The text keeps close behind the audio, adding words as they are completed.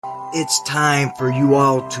It's time for you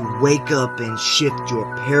all to wake up and shift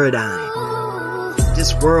your paradigm.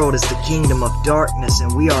 This world is the kingdom of darkness,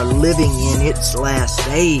 and we are living in its last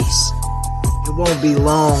days. It won't be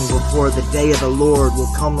long before the day of the Lord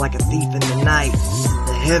will come like a thief in the night.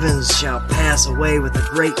 The heavens shall pass away with a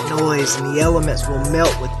great noise, and the elements will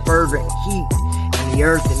melt with fervent heat, and the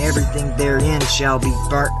earth and everything therein shall be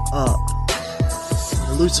burnt up.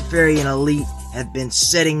 The Luciferian elite have been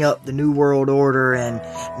setting up the New World Order, and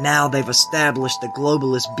now they've established the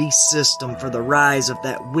globalist beast system for the rise of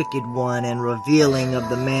that wicked one and revealing of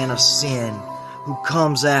the man of sin who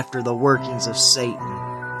comes after the workings of Satan.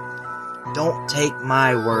 Don't take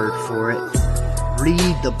my word for it.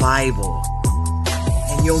 Read the Bible,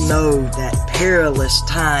 and you'll know that perilous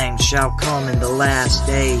times shall come in the last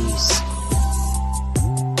days.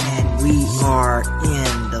 And we are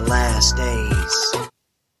in the last days.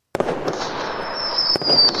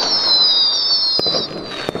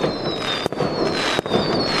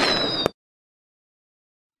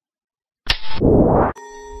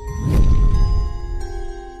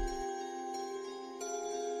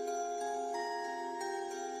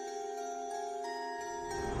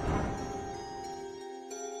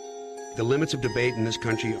 The limits of debate in this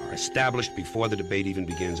country are established before the debate even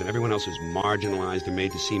begins, and everyone else is marginalized and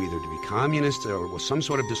made to seem either to be communist or some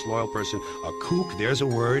sort of disloyal person. A kook, there's a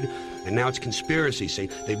word, and now it's conspiracy. See,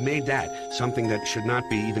 they've made that something that should not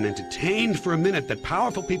be even entertained for a minute, that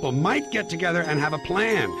powerful people might get together and have a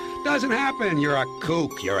plan. Doesn't happen. You're a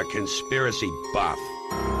kook. You're a conspiracy buff.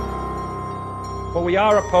 For we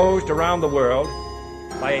are opposed around the world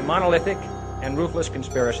by a monolithic and ruthless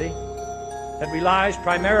conspiracy that relies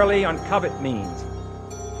primarily on covert means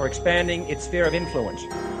for expanding its sphere of influence,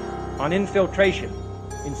 on infiltration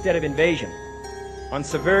instead of invasion, on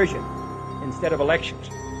subversion instead of elections,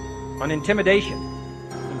 on intimidation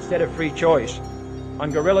instead of free choice,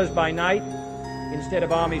 on guerrillas by night instead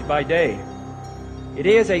of armies by day. It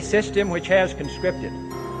is a system which has conscripted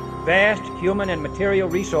vast human and material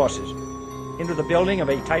resources into the building of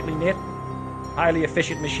a tightly knit, highly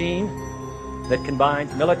efficient machine that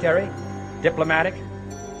combines military, diplomatic,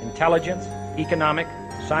 intelligence, economic,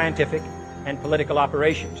 scientific, and political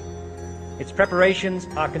operations. Its preparations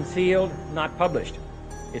are concealed, not published.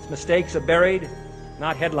 Its mistakes are buried,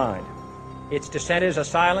 not headlined. Its dissenters are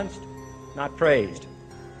silenced, not praised.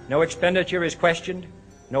 No expenditure is questioned,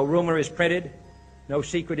 no rumor is printed, no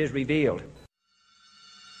secret is revealed.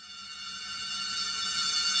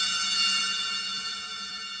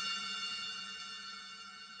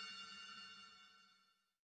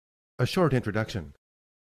 A short introduction.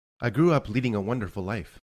 I grew up leading a wonderful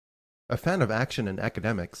life. A fan of action and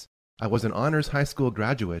academics, I was an honors high school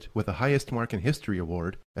graduate with the highest mark in history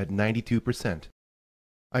award at 92%.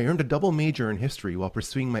 I earned a double major in history while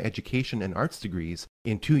pursuing my education and arts degrees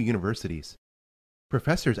in 2 universities.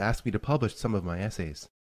 Professors asked me to publish some of my essays.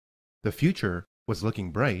 The future was looking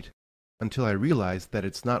bright until I realized that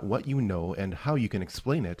it's not what you know and how you can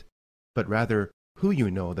explain it, but rather who you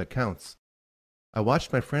know that counts. I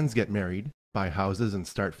watched my friends get married, buy houses, and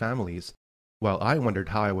start families, while I wondered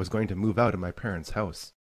how I was going to move out of my parents'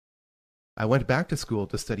 house. I went back to school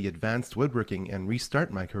to study advanced woodworking and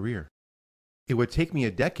restart my career. It would take me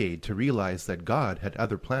a decade to realize that God had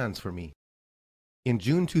other plans for me. In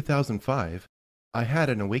June 2005, I had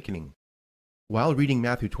an awakening. While reading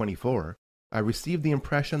Matthew 24, I received the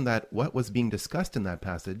impression that what was being discussed in that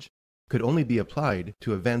passage could only be applied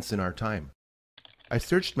to events in our time. I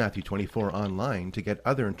searched Matthew 24 online to get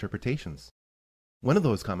other interpretations. One of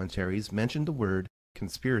those commentaries mentioned the word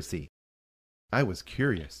conspiracy. I was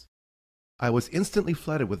curious. I was instantly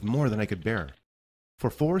flooded with more than I could bear. For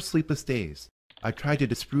 4 sleepless days, I tried to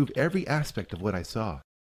disprove every aspect of what I saw.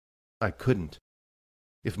 I couldn't.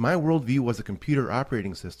 If my worldview was a computer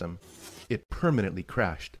operating system, it permanently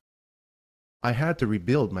crashed. I had to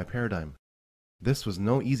rebuild my paradigm. This was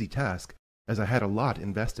no easy task, as I had a lot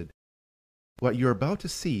invested. What you're about to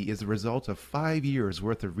see is the result of 5 years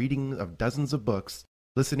worth of reading of dozens of books,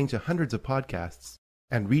 listening to hundreds of podcasts,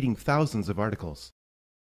 and reading thousands of articles.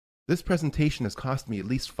 This presentation has cost me at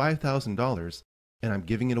least $5,000, and I'm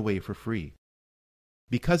giving it away for free.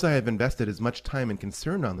 Because I have invested as much time and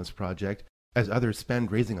concern on this project as others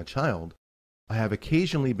spend raising a child, I have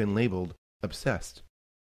occasionally been labeled obsessed.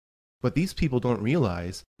 What these people don't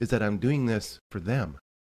realize is that I'm doing this for them.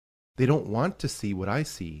 They don't want to see what I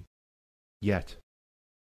see. Yet.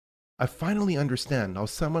 I finally understand how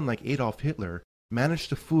someone like Adolf Hitler managed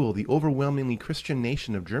to fool the overwhelmingly Christian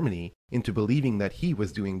nation of Germany into believing that he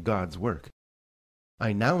was doing God's work.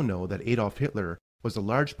 I now know that Adolf Hitler was a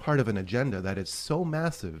large part of an agenda that is so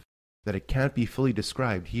massive that it can't be fully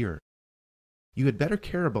described here. you had better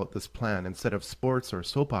care about this plan instead of sports or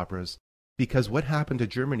soap operas, because what happened to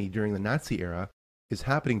Germany during the Nazi era is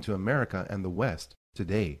happening to America and the West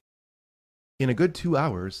today. In a good 2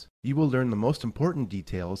 hours, you will learn the most important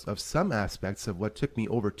details of some aspects of what took me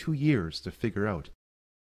over 2 years to figure out.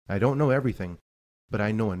 I don't know everything, but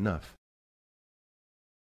I know enough.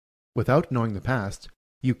 Without knowing the past,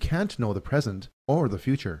 you can't know the present or the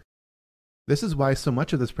future. This is why so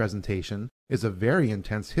much of this presentation is a very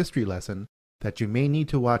intense history lesson that you may need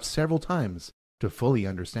to watch several times to fully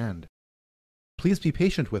understand. Please be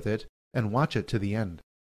patient with it and watch it to the end.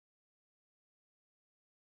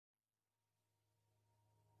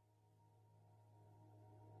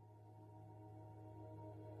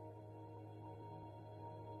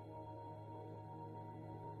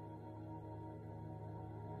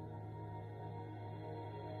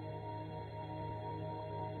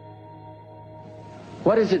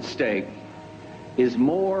 What is at stake is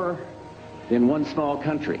more than one small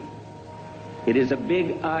country. It is a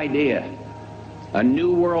big idea, a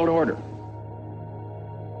new world order.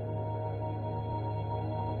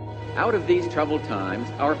 Out of these troubled times,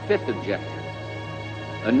 our fifth objective,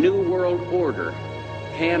 a new world order,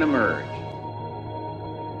 can emerge.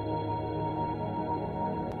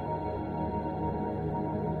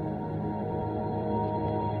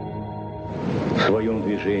 В своем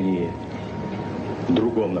движении в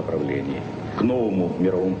другом направлении, к новому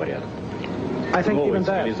мировому порядку, I think новой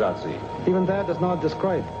цивилизации. even that does not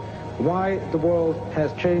describe why the world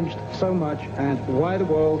has changed so much and why the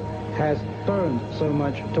world has turned so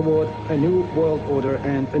much toward a new world order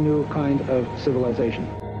and a new kind of civilization.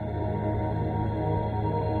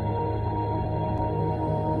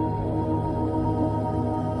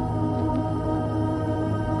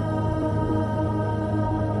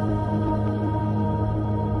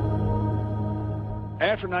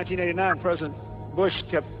 After 1989, President Bush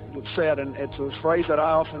said, and it's a phrase that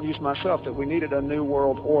I often use myself, that we needed a new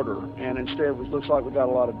world order, and instead it looks like we got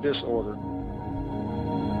a lot of disorder.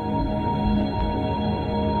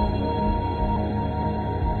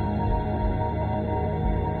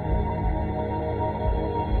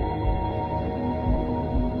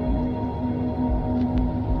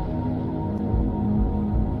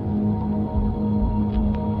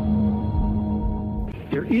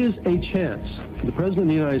 There is a chance for the President of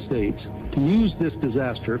the United States to use this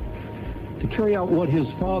disaster to carry out what his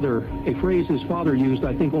father, a phrase his father used,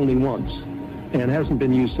 I think, only once, and hasn't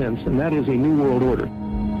been used since, and that is a new world order.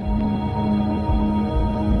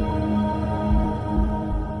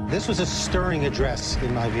 This was a stirring address,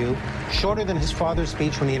 in my view, shorter than his father's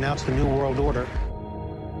speech when he announced the New World Order.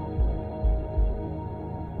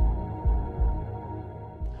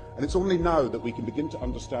 And it's only now that we can begin to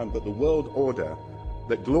understand that the world order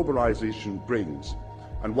that globalization brings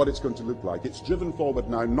and what it's going to look like, it's driven forward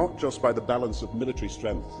now not just by the balance of military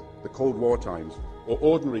strength, the Cold War times, or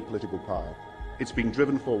ordinary political power. It's been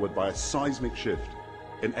driven forward by a seismic shift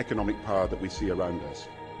in economic power that we see around us.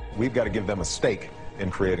 We've got to give them a stake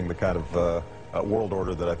in creating the kind of world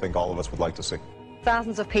order that I think all of us would like to see.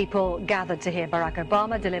 Thousands of people gathered to hear Barack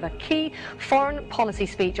Obama deliver key foreign policy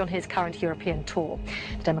speech on his current European tour.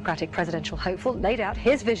 The Democratic presidential hopeful laid out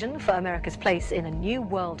his vision for America's place in a new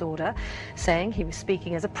world order, saying he was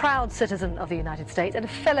speaking as a proud citizen of the United States and a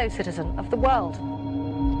fellow citizen of the world.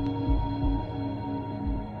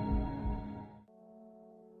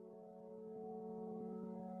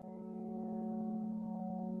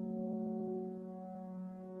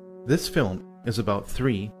 This film is about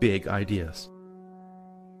 3 big ideas.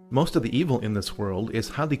 Most of the evil in this world is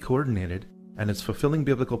highly coordinated and is fulfilling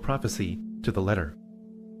biblical prophecy to the letter.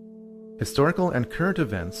 Historical and current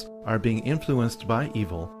events are being influenced by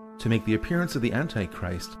evil to make the appearance of the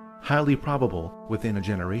Antichrist highly probable within a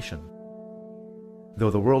generation.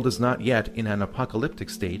 Though the world is not yet in an apocalyptic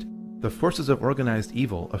state, the forces of organized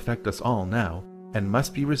evil affect us all now and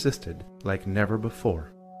must be resisted like never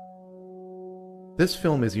before. This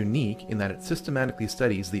film is unique in that it systematically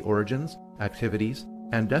studies the origins, activities,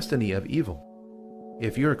 and destiny of evil.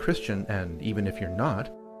 If you're a Christian, and even if you're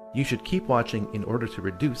not, you should keep watching in order to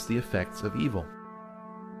reduce the effects of evil.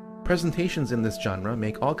 Presentations in this genre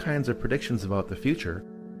make all kinds of predictions about the future,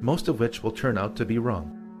 most of which will turn out to be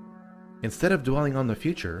wrong. Instead of dwelling on the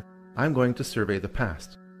future, I'm going to survey the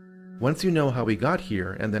past. Once you know how we got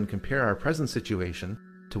here and then compare our present situation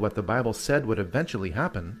to what the Bible said would eventually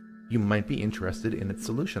happen, you might be interested in its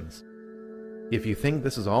solutions. If you think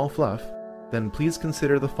this is all fluff, then please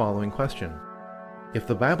consider the following question. If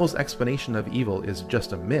the Bible's explanation of evil is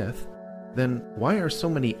just a myth, then why are so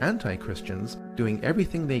many anti-Christians doing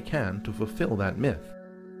everything they can to fulfill that myth?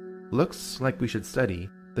 Looks like we should study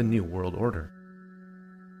the New World Order.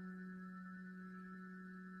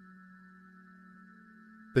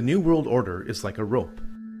 The New World Order is like a rope.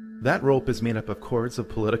 That rope is made up of cords of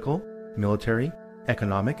political, military,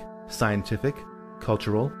 economic, scientific,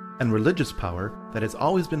 cultural, and religious power that has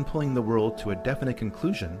always been pulling the world to a definite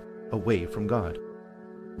conclusion away from God.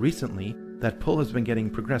 Recently, that pull has been getting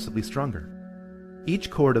progressively stronger. Each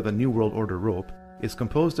cord of the New World Order rope is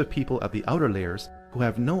composed of people at the outer layers who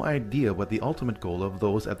have no idea what the ultimate goal of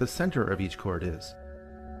those at the center of each cord is.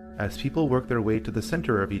 As people work their way to the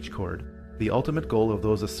center of each cord, the ultimate goal of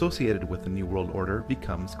those associated with the New World Order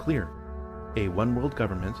becomes clear. A one-world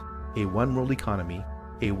government, a one-world economy,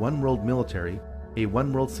 a one-world military, a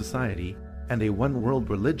one-world society, and a one-world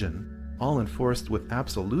religion, all enforced with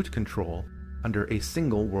absolute control under a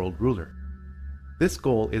single world ruler. This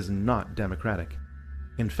goal is not democratic.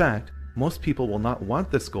 In fact, most people will not want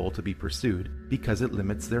this goal to be pursued because it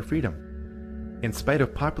limits their freedom. In spite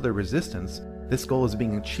of popular resistance, this goal is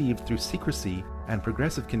being achieved through secrecy and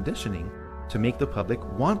progressive conditioning to make the public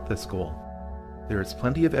want this goal. There is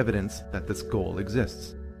plenty of evidence that this goal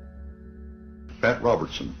exists. Pat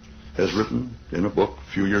Robertson has written in a book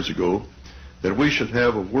a few years ago that we should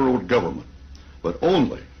have a world government, but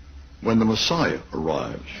only when the Messiah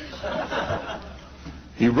arrives.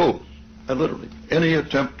 He wrote, literally, any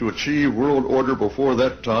attempt to achieve world order before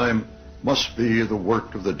that time must be the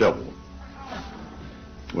work of the devil.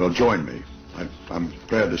 Well, join me. I'm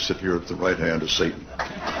glad to sit here at the right hand of Satan.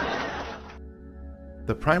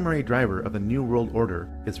 The primary driver of the New World Order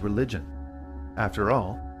is religion. After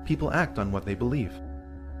all, people act on what they believe.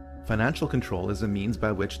 Financial control is a means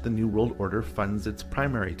by which the New World Order funds its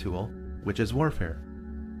primary tool, which is warfare.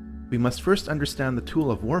 We must first understand the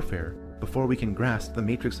tool of warfare before we can grasp the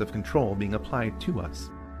matrix of control being applied to us.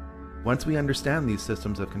 Once we understand these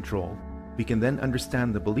systems of control, we can then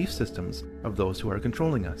understand the belief systems of those who are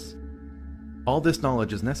controlling us. All this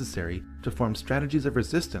knowledge is necessary to form strategies of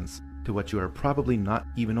resistance to what you are probably not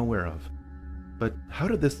even aware of. But how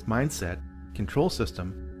did this mindset, control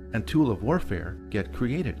system, and tool of warfare get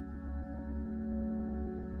created?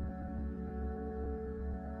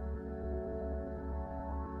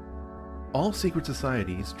 All secret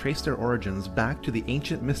societies trace their origins back to the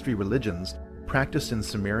ancient mystery religions practiced in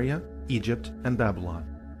Sumeria, Egypt, and Babylon.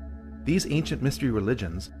 These ancient mystery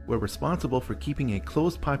religions were responsible for keeping a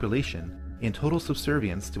closed population in total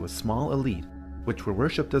subservience to a small elite, which were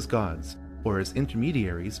worshipped as gods, or as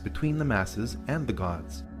intermediaries between the masses and the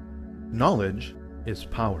gods. Knowledge is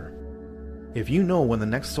power. If you know when the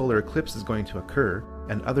next solar eclipse is going to occur,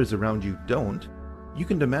 and others around you don't, you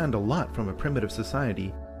can demand a lot from a primitive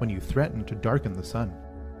society when you threaten to darken the sun.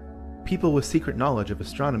 People with secret knowledge of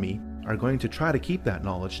astronomy are going to try to keep that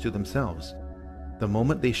knowledge to themselves. The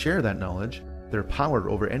moment they share that knowledge, their power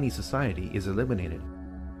over any society is eliminated.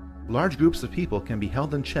 Large groups of people can be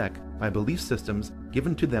held in check by belief systems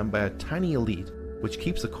given to them by a tiny elite which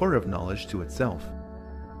keeps a core of knowledge to itself.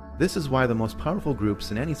 This is why the most powerful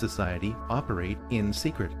groups in any society operate in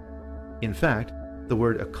secret. In fact, the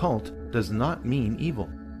word occult does not mean evil.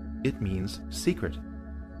 It means secret.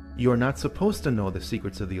 You are not supposed to know the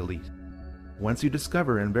secrets of the elite. Once you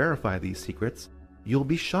discover and verify these secrets, you'll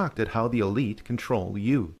be shocked at how the elite control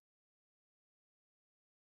you.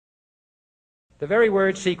 The very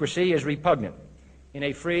word secrecy is repugnant in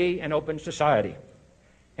a free and open society,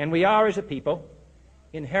 and we are, as a people,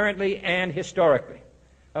 inherently and historically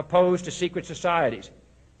opposed to secret societies,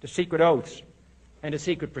 to secret oaths, and to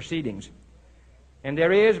secret proceedings. And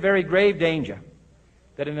there is very grave danger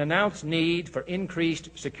that an announced need for increased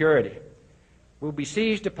security will be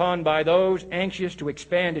seized upon by those anxious to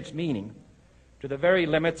expand its meaning to the very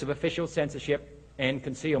limits of official censorship and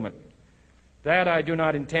concealment. That I do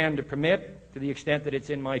not intend to permit to the extent that it's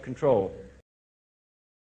in my control.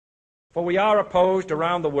 For we are opposed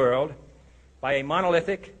around the world by a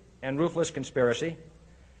monolithic and ruthless conspiracy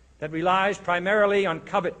that relies primarily on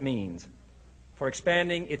covert means for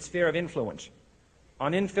expanding its sphere of influence,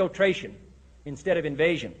 on infiltration instead of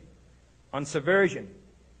invasion, on subversion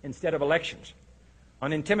instead of elections,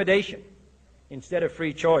 on intimidation instead of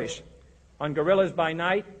free choice, on guerrillas by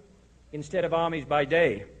night instead of armies by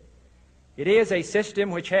day. It is a system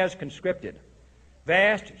which has conscripted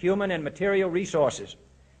vast human and material resources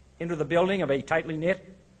into the building of a tightly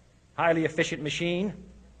knit, highly efficient machine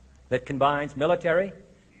that combines military,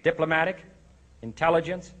 diplomatic,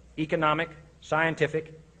 intelligence, economic,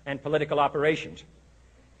 scientific, and political operations.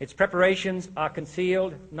 Its preparations are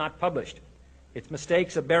concealed, not published. Its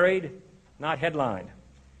mistakes are buried, not headlined.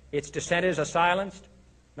 Its dissenters are silenced,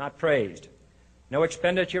 not praised. No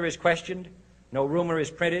expenditure is questioned, no rumor is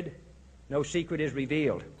printed, no secret is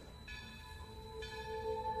revealed.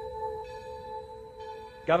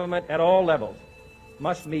 Government at all levels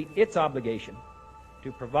must meet its obligation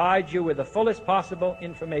to provide you with the fullest possible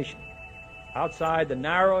information outside the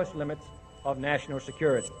narrowest limits of national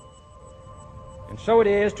security. And so it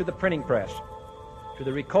is to the printing press, to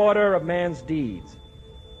the recorder of man's deeds,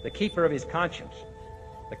 the keeper of his conscience,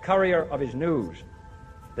 the courier of his news,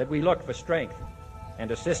 that we look for strength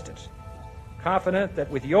and assistance, confident that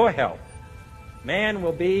with your help, man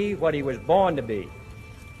will be what he was born to be,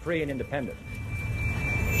 free and independent.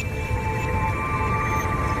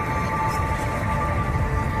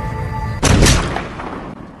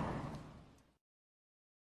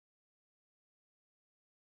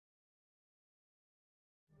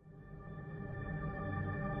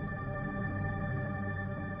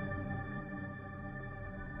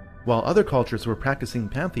 While other cultures were practicing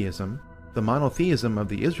pantheism, the monotheism of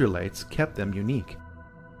the Israelites kept them unique.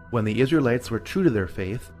 When the Israelites were true to their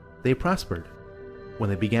faith, they prospered. When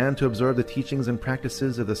they began to absorb the teachings and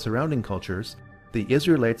practices of the surrounding cultures, the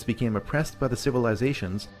Israelites became oppressed by the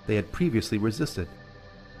civilizations they had previously resisted.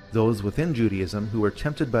 Those within Judaism who were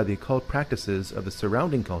tempted by the occult practices of the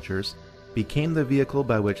surrounding cultures became the vehicle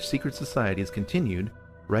by which secret societies continued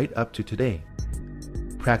right up to today.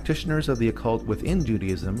 Practitioners of the occult within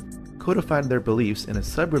Judaism codified their beliefs in a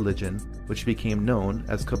sub-religion which became known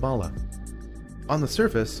as Kabbalah. On the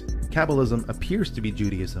surface, Kabbalism appears to be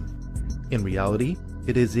Judaism. In reality,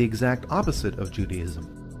 it is the exact opposite of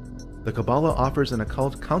Judaism. The Kabbalah offers an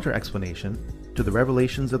occult counter-explanation to the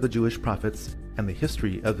revelations of the Jewish prophets and the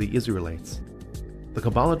history of the Israelites. The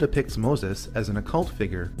Kabbalah depicts Moses as an occult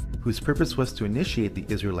figure whose purpose was to initiate the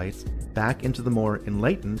Israelites back into the more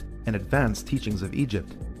enlightened and advanced teachings of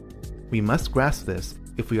Egypt. We must grasp this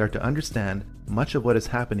if we are to understand much of what is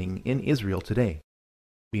happening in Israel today.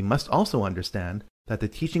 We must also understand that the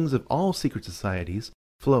teachings of all secret societies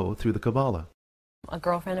flow through the Kabbalah. A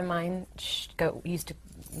girlfriend of mine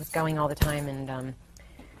was going all the time and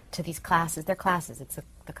to these classes. They're classes. It's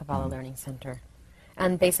the Kabbalah Learning Center.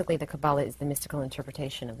 And basically the Kabbalah is the mystical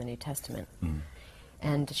interpretation of the New Testament.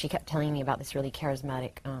 And she kept telling me about this really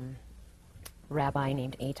charismatic rabbi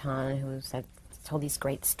named Eitan who told these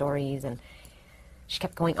great stories, and she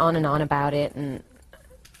kept going on and on about it, and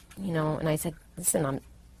and I said, Susan,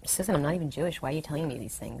 I'm not even Jewish. Why are you telling me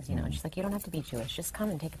these things? And she's like, you don't have to be Jewish. Just come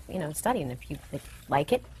and take study, and if you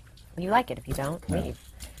like it, you like it. If you don't, leave.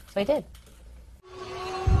 So I did.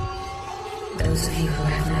 Those of you who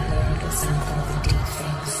have not learned what some call the deep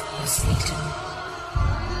things of Satan,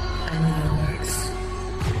 I know your works,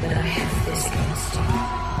 but I have this against you.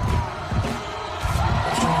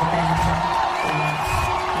 That you have abandoned the love you had.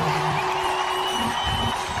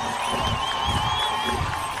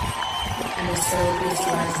 And the soul beast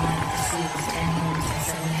rising out of the sea with 10 horns and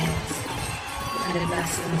 7 heads, and a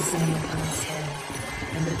blasphemous name upon its head,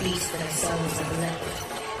 and the beast that I saw was like a leopard,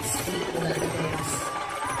 its feet were like the bear's,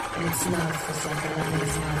 and its mouth was like a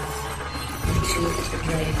lion's mouth, and to it the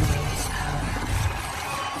dragon gave his power.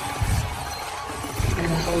 And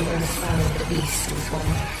the whole earth followed the beast with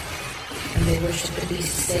wonder, and they worshipped the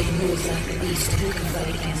beast, saying, who is like the beast, and who can fight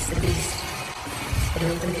against the beast? It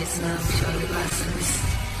opened its mouth to utter blasphemous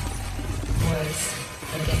words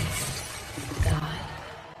against God.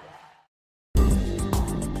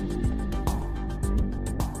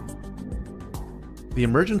 The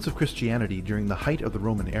emergence of Christianity during the height of the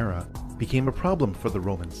Roman era became a problem for the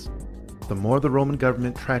Romans. The more the Roman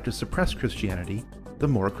government tried to suppress Christianity, the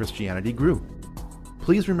more Christianity grew.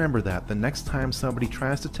 Please remember that the next time somebody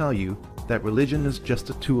tries to tell you that religion is just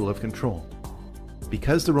a tool of control.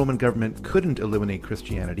 Because the Roman government couldn't eliminate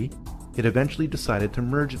Christianity, it eventually decided to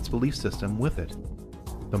merge its belief system with it.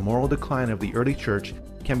 The moral decline of the early church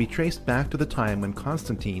can be traced back to the time when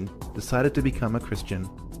Constantine decided to become a Christian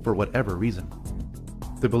for whatever reason.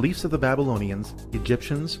 The beliefs of the Babylonians,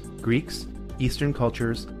 Egyptians, Greeks, Eastern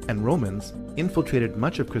cultures, and Romans infiltrated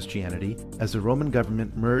much of Christianity as the Roman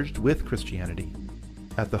government merged with Christianity.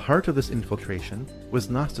 At the heart of this infiltration was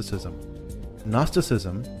Gnosticism.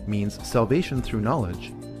 Gnosticism means salvation through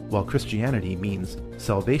knowledge, while Christianity means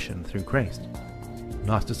salvation through Christ.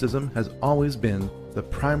 Gnosticism has always been the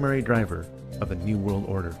primary driver of the New World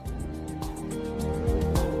Order.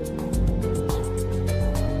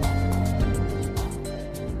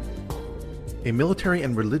 A military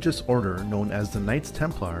and religious order known as the Knights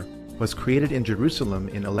Templar was created in Jerusalem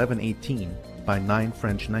in 1118 by 9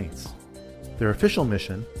 French knights. Their official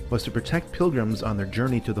mission was to protect pilgrims on their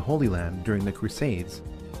journey to the Holy Land during the Crusades,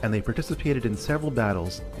 and they participated in several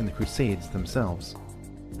battles in the Crusades themselves.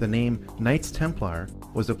 The name Knights Templar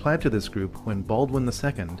was applied to this group when Baldwin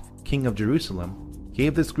II, King of Jerusalem,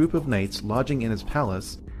 gave this group of knights lodging in his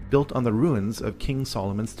palace built on the ruins of King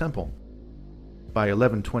Solomon's temple. By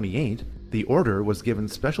 1128, the order was given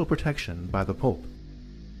special protection by the Pope.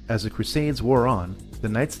 As the Crusades wore on, the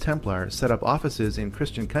Knights Templar set up offices in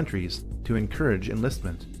Christian countries to encourage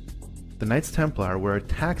enlistment. The Knights Templar were a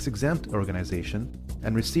tax-exempt organization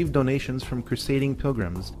and received donations from crusading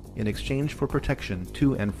pilgrims in exchange for protection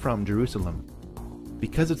to and from Jerusalem.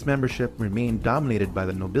 Because its membership remained dominated by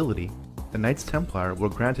the nobility, the Knights Templar were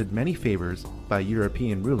granted many favors by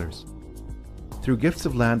European rulers. Through gifts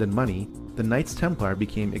of land and money, the Knights Templar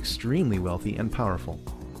became extremely wealthy and powerful.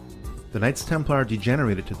 The Knights Templar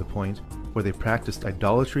degenerated to the point where they practiced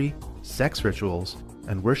idolatry, sex rituals,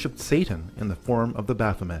 and worshipped Satan in the form of the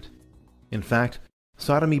Baphomet. In fact,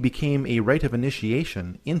 sodomy became a rite of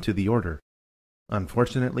initiation into the order.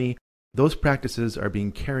 Unfortunately, those practices are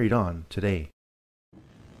being carried on today.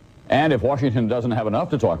 And if Washington doesn't have enough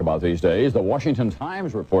to talk about these days, the Washington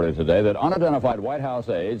Times reported today that unidentified White House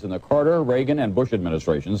aides in the Carter, Reagan, and Bush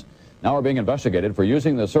administrations now are being investigated for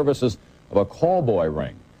using the services of a call boy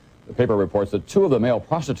ring. The paper reports that 2 of the male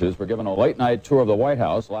prostitutes were given a late-night tour of the White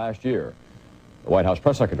House last year. The White House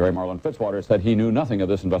press secretary, Marlin Fitzwater, said he knew nothing of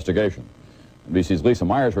this investigation. NBC's Lisa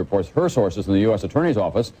Myers reports her sources in the U.S. Attorney's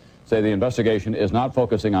Office say the investigation is not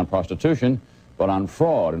focusing on prostitution, but on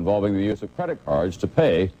fraud involving the use of credit cards to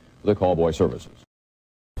pay for the call boy services.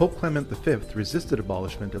 Pope Clement V resisted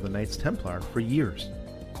abolishment of the Knights Templar for years.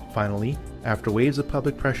 Finally, after waves of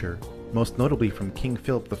public pressure, most notably from King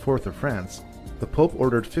Philip IV of France, the Pope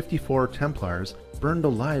ordered 54 Templars burned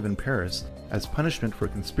alive in Paris as punishment for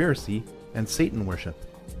conspiracy and Satan worship.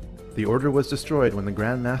 The order was destroyed when the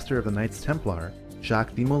Grand Master of the Knights Templar,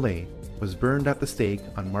 Jacques de Molay, was burned at the stake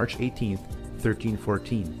on March 18,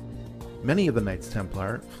 1314. Many of the Knights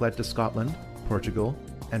Templar fled to Scotland, Portugal,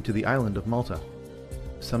 and to the island of Malta.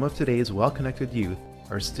 Some of today's well-connected youth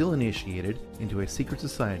are still initiated into a secret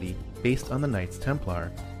society based on the Knights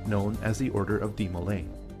Templar, known as the Order of de Molay.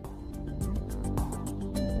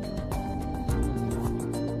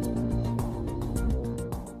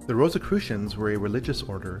 The Rosicrucians were a religious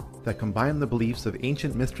order that combined the beliefs of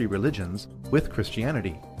ancient mystery religions with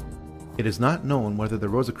Christianity. It is not known whether the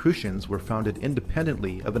Rosicrucians were founded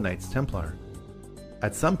independently of the Knights Templar.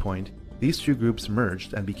 At some point, these two groups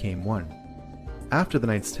merged and became one. After the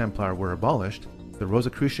Knights Templar were abolished, the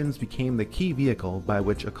Rosicrucians became the key vehicle by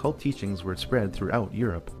which occult teachings were spread throughout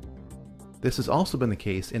Europe. This has also been the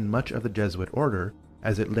case in much of the Jesuit order,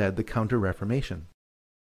 as it led the Counter-Reformation.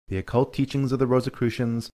 The occult teachings of the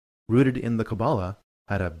Rosicrucians, rooted in the Kabbalah,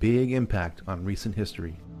 had a big impact on recent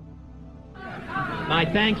history. My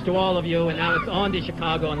thanks to all of you, and now it's on to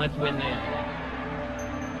Chicago, and let's win there.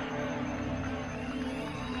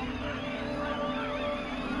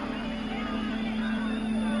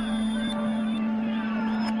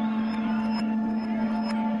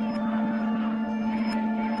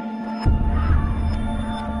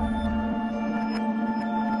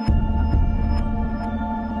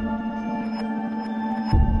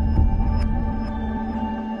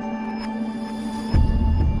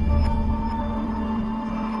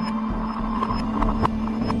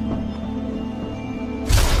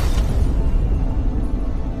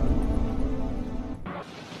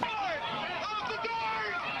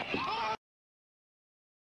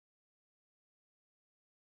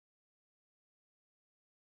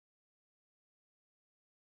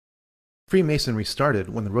 Freemasonry started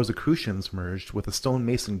when the Rosicrucians merged with the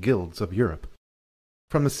stonemason guilds of Europe.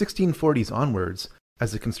 From the 1640s onwards,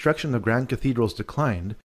 as the construction of grand cathedrals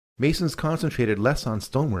declined, Masons concentrated less on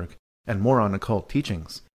stonework and more on occult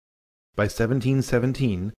teachings. By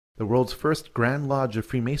 1717, the world's first Grand Lodge of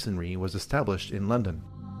Freemasonry was established in London.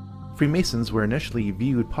 Freemasons were initially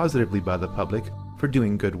viewed positively by the public for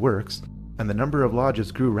doing good works, and the number of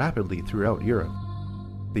lodges grew rapidly throughout Europe.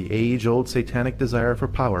 The age-old satanic desire for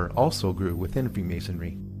power also grew within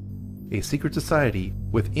Freemasonry. A secret society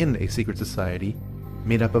within a secret society,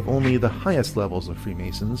 made up of only the highest levels of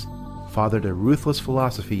Freemasons, fathered a ruthless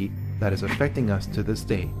philosophy that is affecting us to this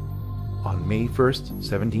day. On May 1st,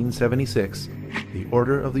 1776, the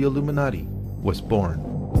Order of the Illuminati was born.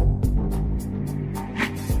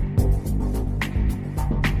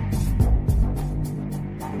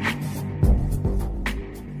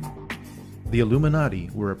 The Illuminati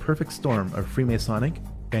were a perfect storm of Freemasonic,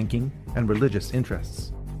 banking, and religious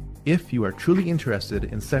interests. If you are truly interested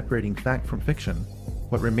in separating fact from fiction,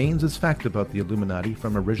 what remains as fact about the Illuminati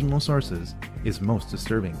from original sources is most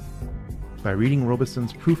disturbing. By reading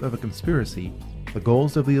Robeson's Proof of a Conspiracy, the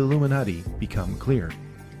goals of the Illuminati become clear.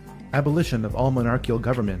 Abolition of all monarchical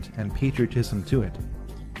government and patriotism to it.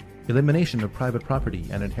 Elimination of private property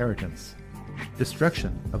and inheritance.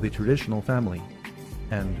 Destruction of the traditional family.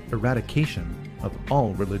 And eradication of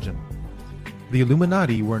all religion. The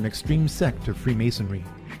Illuminati were an extreme sect of Freemasonry.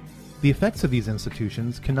 The effects of these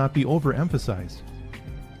institutions cannot be overemphasized.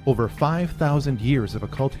 Over 5,000 years of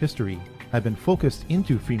occult history have been focused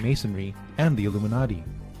into Freemasonry and the Illuminati.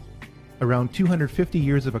 Around 250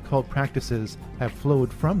 years of occult practices have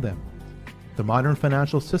flowed from them. The modern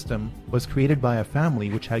financial system was created by a family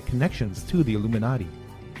which had connections to the Illuminati.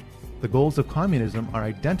 The goals of communism are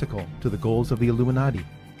identical to the goals of the Illuminati.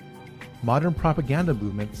 Modern propaganda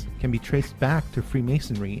movements can be traced back to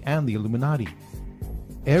Freemasonry and the Illuminati.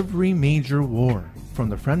 Every major war, from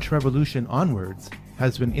the French Revolution onwards,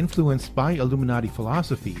 has been influenced by Illuminati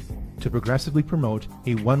philosophy to progressively promote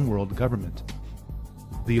a one-world government.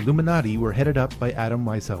 The Illuminati were headed up by Adam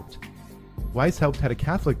Weishaupt. Weishaupt had a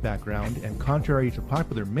Catholic background and, contrary to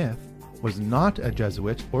popular myth, was not a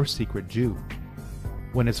Jesuit or secret Jew.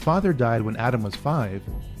 When his father died when Adam was 5,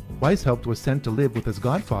 Weishaupt was sent to live with his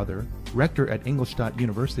godfather, rector at Ingolstadt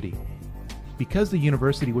University. Because the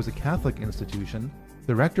university was a Catholic institution,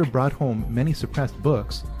 the rector brought home many suppressed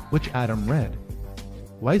books, which Adam read.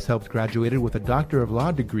 Weishaupt graduated with a Doctor of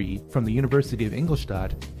Law degree from the University of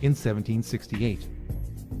Ingolstadt in 1768.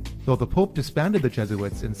 Though the Pope disbanded the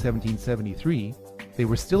Jesuits in 1773, they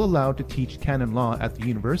were still allowed to teach canon law at the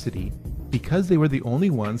university because they were the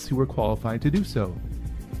only ones who were qualified to do so.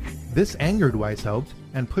 This angered Weishaupt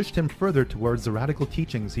and pushed him further towards the radical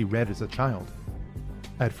teachings he read as a child.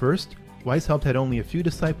 At first, Weishaupt had only a few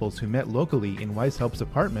disciples who met locally in Weishaupt's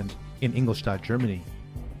apartment in Ingolstadt, Germany.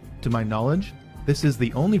 To my knowledge, this is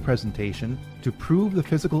the only presentation to prove the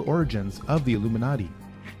physical origins of the Illuminati.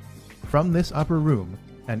 From this upper room,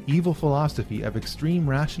 an evil philosophy of extreme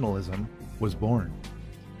rationalism was born.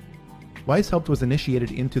 Weishaupt was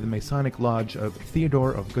initiated into the Masonic Lodge of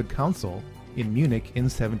Theodore of Good Counsel in Munich in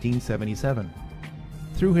 1777.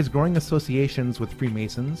 Through his growing associations with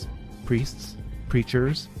Freemasons, priests,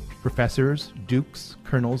 preachers, professors, dukes,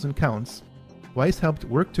 colonels, and counts, Weishaupt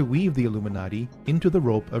worked to weave the Illuminati into the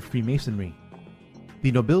rope of Freemasonry.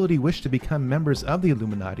 The nobility wished to become members of the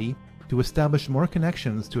Illuminati to establish more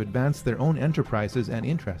connections to advance their own enterprises and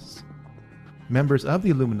interests. Members of the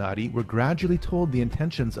Illuminati were gradually told the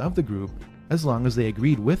intentions of the group as long as they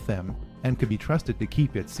agreed with them and could be trusted to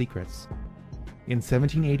keep its secrets. In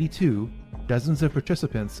 1782, dozens of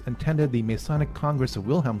participants attended the Masonic Congress of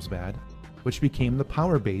Wilhelmsbad, which became the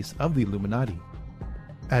power base of the Illuminati.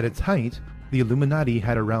 At its height, the Illuminati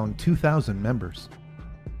had around 2,000 members.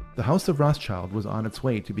 The House of Rothschild was on its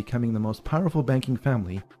way to becoming the most powerful banking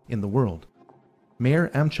family in the world. Mayer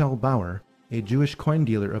Amschel Bauer, a Jewish coin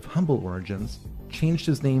dealer of humble origins, changed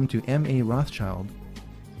his name to M.A. Rothschild.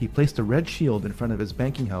 He placed a red shield in front of his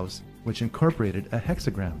banking house, which incorporated a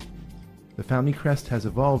hexagram. The family crest has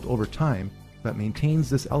evolved over time, but maintains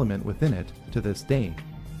this element within it to this day.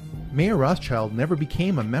 Mayer Rothschild never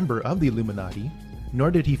became a member of the Illuminati,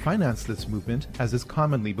 nor did he finance this movement as is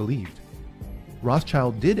commonly believed.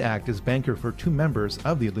 Rothschild did act as banker for 2 members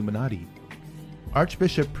of the Illuminati.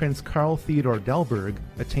 Archbishop Prince Karl Theodor Delberg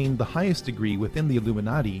attained the highest degree within the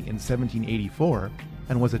Illuminati in 1784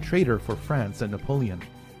 and was a traitor for France and Napoleon.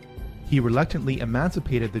 He reluctantly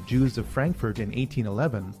emancipated the Jews of Frankfurt in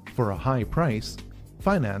 1811 for a high price,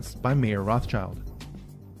 financed by Mayer Rothschild.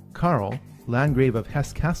 Karl, Landgrave of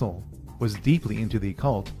Hesse-Kassel, was deeply into the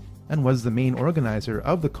occult and was the main organizer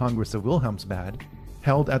of the Congress of Wilhelmsbad,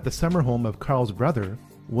 held at the summer home of Karl's brother,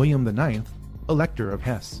 William IX, Elector of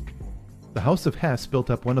Hesse. The House of Hesse built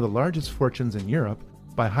up one of the largest fortunes in Europe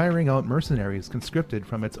by hiring out mercenaries conscripted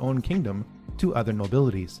from its own kingdom to other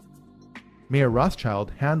nobilities. Mayer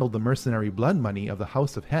Rothschild handled the mercenary blood money of the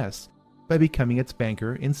House of Hesse by becoming its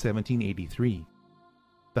banker in 1783.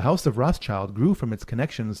 The House of Rothschild grew from its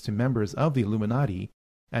connections to members of the Illuminati,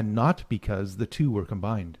 and not because the two were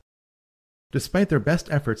combined. Despite their best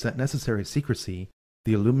efforts at necessary secrecy,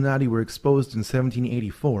 the Illuminati were exposed in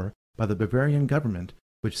 1784 by the Bavarian government,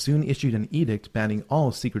 which soon issued an edict banning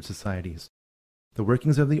all secret societies. The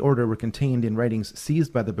workings of the order were contained in writings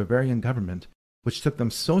seized by the Bavarian government, which took them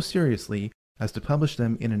so seriously as to publish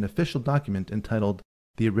them in an official document entitled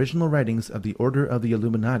The Original Writings of the Order of the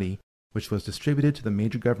Illuminati, which was distributed to the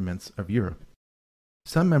major governments of Europe.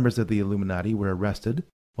 Some members of the Illuminati were arrested,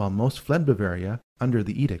 while most fled Bavaria under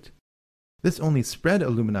the edict. This only spread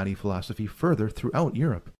Illuminati philosophy further throughout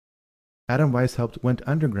Europe. Adam Weishaupt went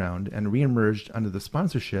underground and re-emerged under the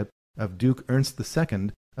sponsorship of Duke Ernst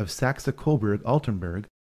II of Saxe-Coburg-Altenburg,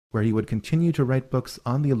 where he would continue to write books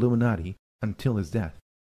on the Illuminati until his death.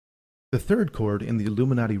 The third cord in the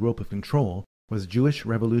Illuminati rope of control was Jewish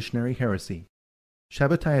revolutionary heresy.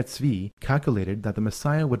 Shabbatai Tzvi calculated that the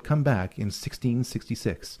Messiah would come back in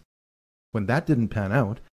 1666. When that didn't pan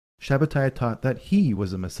out, Shabbatai taught that he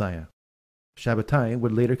was the Messiah. Shabbatai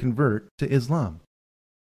would later convert to Islam.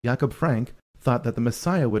 Jakob Frank thought that the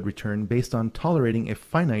Messiah would return based on tolerating a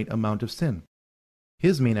finite amount of sin.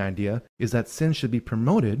 His main idea is that sin should be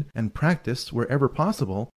promoted and practiced wherever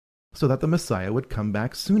possible so that the Messiah would come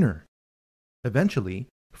back sooner. Eventually,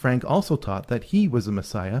 Frank also taught that he was the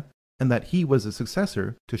Messiah and that he was a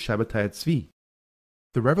successor to Shabbatai Tzvi.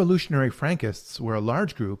 The revolutionary Frankists were a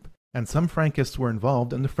large group, and some Frankists were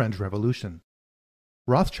involved in the French Revolution.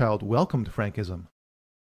 Rothschild welcomed Frankism.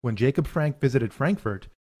 When Jacob Frank visited Frankfurt,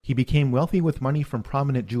 he became wealthy with money from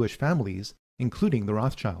prominent Jewish families, including the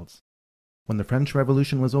Rothschilds. When the French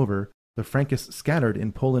Revolution was over, the Frankists scattered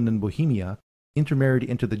in Poland and Bohemia, intermarried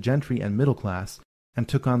into the gentry and middle class, and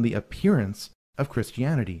took on the appearance of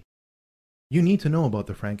Christianity. You need to know about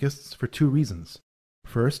the Frankists for two reasons.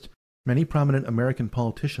 First, many prominent American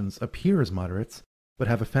politicians appear as moderates, but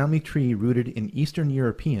have a family tree rooted in Eastern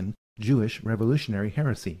European Jewish revolutionary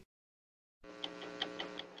heresy.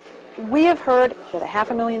 We have heard that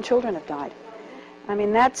 500,000 children have died. I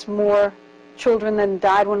mean, that's more children than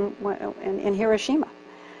died in Hiroshima.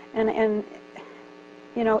 And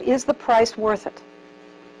you know, is the price worth it?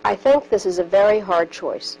 I think this is a very hard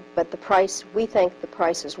choice, but we think the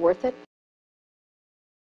price is worth it.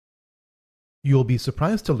 You'll be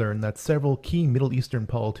surprised to learn that several key Middle Eastern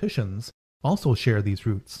politicians also share these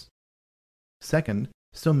roots. Second,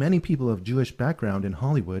 so many people of Jewish background in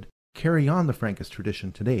Hollywood carry on the Frankist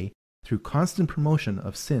tradition today through constant promotion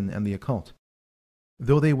of sin and the occult.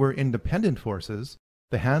 Though they were independent forces,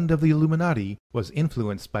 the hand of the Illuminati was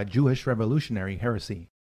influenced by Jewish revolutionary heresy.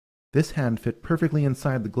 This hand fit perfectly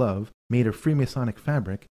inside the glove made of Freemasonic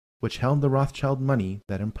fabric, which held the Rothschild money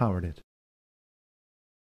that empowered it.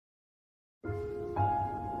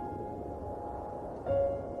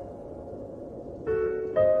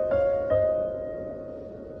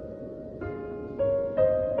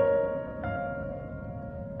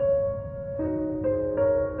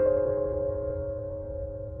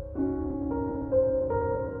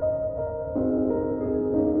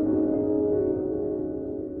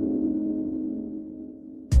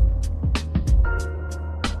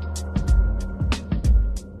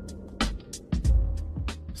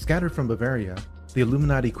 Scattered from Bavaria, the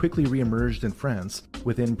Illuminati quickly re-emerged in France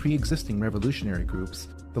within pre-existing revolutionary groups,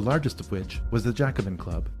 the largest of which was the Jacobin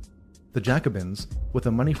Club. The Jacobins, with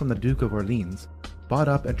the money from the Duke of Orleans, bought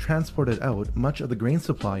up and transported out much of the grain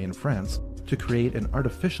supply in France to create an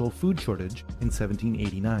artificial food shortage in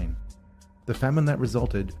 1789. The famine that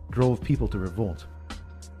resulted drove people to revolt.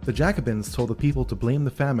 The Jacobins told the people to blame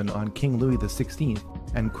the famine on King Louis XVI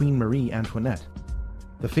and Queen Marie Antoinette.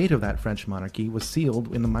 The fate of that French monarchy was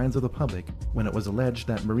sealed in the minds of the public when it was alleged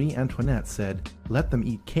that Marie Antoinette said, "Let them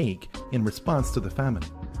eat cake," in response to the famine.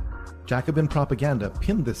 Jacobin propaganda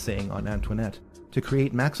pinned this saying on Antoinette to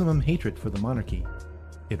create maximum hatred for the monarchy.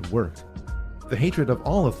 It worked. The hatred of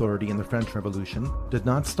all authority in the French Revolution did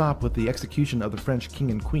not stop with the execution of the French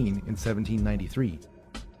king and queen in 1793.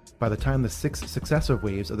 By the time the 6 successive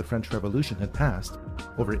waves of the French Revolution had passed,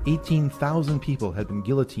 over 18,000 people had been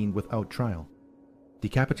guillotined without trial.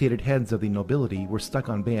 Decapitated heads of the nobility were stuck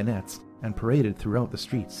on bayonets and paraded throughout the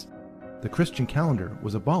streets. The Christian calendar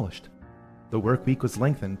was abolished. The work week was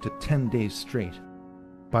lengthened to 10 days straight.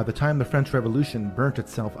 By the time the French Revolution burnt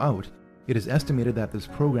itself out, it is estimated that this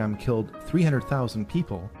program killed 300,000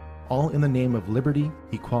 people, all in the name of liberty,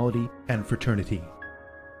 equality, and fraternity.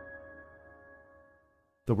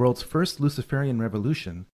 The world's first Luciferian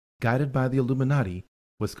revolution, guided by the Illuminati,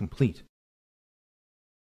 was complete.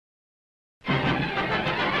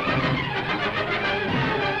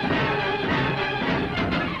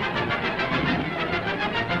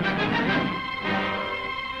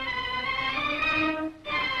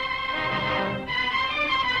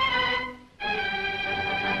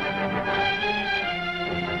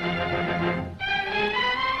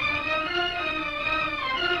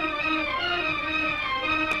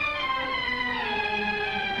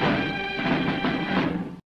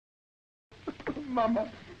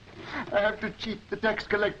 Mama, I have to cheat the tax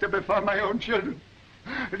collector before my own children.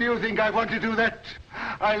 Do you think I want to do that?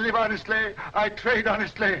 I live honestly, I trade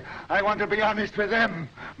honestly, I want to be honest with them,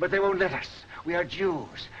 but they won't let us. We are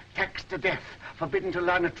Jews, taxed to death, forbidden to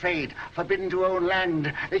learn a trade, forbidden to own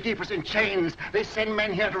land. They keep us in chains, they send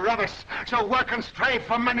men here to rob us. So work and strive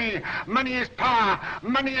for money. Money is power.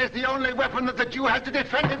 Money is the only weapon that the Jew has to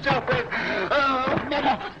defend himself with. Oh,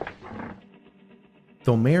 Mama!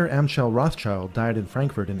 Though Mayer Amschel Rothschild died in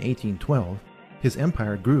Frankfurt in 1812, his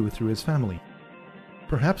empire grew through his family.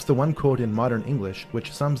 Perhaps the one quote in modern English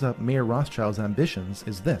which sums up Mayer Rothschild's ambitions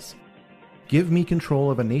is this: "Give me control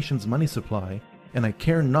of a nation's money supply, and I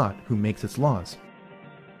care not who makes its laws."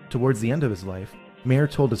 Towards the end of his life, Mayer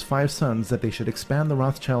told his 5 sons that they should expand the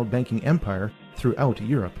Rothschild banking empire throughout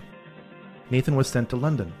Europe. Nathan was sent to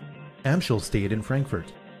London. Amschel stayed in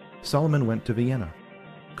Frankfurt. Solomon went to Vienna.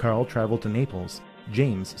 Karl traveled to Naples.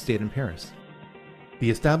 James stayed in Paris. The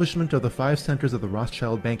establishment of the 5 centers of the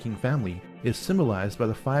Rothschild banking family is symbolized by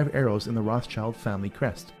the 5 arrows in the Rothschild family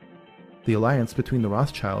crest. The alliance between the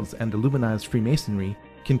Rothschilds and Illuminized Freemasonry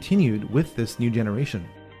continued with this new generation.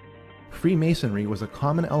 Freemasonry was a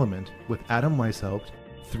common element with Adam Weishaupt,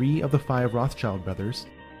 3 of the 5 Rothschild brothers,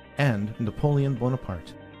 and Napoleon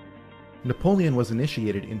Bonaparte. Napoleon was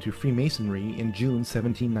initiated into Freemasonry in June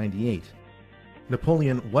 1798.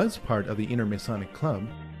 Napoleon was part of the Inner Masonic Club,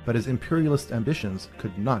 but his imperialist ambitions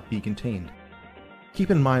could not be contained.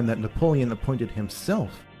 Keep in mind that Napoleon appointed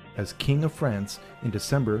himself as King of France in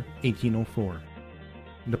December 1804.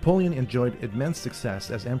 Napoleon enjoyed immense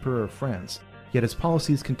success as Emperor of France, yet his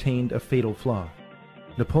policies contained a fatal flaw.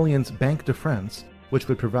 Napoleon's Banque de France, which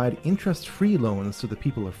would provide interest-free loans to the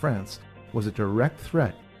people of France, was a direct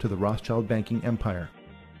threat to the Rothschild banking empire.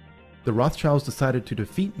 The Rothschilds decided to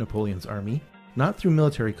defeat Napoleon's army, not through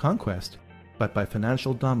military conquest, but by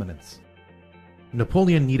financial dominance.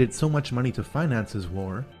 Napoleon needed so much money to finance his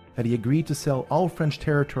war that he agreed to sell all French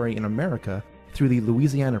territory in America through the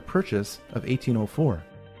Louisiana Purchase of 1804.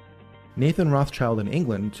 Nathan Rothschild in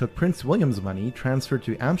England took Prince William's money transferred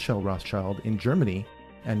to Amschel Rothschild in Germany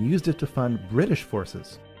and used it to fund British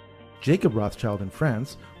forces. Jacob Rothschild in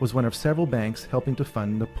France was one of several banks helping to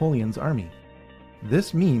fund Napoleon's army.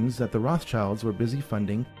 This means that the Rothschilds were busy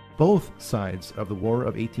funding both sides of the War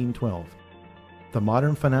of 1812. The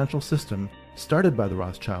modern financial system, started by the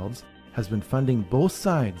Rothschilds, has been funding both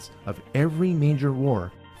sides of every major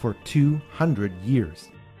war for 200 years.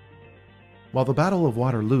 While the Battle of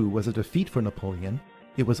Waterloo was a defeat for Napoleon,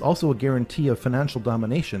 it was also a guarantee of financial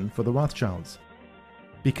domination for the Rothschilds.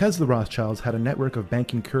 Because the Rothschilds had a network of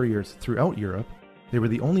banking couriers throughout Europe, they were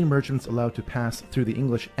the only merchants allowed to pass through the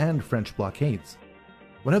English and French blockades.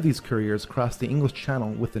 One of these couriers crossed the English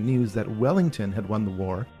Channel with the news that Wellington had won the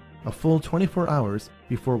war a full 24 hours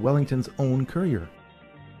before Wellington's own courier.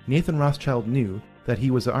 Nathan Rothschild knew that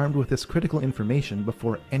he was armed with this critical information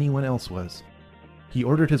before anyone else was. He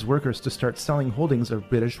ordered his workers to start selling holdings of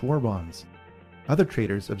British war bonds. Other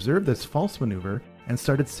traders observed this false maneuver and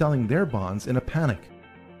started selling their bonds in a panic.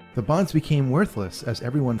 The bonds became worthless as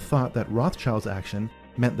everyone thought that Rothschild's action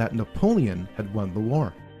meant that Napoleon had won the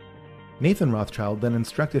war. Nathan Rothschild then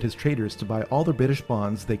instructed his traders to buy all the British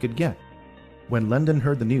bonds they could get. When London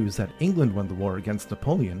heard the news that England won the war against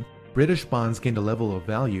Napoleon, British bonds gained a level of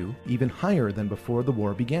value even higher than before the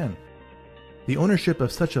war began. The ownership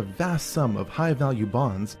of such a vast sum of high-value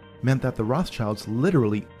bonds meant that the Rothschilds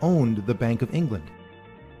literally owned the Bank of England.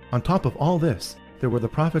 On top of all this, there were the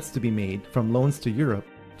profits to be made from loans to Europe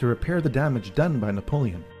to repair the damage done by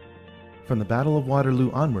Napoleon. From the Battle of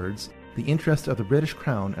Waterloo onwards, the interests of the British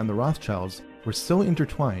Crown and the Rothschilds were so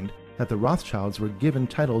intertwined that the Rothschilds were given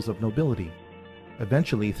titles of nobility.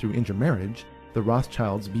 Eventually, through intermarriage, the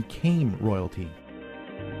Rothschilds became royalty.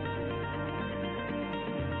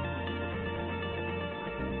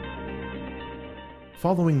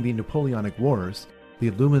 Following the Napoleonic Wars, the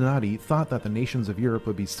Illuminati thought that the nations of Europe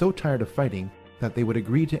would be so tired of fighting that they would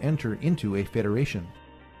agree to enter into a federation.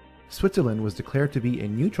 Switzerland was declared to be a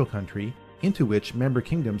neutral country into which member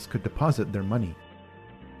kingdoms could deposit their money.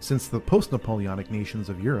 Since the post-Napoleonic nations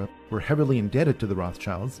of Europe were heavily indebted to the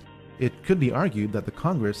Rothschilds, it could be argued that the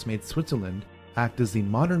Congress made Switzerland act as the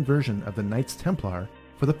modern version of the Knights Templar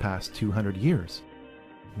for the past 200 years.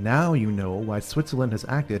 Now you know why Switzerland has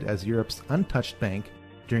acted as Europe's untouched bank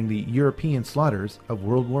during the European slaughters of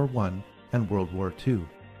World War I and World War II.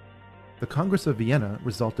 The Congress of Vienna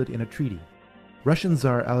resulted in a treaty. Russian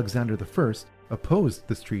Tsar Alexander I opposed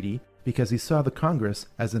this treaty because he saw the Congress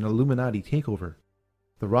as an Illuminati takeover.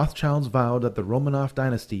 The Rothschilds vowed that the Romanov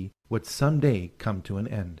dynasty would someday come to an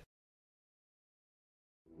end.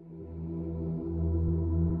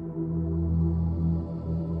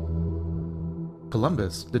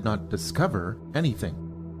 Columbus did not discover anything.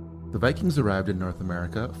 The Vikings arrived in North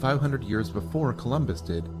America 500 years before Columbus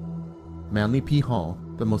did. Manly P. Hall,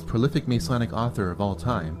 the most prolific Masonic author of all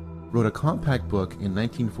time, wrote a compact book in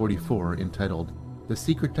 1944 entitled The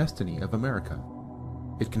Secret Destiny of America.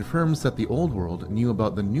 It confirms that the Old World knew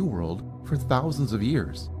about the New World for thousands of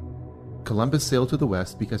years. Columbus sailed to the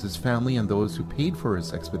West because his family and those who paid for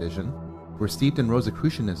his expedition were steeped in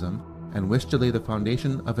Rosicrucianism and wished to lay the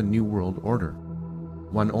foundation of a new world order.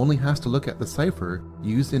 One only has to look at the cipher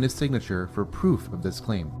used in his signature for proof of this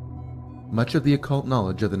claim. Much of the occult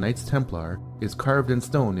knowledge of the Knights Templar is carved in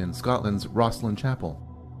stone in Scotland's Rosslyn Chapel.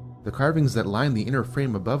 The carvings that line the inner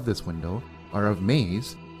frame above this window are of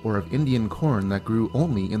maize or of Indian corn that grew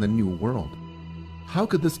only in the New World. How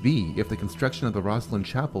could this be if the construction of the Rosslyn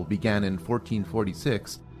Chapel began in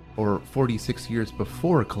 1446, or 46 years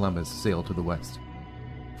before Columbus sailed to the west?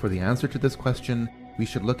 For the answer to this question, we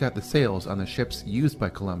should look at the sails on the ships used by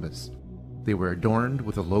Columbus. They were adorned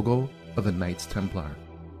with the logo of the Knights Templar.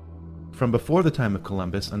 From before the time of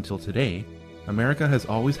Columbus until today, America has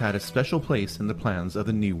always had a special place in the plans of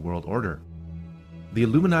the New World Order. The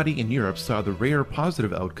Illuminati in Europe saw the rare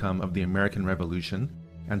positive outcome of the American Revolution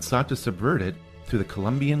and sought to subvert it through the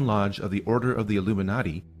Columbian Lodge of the Order of the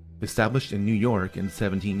Illuminati, established in New York in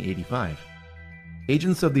 1785.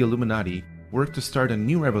 Agents of the Illuminati worked to start a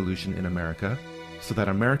new revolution in America so that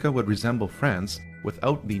America would resemble France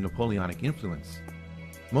without the Napoleonic influence.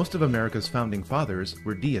 Most of America's founding fathers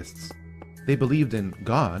were deists. They believed in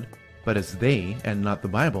God, but as they, and not the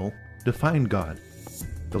Bible, defined God.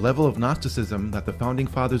 The level of Gnosticism that the founding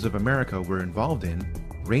fathers of America were involved in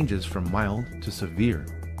ranges from mild to severe.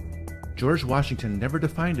 George Washington never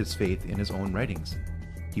defined his faith in his own writings.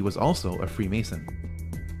 He was also a Freemason.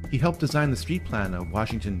 He helped design the street plan of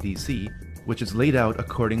Washington, D.C., which is laid out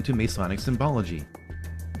according to Masonic symbology.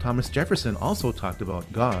 Thomas Jefferson also talked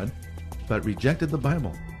about God, but rejected the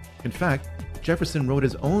Bible. In fact, Jefferson wrote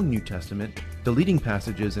his own New Testament, deleting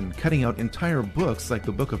passages and cutting out entire books like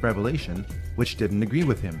the Book of Revelation, which didn't agree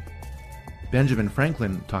with him. Benjamin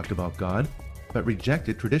Franklin talked about God, but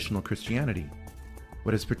rejected traditional Christianity.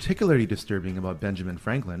 What is particularly disturbing about Benjamin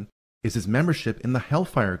Franklin is his membership in the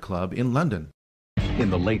Hellfire Club in London. In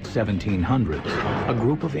the late 1700s, a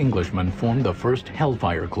group of Englishmen formed the first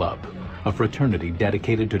Hellfire Club, a fraternity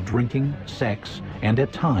dedicated to drinking, sex, and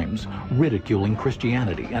at times ridiculing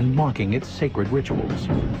Christianity and mocking its sacred rituals.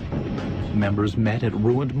 Members met at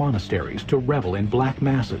ruined monasteries to revel in black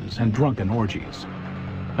masses and drunken orgies.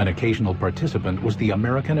 An occasional participant was the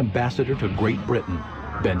American ambassador to Great Britain,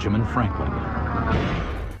 Benjamin Franklin.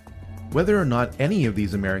 Whether or not any of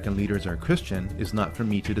these American leaders are Christian is not for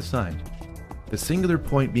me to decide. The singular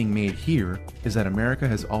point being made here is that America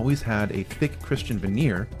has always had a thick Christian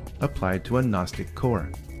veneer applied to a Gnostic core.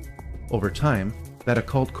 Over time, that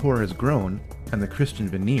occult core has grown and the Christian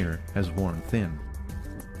veneer has worn thin.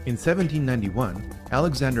 In 1791,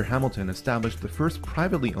 Alexander Hamilton established the first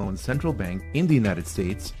privately owned central bank in the United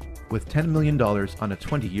States with $10 million on a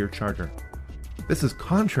 20-year charter. This is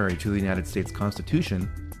contrary to the United States Constitution,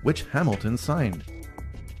 which Hamilton signed.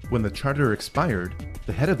 When the charter expired,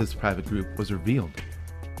 the head of this private group was revealed.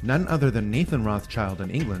 None other than Nathan Rothschild in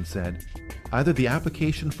England said, "Either the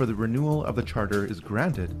application for the renewal of the charter is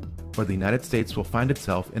granted, or the United States will find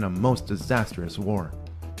itself in a most disastrous war."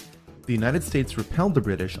 The United States repelled the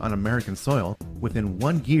British on American soil within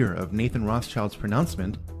 1 year of Nathan Rothschild's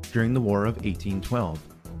pronouncement during the War of 1812.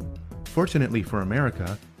 Fortunately for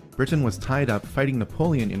America, Britain was tied up fighting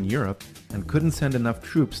Napoleon in Europe and couldn't send enough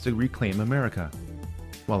troops to reclaim America.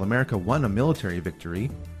 While America won a military victory,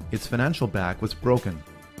 its financial back was broken.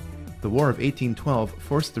 The War of 1812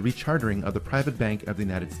 forced the rechartering of the private bank of the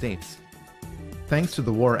United States. Thanks to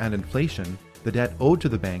the war and inflation, the debt owed to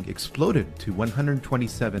the bank exploded to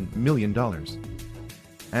 $127 million.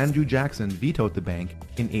 Andrew Jackson vetoed the bank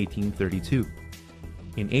in 1832.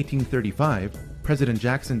 In 1835, President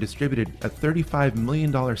Jackson distributed a $35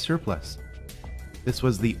 million surplus. This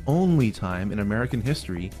was the only time in American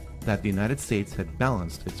history that the United States had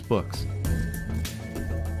balanced its books.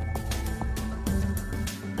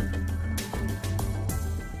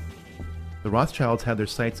 The Rothschilds had their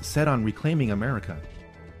sights set on reclaiming America.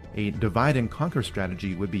 A divide and conquer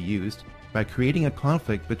strategy would be used by creating a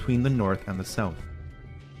conflict between the North and the South.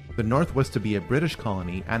 The North was to be a British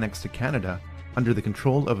colony annexed to Canada under the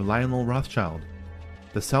control of Lionel Rothschild.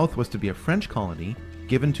 The South was to be a French colony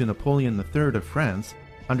given to Napoleon III of France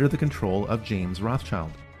under the control of James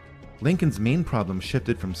Rothschild. Lincoln's main problem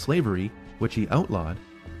shifted from slavery, which he outlawed,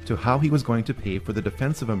 to how he was going to pay for the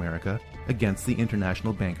defense of America against the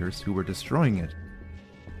international bankers who were destroying it.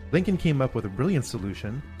 Lincoln came up with a brilliant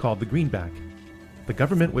solution called the greenback. The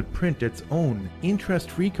government would print its own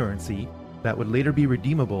interest-free currency that would later be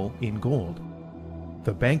redeemable in gold.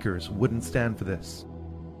 The bankers wouldn't stand for this.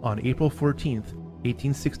 On April 14th,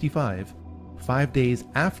 1865, 5 days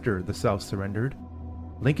after the South surrendered,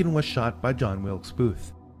 Lincoln was shot by John Wilkes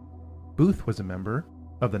Booth. Booth was a member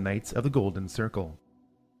of the Knights of the Golden Circle.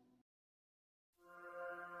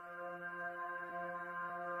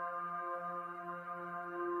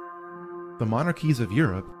 The monarchies of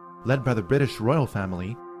Europe, led by the British royal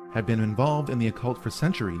family, had been involved in the occult for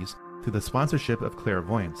centuries through the sponsorship of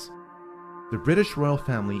clairvoyance. The British royal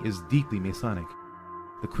family is deeply Masonic.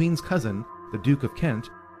 The Queen's cousin, the Duke of Kent,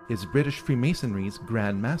 is British Freemasonry's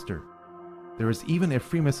Grand Master. There is even a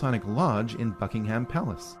Freemasonic lodge in Buckingham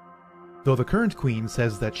Palace. Though the current queen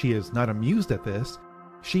says that she is not amused at this,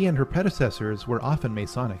 she and her predecessors were often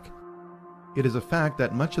Masonic. It is a fact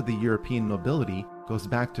that much of the European nobility goes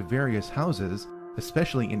back to various houses,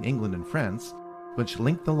 especially in England and France, which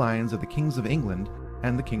link the lines of the kings of England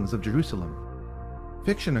and the kings of Jerusalem.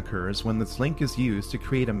 Fiction occurs when this link is used to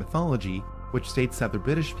create a mythology which states that the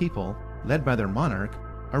British people, led by their monarch,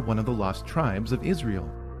 are one of the lost tribes of Israel.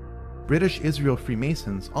 British Israel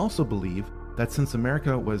Freemasons also believe that since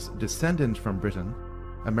America was descendant from Britain,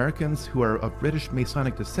 Americans who are of British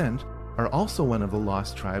Masonic descent are also one of the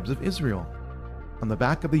lost tribes of Israel. On the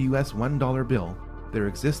back of the US $1 bill, there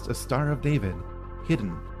exists a Star of David,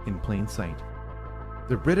 hidden in plain sight.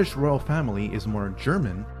 The British royal family is more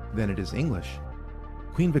German than it is English.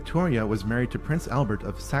 Queen Victoria was married to Prince Albert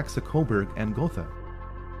of Saxe-Coburg and Gotha.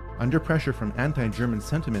 Under pressure from anti-German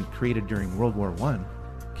sentiment created during World War I,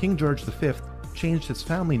 King George V changed his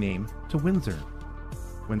family name to Windsor.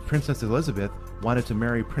 When Princess Elizabeth wanted to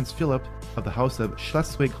marry Prince Philip of the House of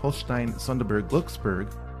Schleswig-Holstein-Sonderburg-Glücksburg,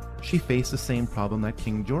 she faced the same problem that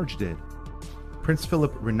King George did. Prince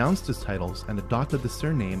Philip renounced his titles and adopted the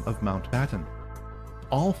surname of Mountbatten.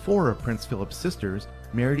 All four of Prince Philip's sisters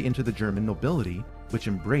married into the German nobility, which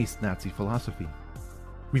embraced Nazi philosophy.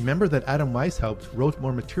 Remember that Adam Weishaupt wrote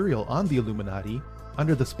more material on the Illuminati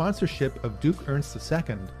under the sponsorship of Duke Ernst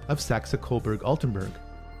II of Saxe-Coburg-Altenburg.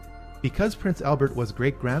 Because Prince Albert was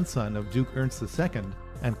great-grandson of Duke Ernst II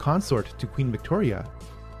and consort to Queen Victoria,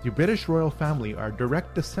 the British royal family are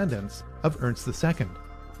direct descendants of Ernst II.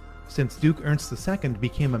 Since Duke Ernst II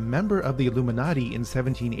became a member of the Illuminati in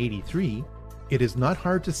 1783, it is not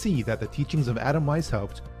hard to see that the teachings of Adam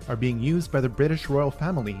Weishaupt are being used by the British royal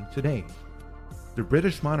family today. The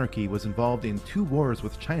British monarchy was involved in 2 wars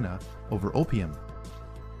with China over opium.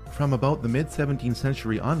 From about the mid-17th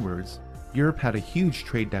century onwards, Europe had a huge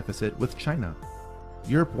trade deficit with China.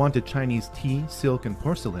 Europe wanted Chinese tea, silk, and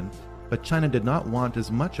porcelain, but China did not want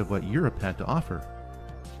as much of what Europe had to offer.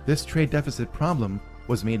 This trade deficit problem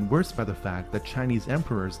was made worse by the fact that Chinese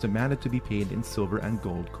emperors demanded to be paid in silver and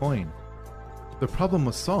gold coin. The problem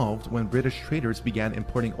was solved when British traders began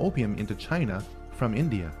importing opium into China from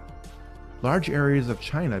India. Large areas of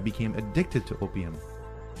China became addicted to opium.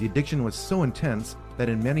 The addiction was so intense that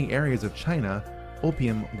in many areas of China,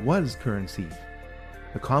 opium was currency.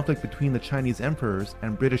 The conflict between the Chinese emperors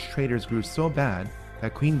and British traders grew so bad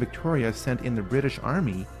that Queen Victoria sent in the British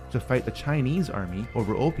army to fight the Chinese army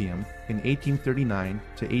over opium in 1839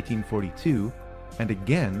 to 1842, and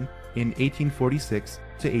again in 1846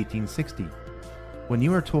 to 1860. When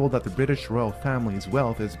you are told that the British royal family's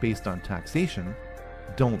wealth is based on taxation,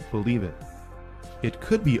 don't believe it. It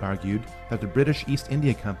could be argued that the British East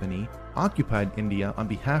India Company occupied India on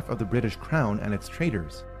behalf of the British Crown and its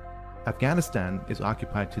traders. Afghanistan is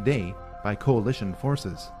occupied today by coalition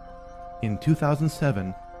forces. In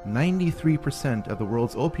 2007, 93% of the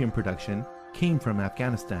world's opium production came from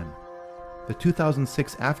Afghanistan. The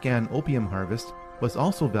 2006 Afghan opium harvest was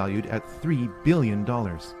also valued at $3 billion.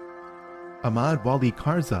 Ahmad Wali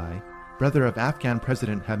Karzai, brother of Afghan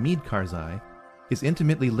President Hamid Karzai, is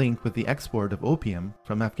intimately linked with the export of opium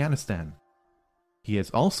from Afghanistan. He is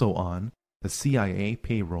also on the CIA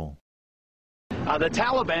payroll. The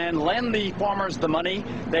Taliban lend the farmers the money.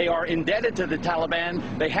 They are indebted to the Taliban.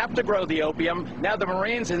 They have to grow the opium. Now the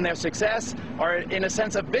Marines, in their success, are in a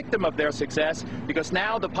sense a victim of their success, because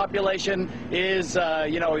now the population is,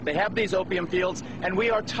 they have these opium fields, and we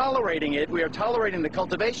are tolerating it. We are tolerating the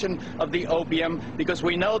cultivation of the opium because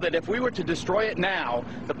we know that if we were to destroy it now,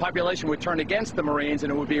 the population would turn against the Marines,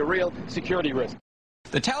 and it would be a real security risk.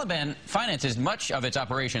 The Taliban finances much of its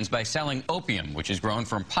operations by selling opium, which is grown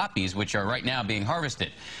from poppies, which are right now being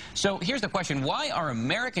harvested. So here's the question: why are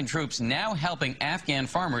American troops now helping Afghan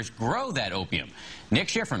farmers grow that opium? Nick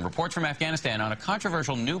Schifrin reports from Afghanistan on a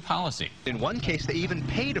controversial new policy. In one case, they even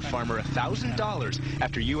paid a farmer $1,000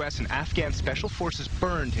 after U.S. and Afghan special forces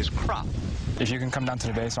burned his crop. If you can come down to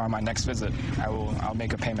the base on my next visit, I'll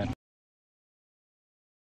make a payment.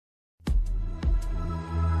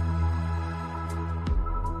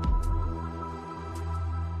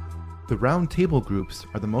 The Round Table groups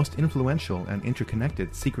are the most influential and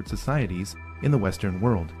interconnected secret societies in the Western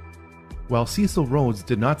world. While Cecil Rhodes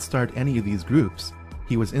did not start any of these groups,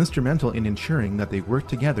 he was instrumental in ensuring that they worked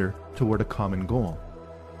together toward a common goal.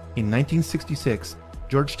 In 1966,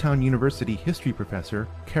 Georgetown University history professor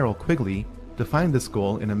Carroll Quigley defined this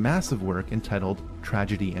goal in a massive work entitled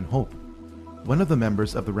Tragedy and Hope. One of the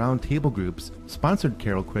members of the Round Table groups sponsored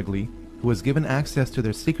Carroll Quigley, who was given access to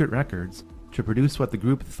their secret records, to produce what the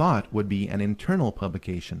group thought would be an internal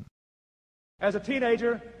publication. As a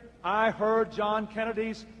teenager, I heard John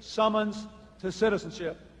Kennedy's summons to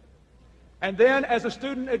citizenship. And then, as a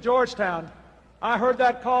student at Georgetown, I heard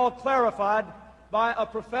that call clarified by a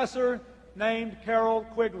professor named Carroll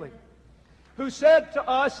Quigley, who said to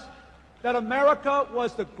us that America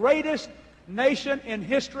was the greatest nation in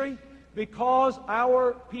history because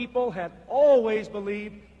our people had always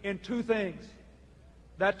believed in two things: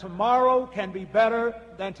 that tomorrow can be better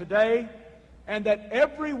than today, and that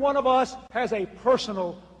every one of us has a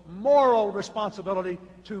personal, moral responsibility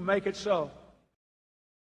to make it so.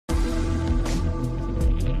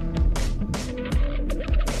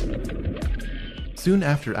 Soon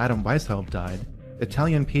after Adam Weishaupt died,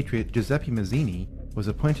 Italian patriot Giuseppe Mazzini was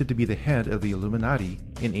appointed to be the head of the Illuminati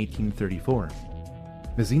in 1834.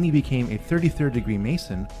 Mazzini became a 33rd degree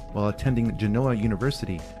Mason while attending Genoa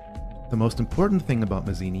University. The most important thing about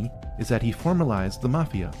Mazzini is that he formalized the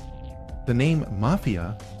Mafia. The name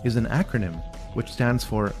Mafia is an acronym which stands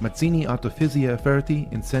for Mazzini Autofizia Ferti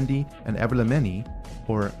Incendi and Averlameni,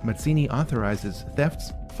 or Mazzini authorizes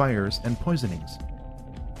thefts, fires, and poisonings.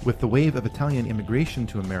 With the wave of Italian immigration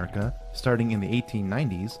to America starting in the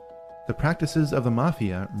 1890s, the practices of the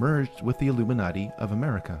Mafia merged with the Illuminati of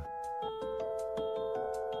America.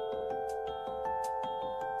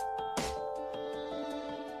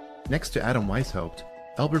 Next to Adam Weishaupt,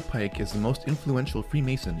 Albert Pike is the most influential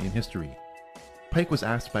Freemason in history. Pike was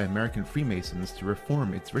asked by American Freemasons to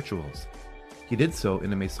reform its rituals. He did so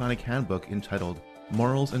in a Masonic handbook entitled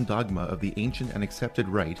Morals and Dogma of the Ancient and Accepted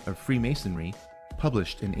Rite of Freemasonry,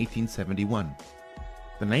 published in 1871.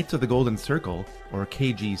 The Knights of the Golden Circle, or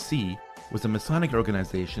KGC, was a Masonic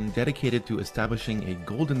organization dedicated to establishing a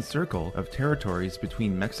golden circle of territories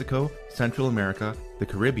between Mexico, Central America, the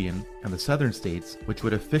Caribbean, and the southern states, which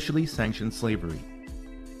would officially sanction slavery.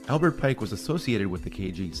 Albert Pike was associated with the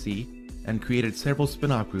KGC and created several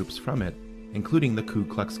spin-off groups from it, including the Ku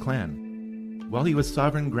Klux Klan. While he was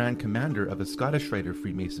Sovereign Grand Commander of the Scottish Rite of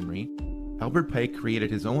Freemasonry, Albert Pike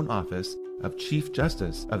created his own office of Chief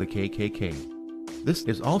Justice of the KKK. This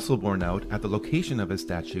is also borne out at the location of his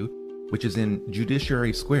statue, which is in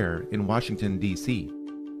Judiciary Square in Washington, D.C.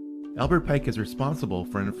 Albert Pike is responsible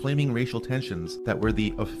for inflaming racial tensions that were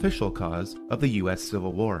the official cause of the U.S.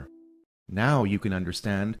 Civil War. Now you can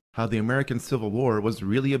understand how the American Civil War was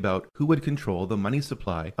really about who would control the money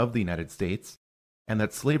supply of the United States, and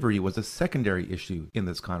that slavery was a secondary issue in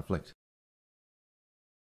this conflict.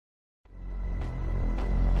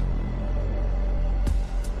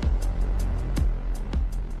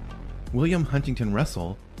 William Huntington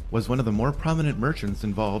Russell was one of the more prominent merchants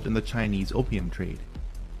involved in the Chinese opium trade.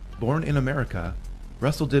 Born in America,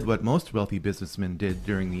 Russell did what most wealthy businessmen did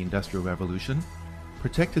during the Industrial Revolution: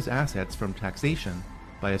 protect his assets from taxation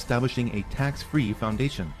by establishing a tax-free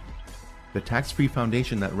foundation. The tax-free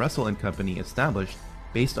foundation that Russell and Company established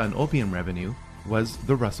based on opium revenue was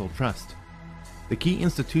the Russell Trust. The key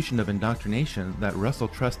institution of indoctrination that Russell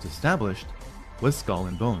Trust established was Skull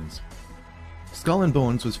and Bones. Skull and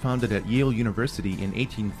Bones was founded at Yale University in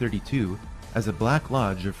 1832 as a Black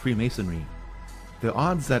Lodge of Freemasonry. The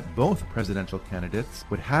odds that both presidential candidates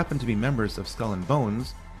would happen to be members of Skull and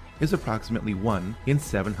Bones is approximately 1 in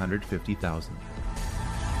 750,000.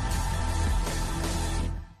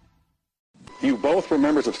 You both were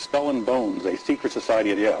members of Skull and Bones, a secret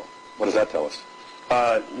society at Yale. What does that tell us?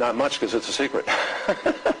 Not much, because it's a secret.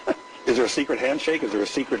 Is there a secret handshake? Is there a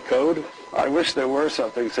secret code? I wish there were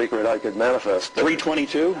something secret I could manifest.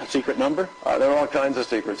 322, a secret number? There are all kinds of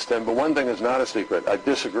secrets, Tim, but one thing is not a secret. I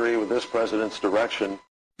disagree with this president's direction.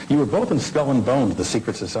 You were both in Skull and Bones, the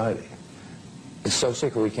secret society. It's so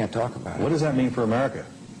secret we can't talk about it. What does that mean for America?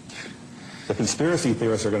 The conspiracy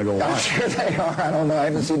theorists are going to go wild. I'm sure they are. I don't know. I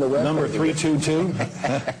haven't seen the website. Number 322?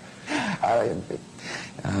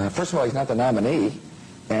 First of all, he's not the nominee.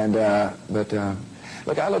 And, look,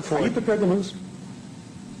 I look forward... Are you prepared to lose?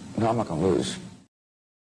 No, I'm not going to lose.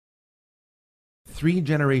 3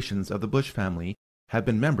 generations of the Bush family have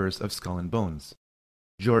been members of Skull and Bones.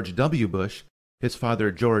 George W. Bush, his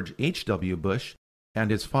father George H.W. Bush,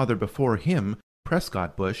 and his father before him,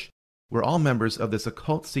 Prescott Bush, were all members of this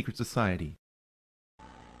occult secret society.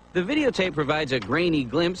 The videotape provides a grainy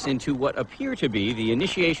glimpse into what appear to be the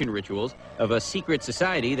initiation rituals of a secret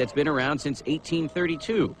society that's been around since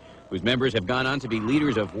 1832, whose members have gone on to be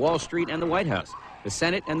leaders of Wall Street and the White House, the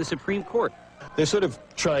Senate and the Supreme Court. They're sort of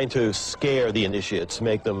trying to scare the initiates,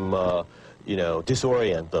 make them,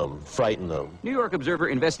 disorient them, frighten them. New York Observer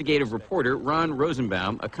investigative reporter Ron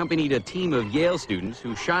Rosenbaum accompanied a team of Yale students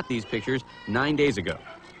who shot these pictures 9 days ago.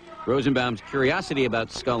 Rosenbaum's curiosity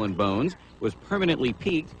about Skull and Bones was permanently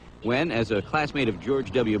piqued when, as a classmate of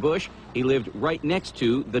George W. Bush, he lived right next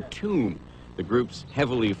to the tomb, the group's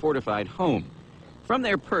heavily fortified home. From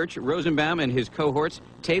their perch, Rosenbaum and his cohorts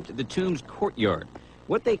taped the tomb's courtyard.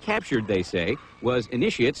 What they captured, they say, was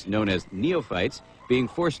initiates, known as neophytes, being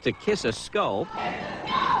forced to kiss a skull,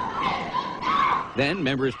 then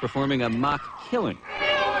members performing a mock killing.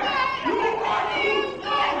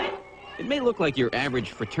 It may look like your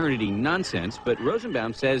average fraternity nonsense, but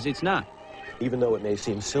Rosenbaum says it's not. Even though it may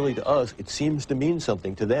seem silly to us, it seems to mean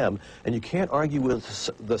something to them, and you can't argue with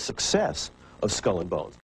the success of Skull and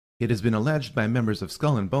Bones. It has been alleged by members of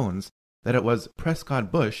Skull and Bones that it was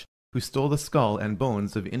Prescott Bush who stole the skull and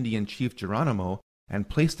bones of Indian Chief Geronimo and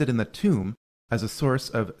placed it in the tomb as a source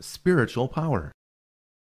of spiritual power.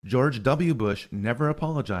 George W. Bush never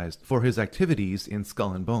apologized for his activities in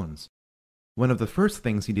Skull and Bones. One of the first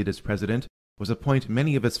things he did as president was appoint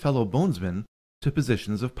many of his fellow bonesmen to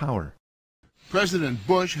positions of power. President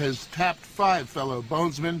Bush has tapped 5 fellow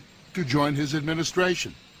bonesmen to join his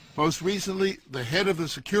administration. Most recently, the head of the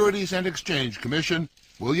Securities and Exchange Commission,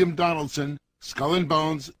 William Donaldson, Skull and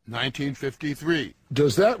Bones, 1953.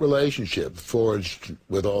 Does that relationship, forged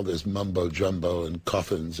with all this mumbo-jumbo and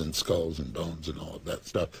coffins and skulls and bones and all of that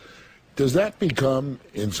stuff, does that become,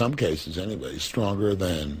 in some cases anyway, stronger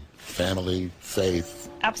than family,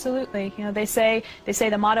 faith? Absolutely. You know, they say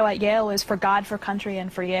the motto at Yale is for God, for country,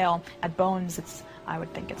 and for Yale. At Bones, I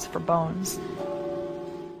would think it's for Bones.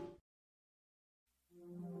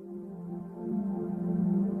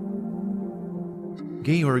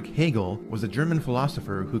 Georg Hegel was a German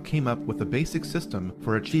philosopher who came up with a basic system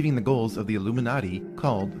for achieving the goals of the Illuminati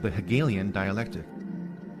called the Hegelian dialectic.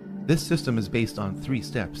 This system is based on 3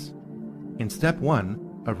 steps. In step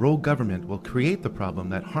 1, a rogue government will create the problem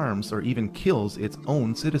that harms or even kills its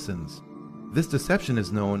own citizens. This deception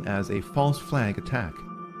is known as a false flag attack.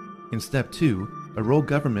 In step 2, a rogue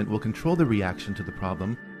government will control the reaction to the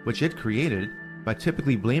problem which it created by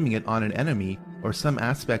typically blaming it on an enemy or some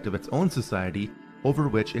aspect of its own society over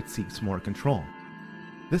which it seeks more control.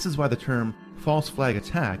 This is why the term false flag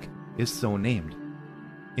attack is so named.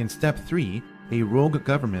 In step 3, a rogue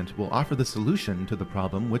government will offer the solution to the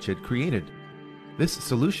problem which it created. This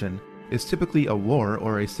solution is typically a war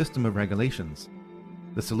or a system of regulations.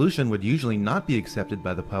 The solution would usually not be accepted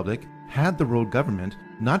by the public had the rogue government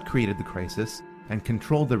not created the crisis and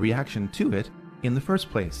controlled the reaction to it in the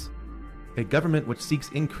first place. A government which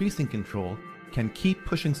seeks increasing control can keep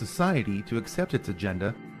pushing society to accept its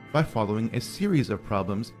agenda by following a series of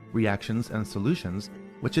problems, reactions, and solutions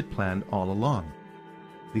which it planned all along.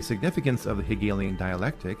 The significance of the Hegelian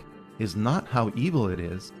dialectic is not how evil it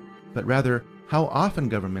is, but rather how often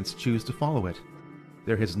governments choose to follow it.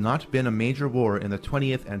 There has not been a major war in the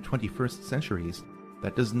 20th and 21st centuries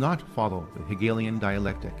that does not follow the Hegelian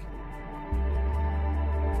dialectic.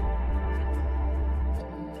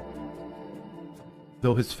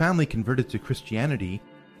 Though his family converted to Christianity,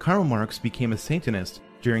 Karl Marx became a Satanist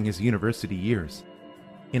during his university years.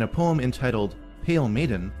 In a poem entitled Pale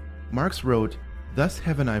Maiden, Marx wrote, "Thus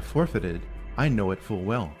heaven I forfeited, I know it full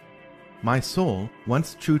well. My soul,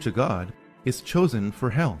 once true to God, is chosen for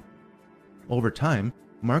hell." Over time,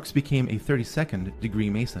 Marx became a 32nd degree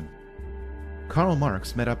Mason. Karl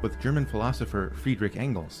Marx met up with German philosopher Friedrich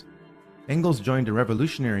Engels. Engels joined a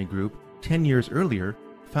revolutionary group 10 years earlier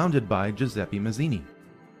founded by Giuseppe Mazzini.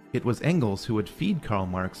 It was Engels who would feed Karl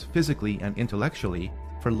Marx physically and intellectually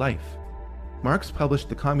for life. Marx published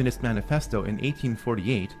the Communist Manifesto in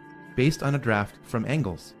 1848 based on a draft from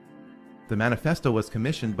Engels. The manifesto was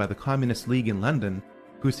commissioned by the Communist League in London,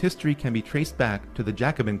 whose history can be traced back to the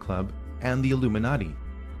Jacobin Club and the Illuminati.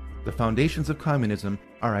 The foundations of communism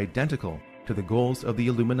are identical to the goals of the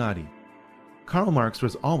Illuminati. Karl Marx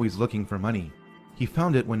was always looking for money. He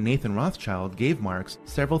found it when Nathan Rothschild gave Marx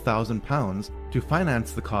several £1,000s to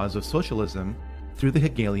finance the cause of socialism through the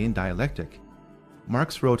Hegelian dialectic.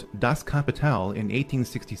 Marx wrote Das Kapital in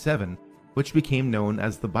 1867, which became known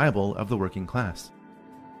as the Bible of the working class.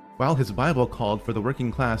 While his Bible called for the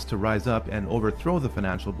working class to rise up and overthrow the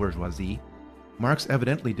financial bourgeoisie, Marx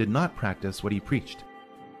evidently did not practice what he preached.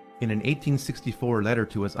 In an 1864 letter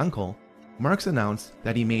to his uncle, Marx announced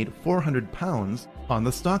that he made £400 on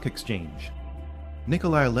the stock exchange.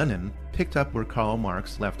 Nikolai Lenin picked up where Karl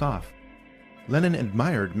Marx left off. Lenin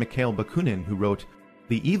admired Mikhail Bakunin, who wrote,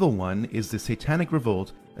 "The evil one is the satanic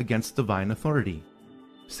revolt against divine authority.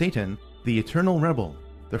 Satan, the eternal rebel,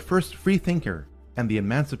 the first free thinker, and the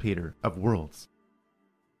emancipator of worlds."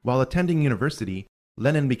 While attending university,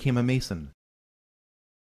 Lenin became a Mason.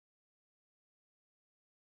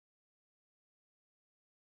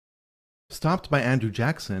 Stopped by Andrew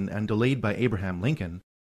Jackson and delayed by Abraham Lincoln,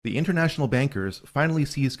 the international bankers finally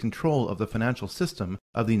seized control of the financial system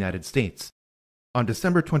of the United States. On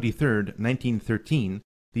December 23, 1913,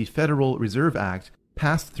 the Federal Reserve Act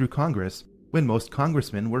passed through Congress when most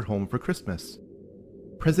congressmen were home for Christmas.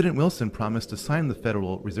 President Wilson promised to sign the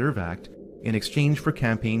Federal Reserve Act in exchange for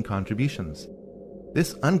campaign contributions.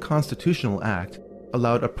 This unconstitutional act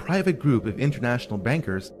allowed a private group of international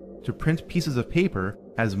bankers to print pieces of paper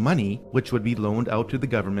as money which would be loaned out to the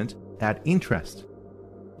government at interest.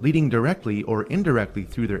 Leading directly or indirectly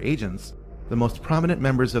through their agents, the most prominent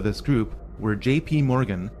members of this group were J.P.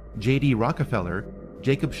 Morgan, J.D. Rockefeller,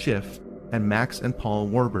 Jacob Schiff, and Max and Paul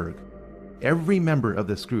Warburg. Every member of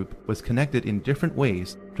this group was connected in different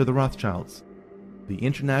ways to the Rothschilds. The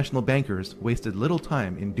international bankers wasted little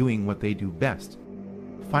time in doing what they do best: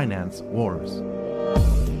 finance wars.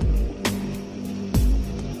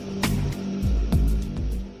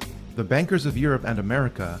 The bankers of Europe and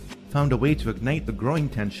America found a way to ignite the growing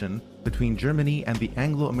tension between Germany and the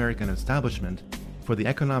Anglo-American establishment for the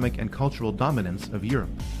economic and cultural dominance of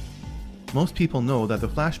Europe. Most people know that the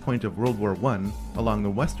flashpoint of World War I along the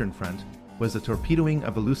Western Front was the torpedoing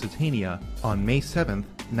of the Lusitania on May 7,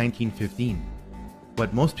 1915.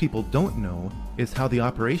 What most people don't know is how the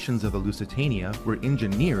operations of the Lusitania were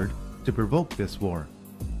engineered to provoke this war.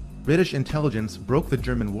 British intelligence broke the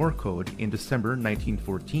German war code in December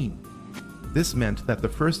 1914. This meant that the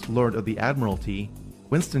First Lord of the Admiralty,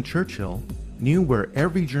 Winston Churchill, knew where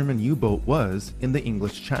every German U-boat was in the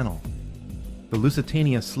English Channel. The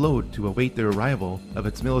Lusitania slowed to await the arrival of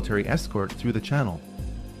its military escort through the channel.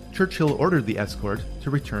 Churchill ordered the escort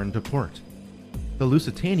to return to port. The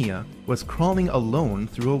Lusitania was crawling alone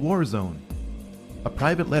through a war zone. A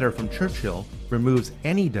private letter from Churchill removes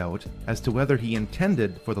any doubt as to whether he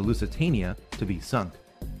intended for the Lusitania to be sunk.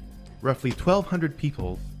 Roughly 1,200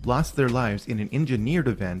 people lost their lives in an engineered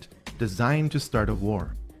event designed to start a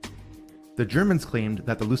war. The Germans claimed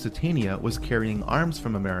that the Lusitania was carrying arms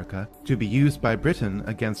from America to be used by Britain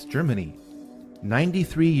against Germany.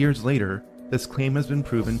 93 years later, this claim has been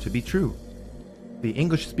proven to be true. The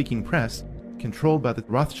English-speaking press, controlled by the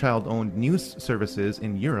Rothschild-owned news services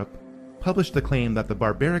in Europe, published the claim that the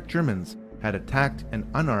barbaric Germans had attacked an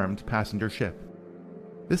unarmed passenger ship.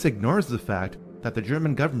 This ignores the fact that the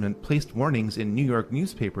German government placed warnings in New York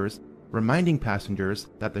newspapers reminding passengers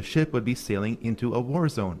that the ship would be sailing into a war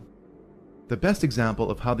zone. The best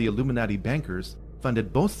example of how the Illuminati bankers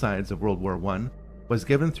funded both sides of World War I was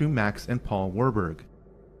given through Max and Paul Warburg.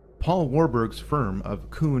 Paul Warburg's firm of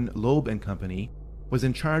Kuhn, Loeb & Company was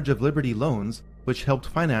in charge of Liberty Loans, which helped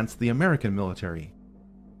finance the American military.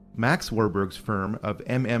 Max Warburg's firm of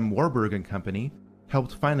M.M. Warburg & Company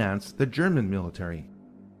helped finance the German military.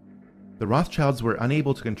 The Rothschilds were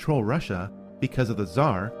unable to control Russia because of the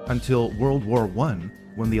Tsar until World War I,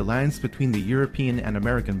 when the alliance between the European and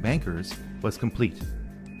American bankers was complete.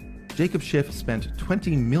 Jacob Schiff spent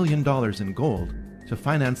 $20 million in gold to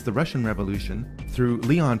finance the Russian Revolution through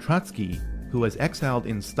Leon Trotsky, who was exiled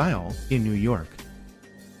in style in New York.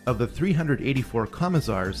 Of the 384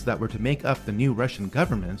 commissars that were to make up the new Russian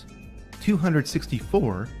government,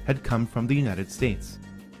 264 had come from the United States.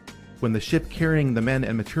 When the ship carrying the men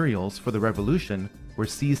and materials for the revolution were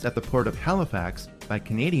seized at the port of Halifax by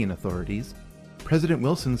Canadian authorities, President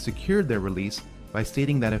Wilson secured their release by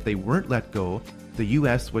stating that if they weren't let go, the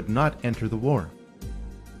U.S. would not enter the war.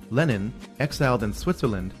 Lenin, exiled in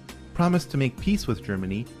Switzerland, promised to make peace with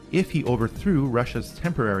Germany if he overthrew Russia's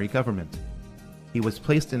temporary government. He was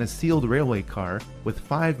placed in a sealed railway car with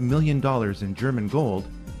 $5 million in German gold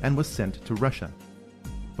and was sent to Russia.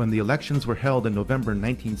 When the elections were held in November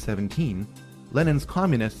 1917, Lenin's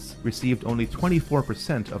communists received only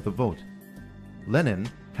 24% of the vote. Lenin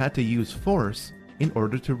had to use force in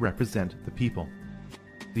order to represent the people.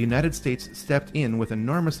 The United States stepped in with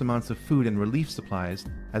enormous amounts of food and relief supplies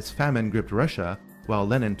as famine gripped Russia while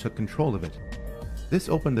Lenin took control of it. This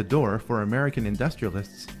opened the door for American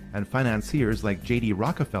industrialists and financiers like J.D.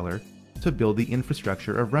 Rockefeller to build the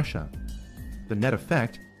infrastructure of Russia. The net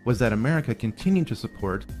effect was that America continued to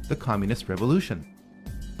support the communist revolution.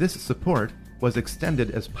 This support was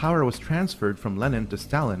extended as power was transferred from Lenin to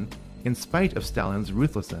Stalin in spite of Stalin's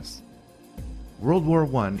ruthlessness. World War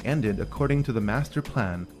I ended according to the master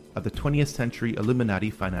plan of the 20th century Illuminati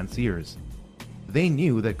financiers. They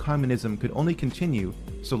knew that communism could only continue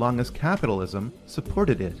so long as capitalism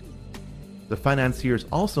supported it. The financiers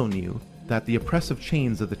also knew that the oppressive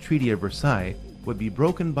chains of the Treaty of Versailles would be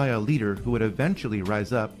broken by a leader who would eventually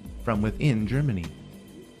rise up from within Germany.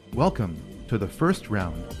 Welcome to the first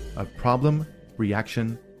round of Problem,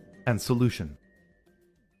 Reaction, and Solution.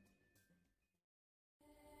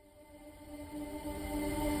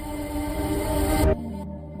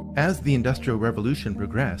 As the Industrial Revolution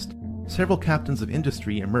progressed, several captains of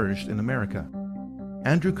industry emerged in America.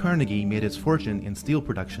 Andrew Carnegie made his fortune in steel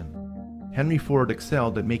production. Henry Ford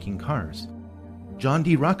excelled at making cars. John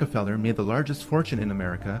D. Rockefeller made the largest fortune in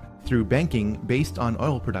America through banking based on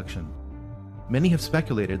oil production. Many have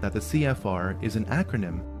speculated that the CFR is an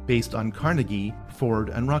acronym based on Carnegie, Ford,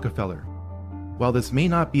 and Rockefeller. While this may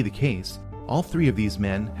not be the case, all three of these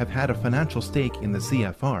men have had a financial stake in the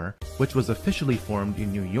CFR, which was officially formed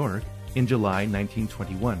in New York in July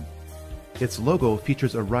 1921. Its logo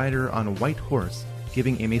features a rider on a white horse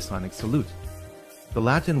giving a Masonic salute. The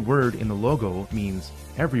Latin word in the logo means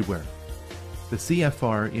everywhere. The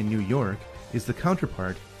CFR in New York is the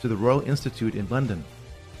counterpart to the Royal Institute in London.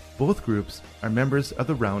 Both groups are members of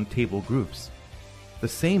the Round Table groups. The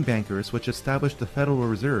same bankers which established the Federal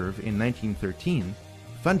Reserve in 1913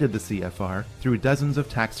 funded the CFR through dozens of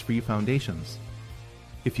tax-free foundations.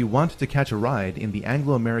 If you want to catch a ride in the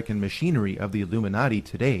Anglo-American machinery of the Illuminati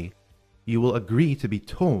today, you will agree to be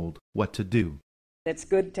told what to do. It's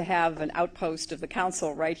good to have an outpost of the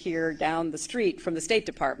council right here down the street from the State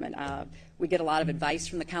Department. We get a lot of advice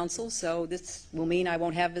from the council, so this will mean I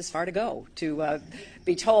won't have as far to go to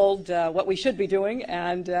be told what we should be doing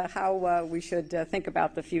and how we should think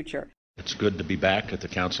about the future. It's good to be back at the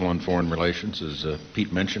Council on Foreign Relations. As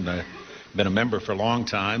Pete mentioned, I've been a member for a long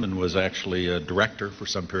time and was actually a director for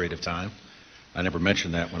some period of time. I never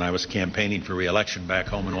mentioned that when I was campaigning for re-election back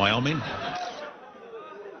home in Wyoming.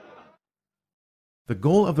 The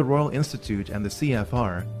goal of the Royal Institute and the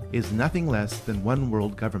CFR is nothing less than one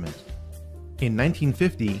world government. In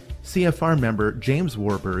 1950, CFR member James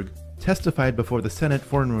Warburg testified before the Senate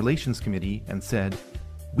Foreign Relations Committee and said,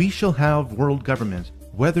 "We shall have world government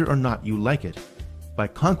whether or not you like it, by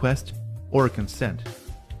conquest or consent."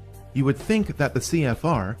 You would think that the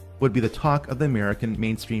CFR would be the talk of the American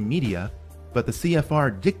mainstream media, but the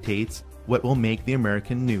CFR dictates what will make the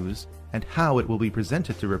American news and how it will be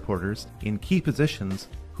presented to reporters in key positions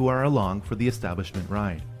who are along for the establishment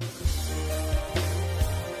ride.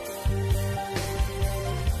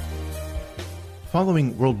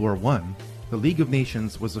 Following World War I, the League of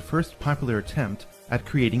Nations was the first popular attempt at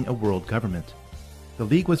creating a world government. The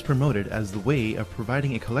League was promoted as the way of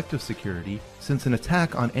providing a collective security, since an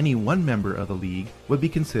attack on any one member of the League would be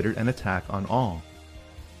considered an attack on all.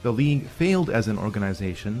 The League failed as an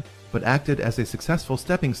organization, but acted as a successful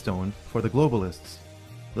stepping stone for the globalists.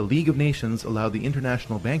 The League of Nations allowed the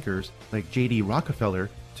international bankers like J.D. Rockefeller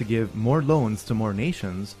to give more loans to more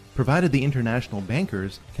nations, provided the international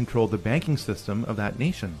bankers controlled the banking system of that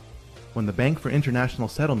nation. When the Bank for International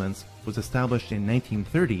Settlements was established in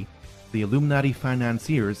 1930, the Illuminati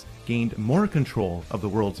financiers gained more control of the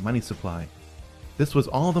world's money supply. This was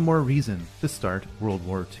all the more reason to start World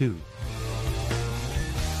War II.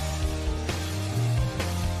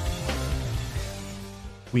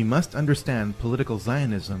 We must understand political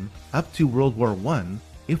Zionism up to World War I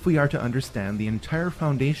if we are to understand the entire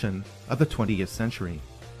foundation of the 20th century.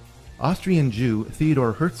 Austrian Jew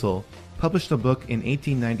Theodor Herzl published a book in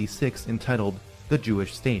 1896 entitled The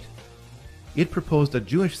Jewish State. It proposed a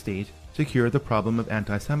Jewish state to cure the problem of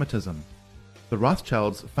anti-Semitism. The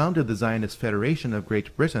Rothschilds founded the Zionist Federation of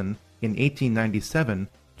Great Britain in 1897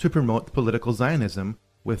 to promote political Zionism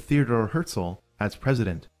with Theodor Herzl as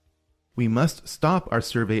president. We must stop our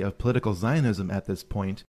survey of political Zionism at this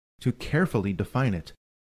point to carefully define it.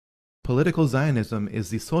 Political Zionism is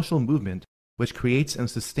the social movement which creates and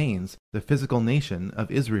sustains the physical nation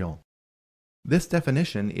of Israel. This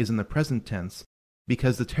definition is in the present tense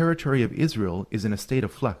because the territory of Israel is in a state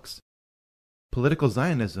of flux. Political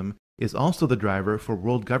Zionism is also the driver for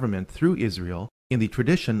world government through Israel in the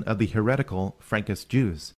tradition of the heretical Frankist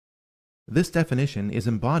Jews. This definition is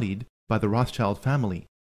embodied by the Rothschild family.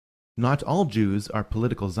 Not all Jews are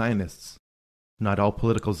political Zionists. Not all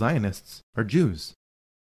political Zionists are Jews.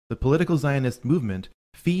 The political Zionist movement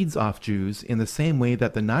feeds off Jews in the same way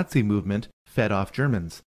that the Nazi movement fed off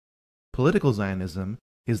Germans. Political Zionism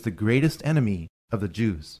is the greatest enemy of the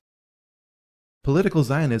Jews. Political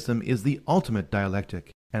Zionism is the ultimate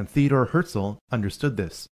dialectic, and Theodor Herzl understood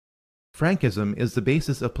this. Frankism is the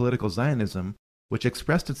basis of political Zionism, which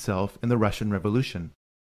expressed itself in the Russian Revolution.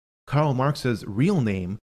 Karl Marx's real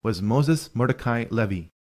name was Moses Mordecai Levy.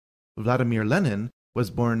 Vladimir Lenin was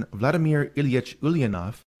born Vladimir Ilyich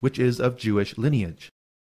Ulyanov, which is of Jewish lineage.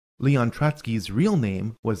 Leon Trotsky's real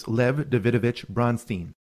name was Lev Davidovich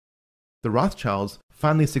Bronstein. The Rothschilds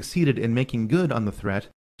finally succeeded in making good on the threat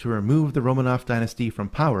to remove the Romanov dynasty from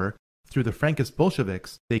power through the Frankist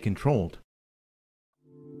Bolsheviks they controlled.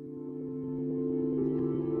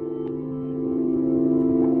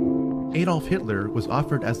 Adolf Hitler was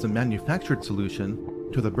offered as the manufactured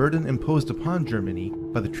solution to the burden imposed upon Germany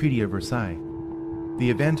by the Treaty of Versailles. The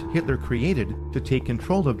event Hitler created to take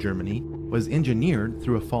control of Germany was engineered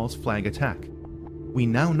through a false flag attack. We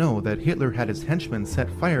now know that Hitler had his henchmen set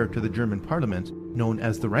fire to the German parliament, known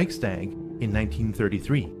as the Reichstag, in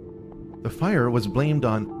 1933. The fire was blamed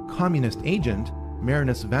on communist agent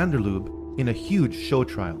Marinus van der Lubbe in a huge show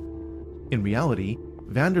trial. In reality,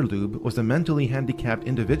 van der Lubbe was a mentally handicapped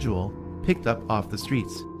individual picked up off the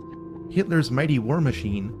streets. Hitler's mighty war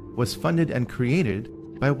machine was funded and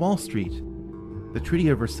created by Wall Street. The Treaty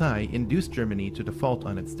of Versailles induced Germany to default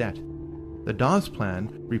on its debt. The Dawes Plan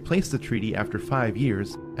replaced the treaty after 5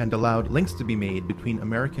 years and allowed links to be made between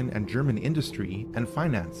American and German industry and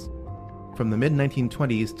finance. From the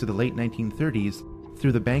mid-1920s to the late 1930s,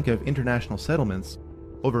 through the Bank of International Settlements,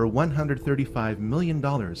 over $135 million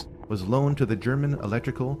was loaned to the German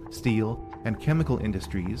electrical, steel, and chemical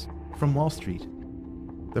industries from Wall Street.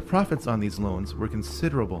 The profits on these loans were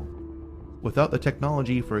considerable. Without the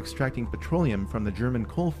technology for extracting petroleum from the German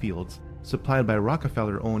coal fields supplied by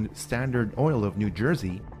Rockefeller-owned Standard Oil of New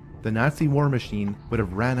Jersey, the Nazi war machine would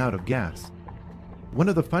have ran out of gas. One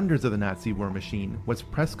of the funders of the Nazi war machine was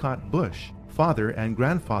Prescott Bush, father and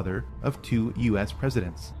grandfather of 2 U.S.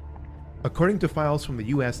 presidents. According to files from the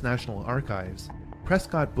U.S. National Archives,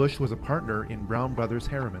 Prescott Bush was a partner in Brown Brothers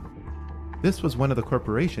Harriman. This was one of the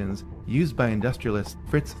corporations used by industrialist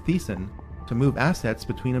Fritz Thyssen to move assets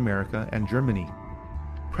between America and Germany.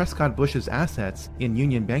 Prescott Bush's assets in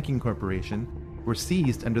Union Banking Corporation were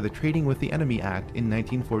seized under the Trading with the Enemy Act in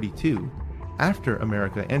 1942, after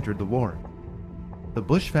America entered the war. The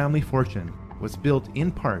Bush family fortune was built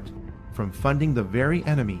in part from funding the very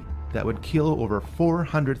enemy that would kill over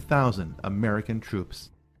 400,000 American troops.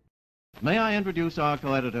 May I introduce our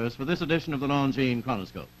co-editors for this edition of the Longines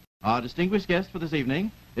Chronoscope. Our distinguished guest for this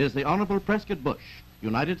evening is the Honorable Prescott Bush,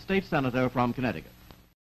 United States Senator from Connecticut.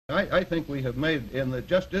 I think we have made,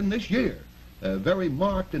 just in this year, very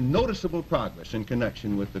marked and noticeable progress in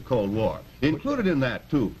connection with the Cold War. Included in that,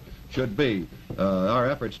 too, should be our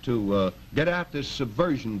efforts to get at this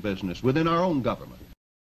subversion business within our own government.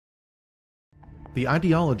 The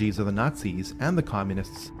ideologies of the Nazis and the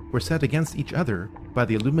Communists were set against each other by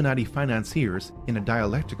the Illuminati financiers in a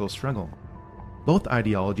dialectical struggle. Both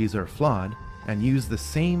ideologies are flawed and use the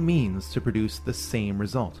same means to produce the same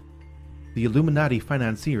result. The Illuminati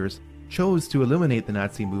financiers chose to eliminate the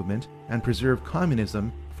Nazi movement and preserve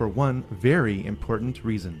communism for one very important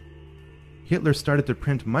reason. Hitler started to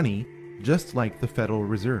print money just like the Federal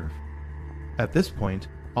Reserve. At this point,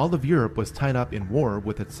 all of Europe was tied up in war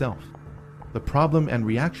with itself. The problem and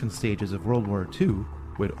reaction stages of World War II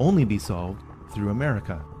would only be solved through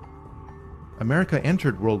America. America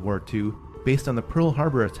entered World War II based on the Pearl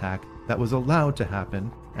Harbor attack that was allowed to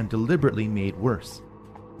happen and deliberately made worse.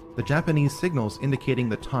 The Japanese signals indicating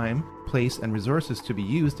the time, place, and resources to be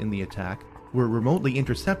used in the attack were remotely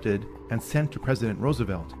intercepted and sent to President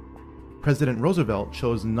Roosevelt. President Roosevelt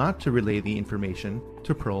chose not to relay the information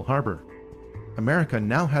to Pearl Harbor. America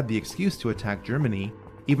now had the excuse to attack Germany,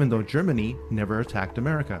 even though Germany never attacked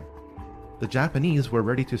America. The Japanese were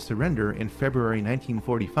ready to surrender in February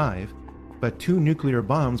 1945, but 2 nuclear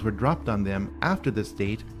bombs were dropped on them after this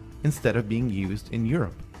date instead of being used in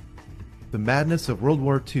Europe. The madness of World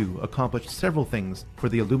War II accomplished several things for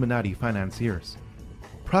the Illuminati financiers.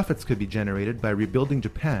 Profits could be generated by rebuilding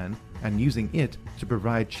Japan and using it to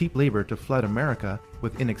provide cheap labor to flood America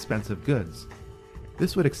with inexpensive goods.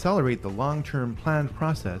 This would accelerate the long-term planned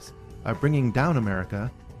process of bringing down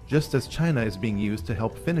America, just as China is being used to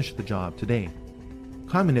help finish the job today.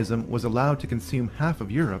 Communism was allowed to consume half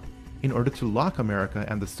of Europe in order to lock America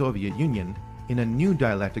and the Soviet Union in a new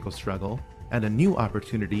dialectical struggle and a new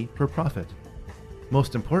opportunity for profit.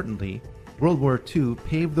 Most importantly, World War II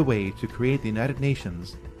paved the way to create the United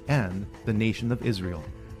Nations and the Nation of Israel.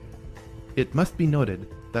 It must be noted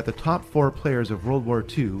that the top 4 players of World War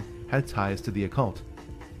II had ties to the occult.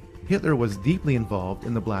 Hitler was deeply involved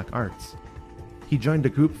in the black arts. He joined a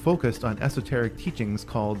group focused on esoteric teachings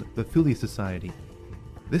called the Thule Society.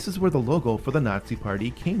 This is where the logo for the Nazi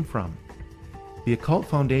Party came from. The occult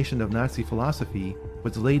foundation of Nazi philosophy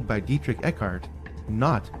was laid by Dietrich Eckart,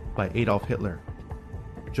 not by Adolf Hitler.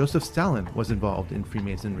 Joseph Stalin was involved in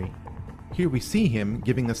Freemasonry. Here we see him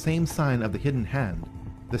giving the same sign of the hidden hand,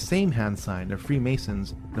 the same hand sign of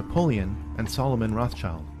Freemasons Napoleon and Solomon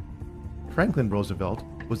Rothschild. Franklin Roosevelt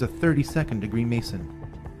was a 32nd degree Mason.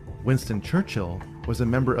 Winston Churchill was a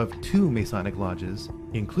member of 2 Masonic lodges,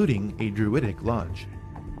 including a Druidic lodge.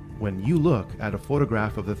 When you look at a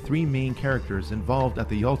photograph of the 3 main characters involved at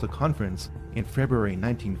the Yalta Conference in February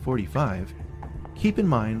 1945, keep in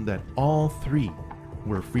mind that all 3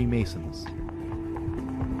 were Freemasons.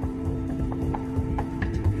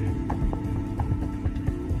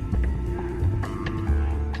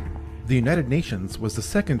 The United Nations was the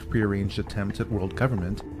second prearranged attempt at world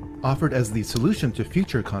government, offered as the solution to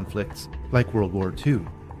future conflicts like World War II.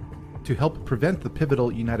 To help prevent the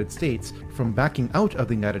pivotal United States from backing out of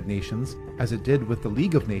the United Nations, as it did with the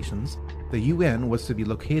League of Nations, the UN was to be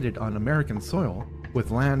located on American soil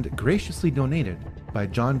with land graciously donated by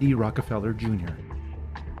John D. Rockefeller Jr.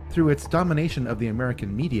 Through its domination of the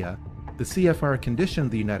American media, the CFR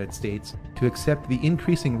conditioned the United States to accept the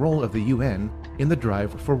increasing role of the UN in the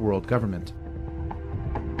drive for world government.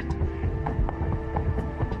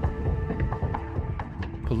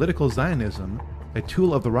 Political Zionism, a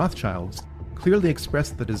tool of the Rothschilds, clearly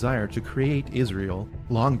expressed the desire to create Israel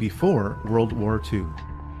long before World War II.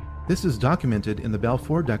 This is documented in the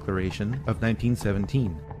Balfour Declaration of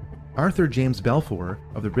 1917. Arthur James Balfour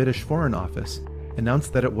of the British Foreign Office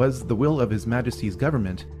announced that it was the will of His Majesty's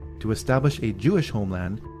government to establish a Jewish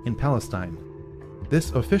homeland in Palestine.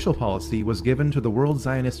 This official policy was given to the World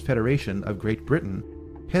Zionist Federation of Great Britain,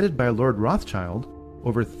 headed by Lord Rothschild,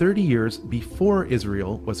 over 30 years before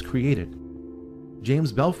Israel was created.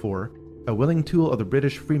 James Balfour, a willing tool of the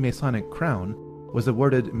British Freemasonic Crown, was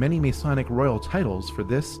awarded many Masonic royal titles for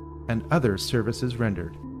this and other services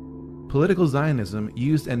rendered. Political Zionism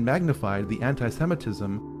used and magnified the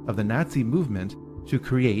anti-Semitism of the Nazi movement to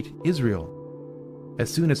create Israel. As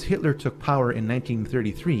soon as Hitler took power in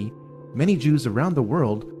 1933, many Jews around the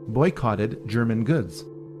world boycotted German goods.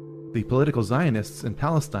 The political Zionists in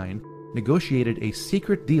Palestine negotiated a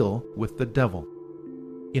secret deal with the devil.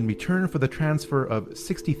 In return for the transfer of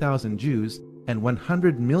 60,000 Jews and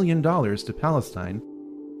 $100 million to Palestine,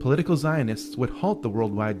 political Zionists would halt the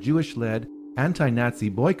worldwide Jewish-led anti-Nazi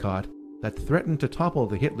boycott that threatened to topple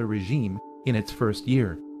the Hitler regime in its first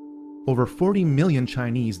year. Over 40 million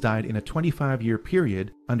Chinese died in a 25-year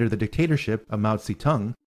period under the dictatorship of Mao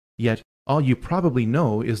Zedong, yet all you probably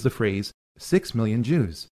know is the phrase 6 million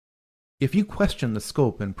Jews. If you question the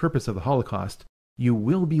scope and purpose of the Holocaust, you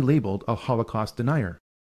will be labeled a Holocaust denier.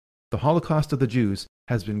 The Holocaust of the Jews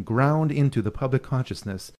has been ground into the public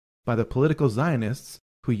consciousness by the political Zionists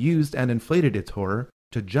who used and inflated its horror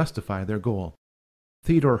to justify their goal.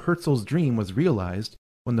 Theodor Herzl's dream was realized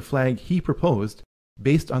when the flag he proposed,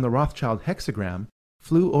 based on the Rothschild hexagram,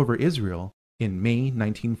 flew over Israel in May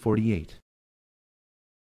 1948.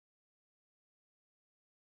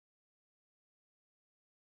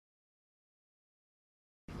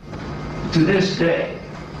 To this day,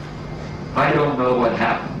 I don't know what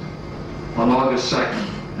happened on August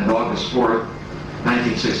 2nd and August 4th,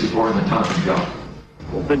 1964 in the Tonkin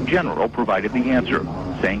Gulf. The general provided the answer,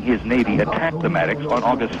 saying his Navy attacked the Maddocks on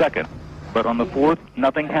August 2nd, but on the 4th,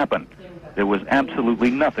 nothing happened. There was absolutely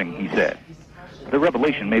nothing, he said. The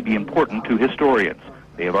revelation may be important to historians.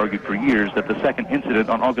 They have argued for years that the second incident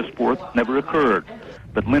on August 4th never occurred,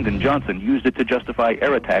 but Lyndon Johnson used it to justify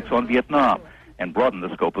air attacks on Vietnam and broaden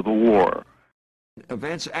the scope of the war.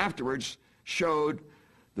 Events afterwards showed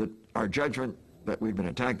that our judgment that we'd been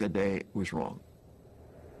attacked that day was wrong.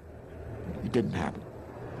 It didn't happen.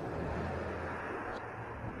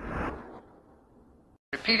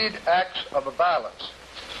 Repeated acts of violence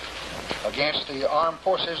against the armed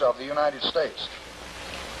forces of the United States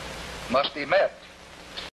must be met.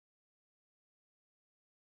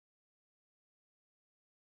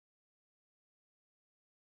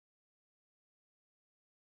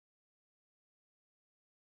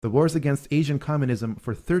 The wars against Asian communism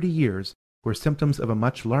for 30 years were symptoms of a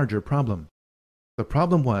much larger problem. The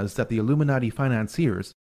problem was that the Illuminati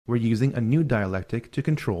financiers were using a new dialectic to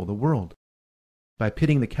control the world. By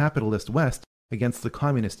pitting the capitalist West against the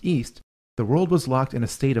communist East, the world was locked in a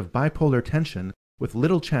state of bipolar tension with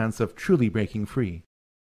little chance of truly breaking free.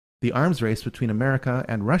 The arms race between America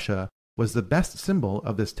and Russia was the best symbol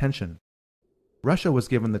of this tension. Russia was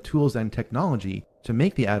given the tools and technology to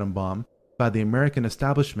make the atom bomb by the American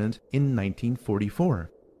establishment in 1944.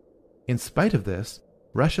 In spite of this,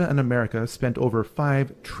 Russia and America spent over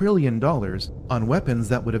 $5 trillion on weapons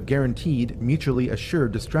that would have guaranteed mutually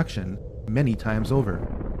assured destruction many times over.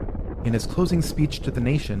 In his closing speech to the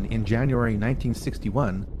nation in January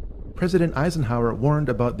 1961, President Eisenhower warned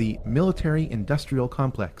about the military-industrial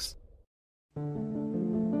complex.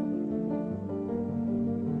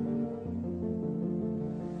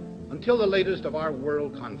 Until the latest of our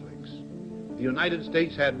world conflicts, the United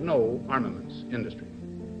States had no armaments industry.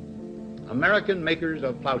 American makers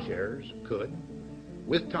of plowshares could,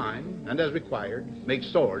 with time and as required, make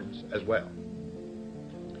swords as well.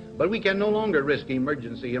 But we can no longer risk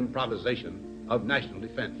emergency improvisation of national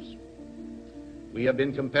defense. We have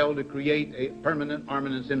been compelled to create a permanent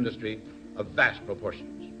armaments industry of vast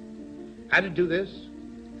proportions. Added to this,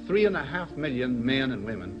 3.5 million men and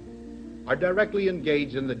women are directly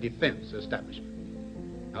engaged in the defense establishment.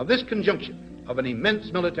 Now, this conjunction of an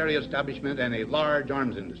immense military establishment and a large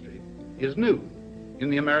arms industry is new in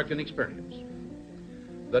the American experience.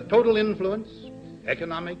 The total influence,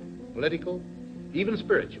 economic, political, even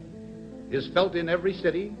spiritual, is felt in every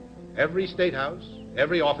city, every state house,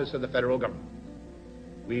 every office of the federal government.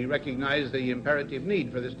 We recognize the imperative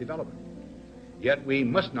need for this development, yet we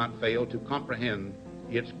must not fail to comprehend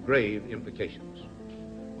its grave implications.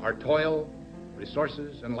 Our toil,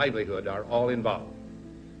 resources, and livelihood are all involved.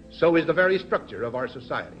 So is the very structure of our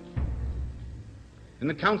society. In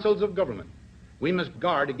the councils of government, we must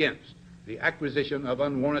guard against the acquisition of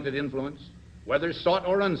unwarranted influence, whether sought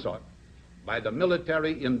or unsought, by the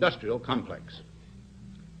military-industrial complex.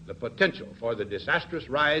 The potential for the disastrous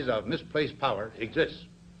rise of misplaced power exists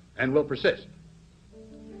and will persist.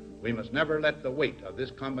 We must never let the weight of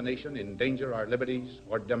this combination endanger our liberties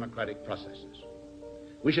or democratic processes.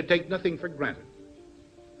 We should take nothing for granted.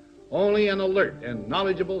 Only an alert and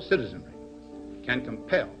knowledgeable citizenry can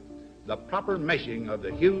compel the proper meshing of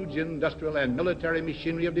the huge industrial and military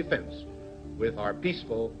machinery of defense with our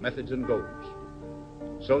peaceful methods and goals,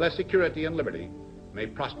 so that security and liberty may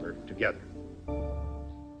prosper together.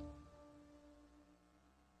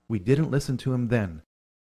 We didn't listen to him then.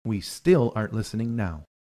 We still aren't listening now.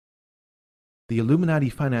 The Illuminati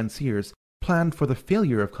financiers planned for the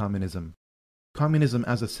failure of communism. Communism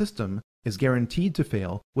as a system is guaranteed to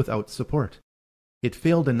fail without support. It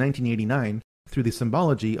failed in 1989 through the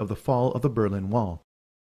symbology of the fall of the Berlin Wall.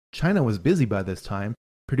 China was busy by this time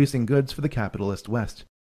producing goods for the capitalist West.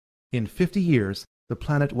 In 50 years, the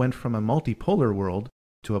planet went from a multipolar world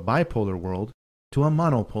to a bipolar world to a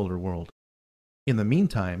monopolar world. In the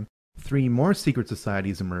meantime, 3 more secret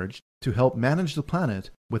societies emerged to help manage the planet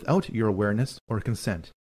without your awareness or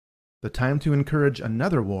consent. The time to encourage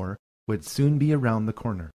another war would soon be around the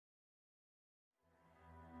corner.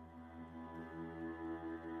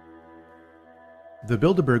 The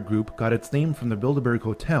Bilderberg Group got its name from the Bilderberg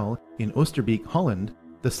Hotel in Oosterbeek, Holland,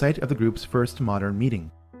 the site of the group's first modern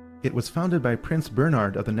meeting. It was founded by Prince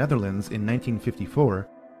Bernhard of the Netherlands in 1954,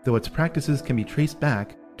 though its practices can be traced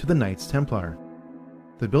back to the Knights Templar.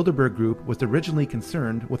 The Bilderberg Group was originally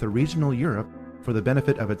concerned with a regional Europe for the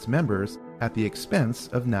benefit of its members at the expense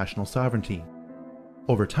of national sovereignty.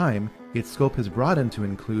 Over time, its scope has broadened to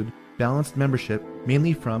include balanced membership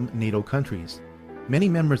mainly from NATO countries. Many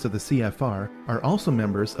members of the CFR are also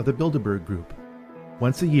members of the Bilderberg Group.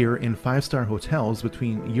 Once a year in 5-star hotels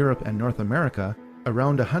between Europe and North America,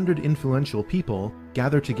 around 100 influential people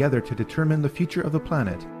gather together to determine the future of the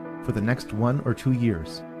planet for the next 1 or 2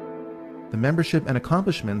 years. The membership and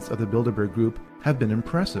accomplishments of the Bilderberg Group have been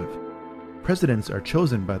impressive. Presidents are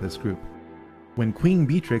chosen by this group. When Queen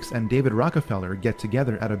Beatrix and David Rockefeller get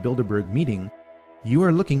together at a Bilderberg meeting, you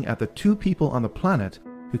are looking at the 2 people on the planet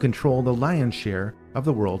who control the lion's share of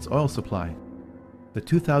the world's oil supply. The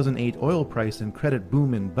 2008 oil price and credit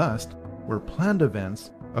boom and bust were planned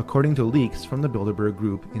events according to leaks from the Bilderberg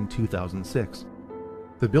Group in 2006.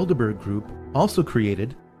 The Bilderberg Group also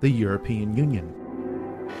created the European Union.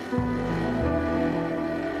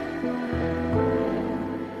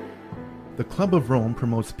 The Club of Rome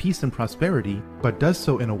promotes peace and prosperity, but does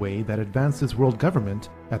so in a way that advances world government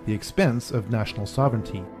at the expense of national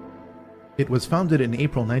sovereignty. It was founded in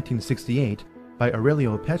April 1968 by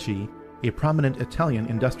Aurelio Pecci, a prominent Italian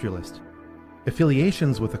industrialist.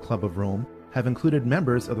 Affiliations with the Club of Rome have included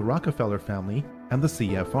members of the Rockefeller family and the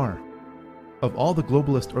CFR. Of all the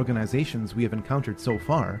globalist organizations we have encountered so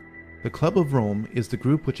far, the Club of Rome is the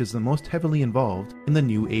group which is the most heavily involved in the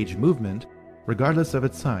New Age movement, regardless of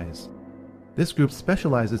its size. This group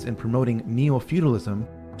specializes in promoting neo-feudalism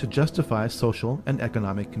to justify social and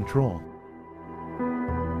economic control.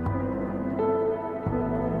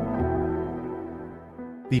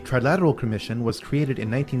 The Trilateral Commission was created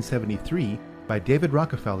in 1973 by David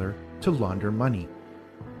Rockefeller to launder money.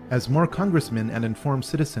 As more congressmen and informed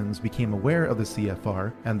citizens became aware of the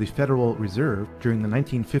CFR and the Federal Reserve during the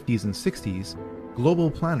 1950s and 60s,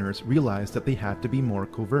 global planners realized that they had to be more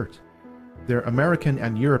covert. Their American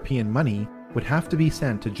and European money would have to be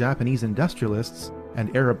sent to Japanese industrialists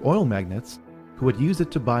and Arab oil magnates who would use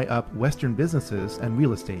it to buy up Western businesses and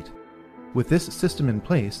real estate. With this system in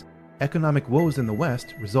place, economic woes in the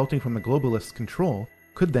West resulting from the globalists' control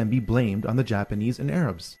could then be blamed on the Japanese and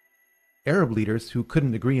Arabs. Arab leaders who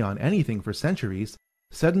couldn't agree on anything for centuries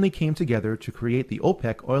suddenly came together to create the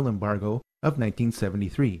OPEC oil embargo of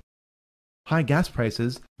 1973. High gas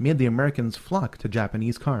prices made the Americans flock to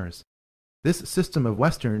Japanese cars. This system of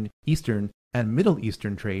Western, Eastern, and Middle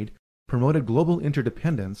Eastern trade promoted global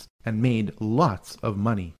interdependence and made lots of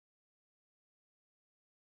money.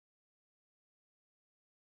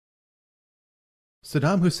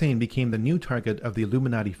 Saddam Hussein became the new target of the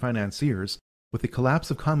Illuminati financiers with the collapse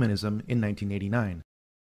of communism in 1989.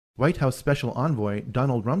 White House Special Envoy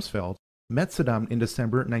Donald Rumsfeld met Saddam in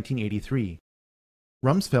December 1983.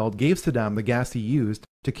 Rumsfeld gave Saddam the gas he used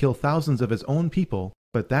to kill thousands of his own people,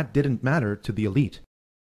 but that didn't matter to the elite.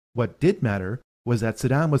 What did matter was that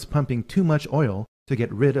Saddam was pumping too much oil to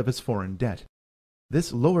get rid of his foreign debt.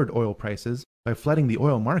 This lowered oil prices by flooding the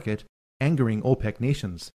oil market, angering OPEC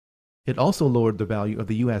nations. It also lowered the value of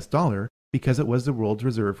the US dollar because it was the world's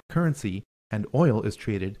reserve currency and oil is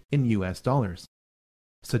traded in US dollars.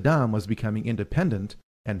 Saddam was becoming independent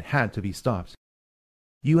and had to be stopped.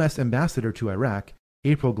 US Ambassador to Iraq,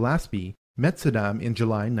 April Glaspie, met Saddam in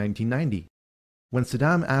July 1990. When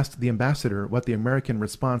Saddam asked the ambassador what the American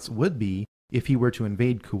response would be if he were to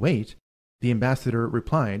invade Kuwait, the ambassador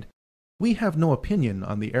replied, "We have no opinion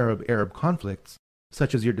on the Arab-Arab conflicts,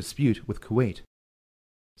 such as your dispute with Kuwait."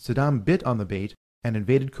 Saddam bit on the bait and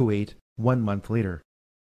invaded Kuwait 1 month later.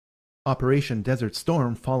 Operation Desert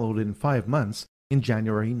Storm followed in 5 months in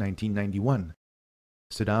January 1991.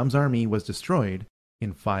 Saddam's army was destroyed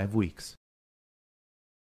in 5 weeks.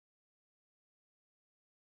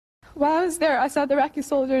 While I was there, I saw the Iraqi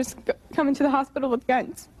soldiers come into the hospital with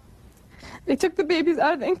guns. They took the babies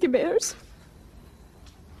out of the incubators.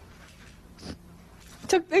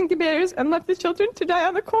 Took the incubators and left the children to die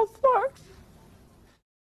on the cold floor.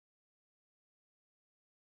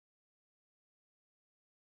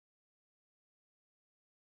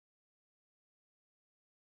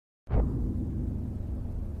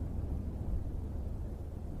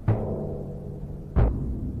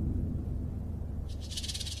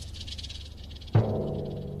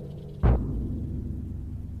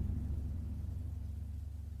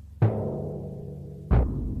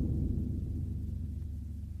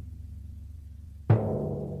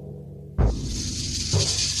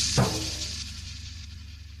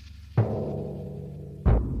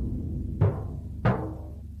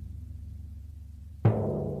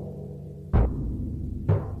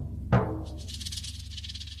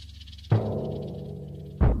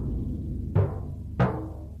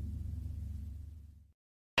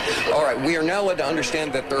 We are now led to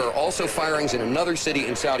understand that there are also firings in another city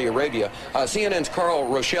in Saudi Arabia. CNN's Carl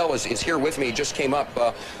Rochelle is here with me, just came up.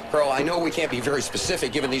 Carl, I know we can't be very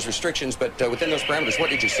specific given these restrictions, but within those parameters, what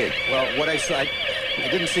did you see? Well, what I saw, I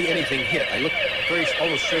didn't see anything hit. I looked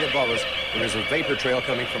almost straight above us, and there's a vapor trail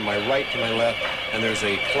coming from my right to my left, and there's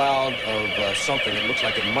a cloud of something. It looks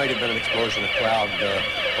like it might have been an explosion, a cloud.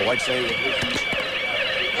 I'd say...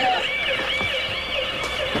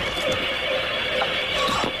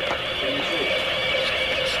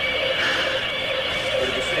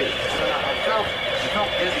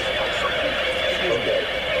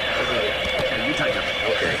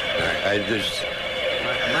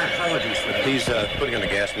 My apologies for that. He's putting on a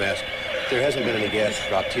gas mask. There hasn't been any gas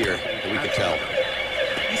dropped here that we could tell.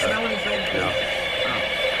 You smell anything?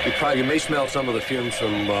 No. You may smell some of the fumes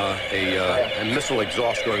from a missile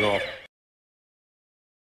exhaust going off.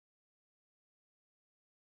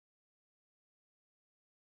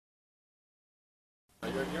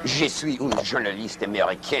 Je suis un journaliste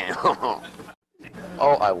américain.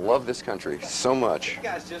 Oh, I love this country so much. You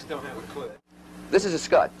guys just don't have a clue. This is a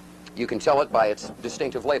Scud. You can tell it by its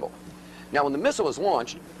distinctive label. Now, when the missile is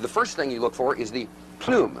launched, the first thing you look for is the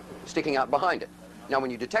plume sticking out behind it. Now, when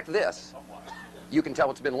you detect this, you can tell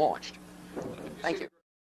it's been launched. Thank you.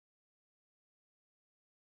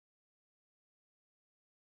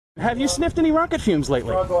 Have you sniffed any rocket fumes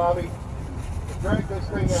lately?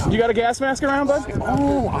 You got a gas mask around, bud?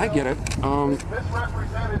 Oh, I get it.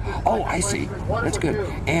 Oh, I see. That's good.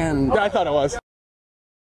 And... Yeah, I thought it was.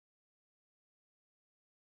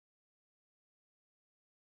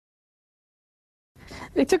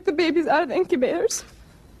 They took the babies out of the incubators.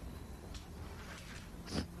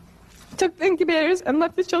 Took the incubators and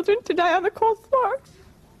left the children to die on the cold floor.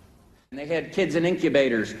 And they had kids in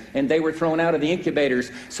incubators, and they were thrown out of the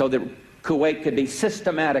incubators so that Kuwait could be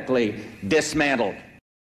systematically dismantled.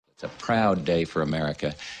 It's a proud day for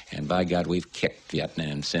America, and by God, we've kicked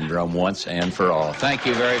Vietnam syndrome once and for all. Thank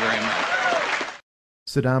you very, very much.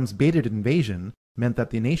 Saddam's baited invasion meant that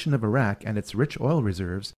the nation of Iraq and its rich oil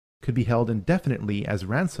reserves could be held indefinitely as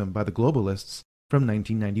ransom by the globalists from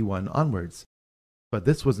 1991 onwards. But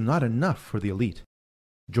this was not enough for the elite.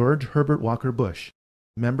 George Herbert Walker Bush,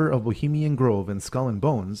 member of Bohemian Grove and Skull and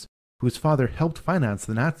Bones, whose father helped finance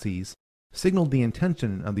the Nazis, signaled the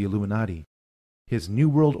intention of the Illuminati. His New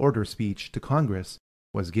World Order speech to Congress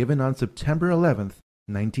was given on September 11,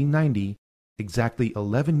 1990, exactly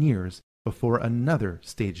 11 years before another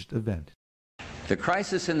staged event. The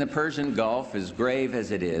crisis in the Persian Gulf, as grave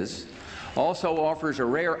as it is, also offers a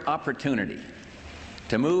rare opportunity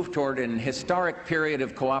to move toward an historic period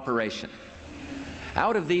of cooperation.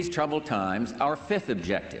 Out of these troubled times, our fifth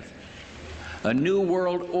objective, a new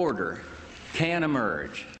world order, can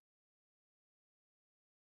emerge.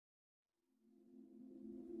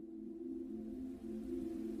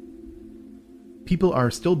 People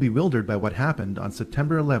are still bewildered by what happened on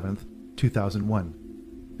September 11th,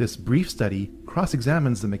 2001. This brief study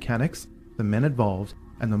cross-examines the mechanics, the men involved,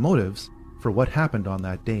 and the motives for what happened on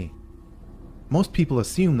that day. Most people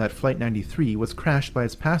assume that Flight 93 was crashed by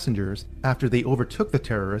its passengers after they overtook the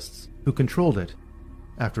terrorists who controlled it.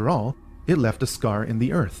 After all, it left a scar in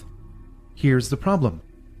the earth. Here's the problem.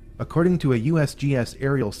 According to a USGS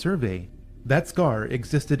aerial survey, that scar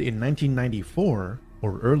existed in 1994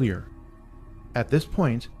 or earlier. At this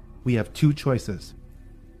point, we have two choices.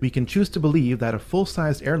 We can choose to believe that a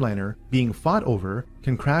full-sized airliner being fought over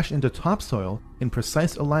can crash into topsoil in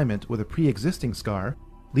precise alignment with a pre-existing scar,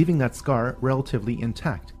 leaving that scar relatively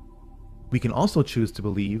intact. We can also choose to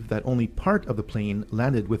believe that only part of the plane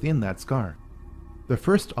landed within that scar. The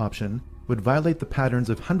first option would violate the patterns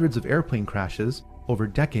of hundreds of airplane crashes over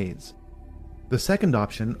decades. The second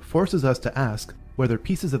option forces us to ask whether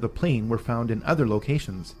pieces of the plane were found in other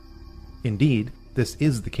locations. Indeed, this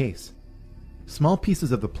is the case. Small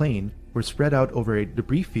pieces of the plane were spread out over a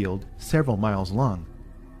debris field several miles long.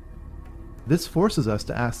 This forces us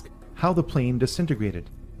to ask how the plane disintegrated.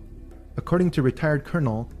 According to retired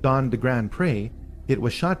Colonel Don de Grand-Pré, it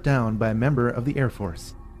was shot down by a member of the Air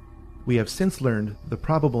Force. We have since learned the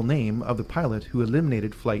probable name of the pilot who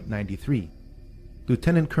eliminated Flight 93.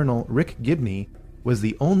 Lieutenant Colonel Rick Gibney was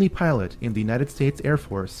the only pilot in the United States Air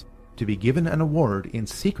Force to be given an award in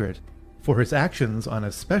secret for his actions on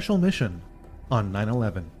a special mission on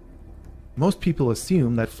 9/11. Most people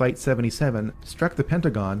assume that Flight 77 struck the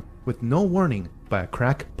Pentagon with no warning by a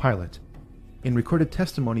crack pilot. In recorded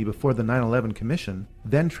testimony before the 9/11 Commission,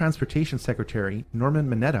 then Transportation Secretary Norman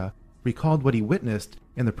Mineta recalled what he witnessed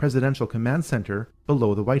in the Presidential Command Center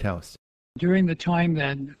below the White House. During the time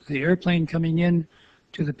that the airplane coming in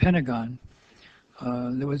to the Pentagon,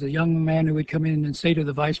 there was a young man who would come in and say to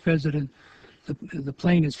the Vice President, the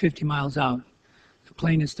plane is 50 miles out, the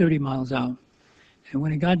plane is 30 miles out. And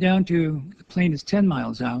when it got down to the plane is 10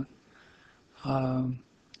 miles out,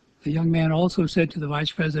 the young man also said to the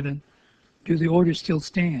Vice President, do the orders still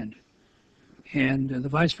stand? And the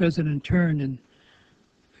Vice President turned and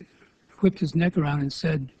whipped his neck around and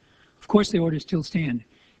said, of course the orders still stand.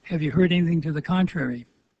 Have you heard anything to the contrary?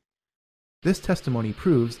 This testimony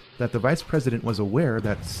proves that the Vice President was aware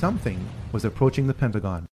that something was approaching the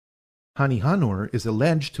Pentagon. Hani Hanor is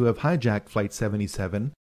alleged to have hijacked Flight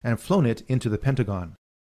 77 and flown it into the Pentagon.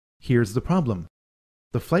 Here's the problem.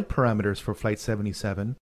 The flight parameters for Flight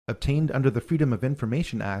 77, obtained under the Freedom of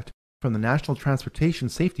Information Act from the National Transportation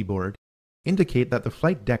Safety Board, indicate that the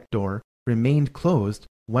flight deck door remained closed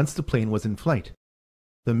once the plane was in flight.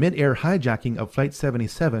 The mid-air hijacking of Flight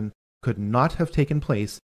 77 could not have taken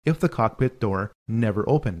place if the cockpit door never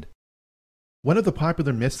opened. One of the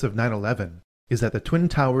popular myths of 9/11 is that the Twin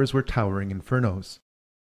Towers were towering infernos.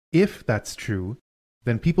 If that's true,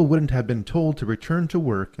 then people wouldn't have been told to return to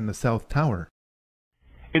work in the South Tower.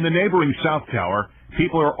 In the neighboring South Tower,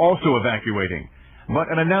 people are also evacuating,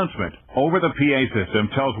 but an announcement over the PA system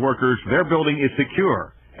tells workers their building is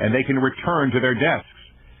secure and they can return to their desks,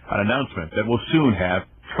 an announcement that will soon have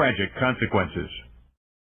tragic consequences.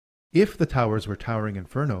 If the towers were towering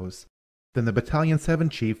infernos, then the Battalion 7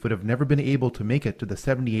 chief would have never been able to make it to the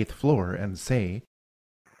 78th floor and say,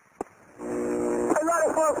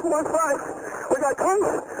 We got tons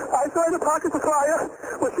isolated pockets of fire.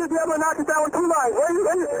 We should be able to knock it down with 2 lines. Where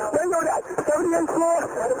you know that? 78th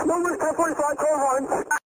floor, numbers 1045, call 1.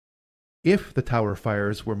 If the tower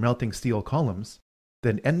fires were melting steel columns,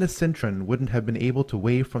 then Edna Sintron wouldn't have been able to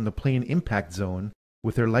wave from the plane impact zone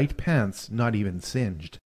with her light pants not even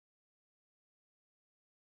singed.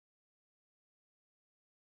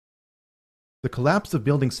 The collapse of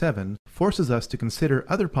Building 7 forces us to consider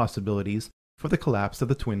other possibilities for the collapse of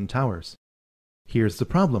the Twin Towers. Here's the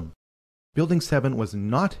problem. Building 7 was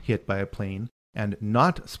not hit by a plane and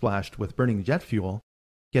not splashed with burning jet fuel,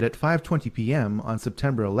 yet at 5:20 p.m. on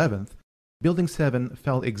September 11th, Building 7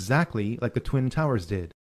 fell exactly like the Twin Towers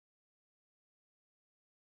did.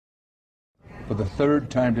 For the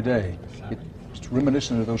third time today, it's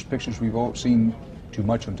reminiscent of those pictures we've all seen too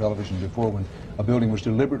much on television before, when a building was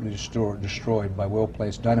deliberately destroyed by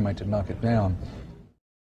well-placed dynamite to knock it down.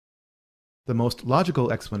 The most logical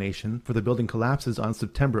explanation for the building collapses on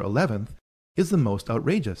September 11th is the most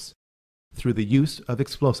outrageous, through the use of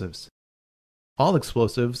explosives. All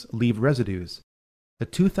explosives leave residues. A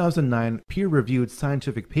 2009 peer-reviewed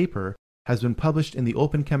scientific paper has been published in the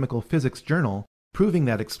Open Chemical Physics Journal proving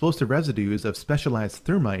that explosive residues of specialized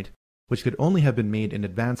thermite, which could only have been made in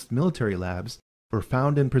advanced military labs, were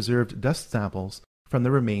found in preserved dust samples from the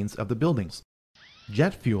remains of the buildings.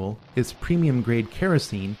 Jet fuel is premium-grade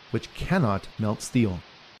kerosene which cannot melt steel.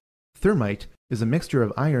 Thermite is a mixture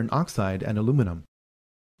of iron oxide and aluminum.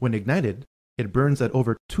 When ignited, it burns at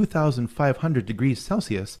over 2,500 degrees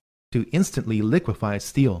Celsius to instantly liquefy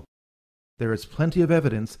steel. There is plenty of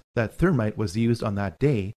evidence that thermite was used on that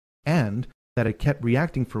day and that it kept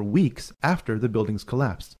reacting for weeks after the buildings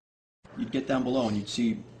collapsed. You'd get down below and you'd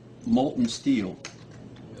see molten steel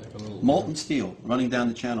running down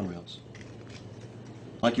the channel rails.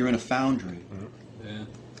 Like you're in a foundry. Yeah,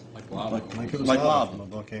 like lava. Like lava. From a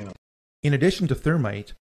volcano. In addition to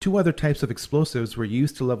thermite, 2 other types of explosives were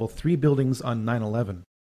used to level 3 buildings on 9/11.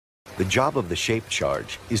 The job of the shape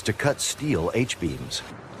charge is to cut steel H-beams.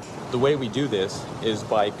 The way we do this is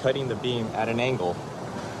by cutting the beam at an angle,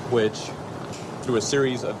 which, through a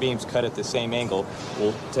series of beams cut at the same angle,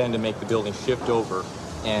 will tend to make the building shift over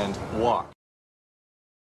and walk.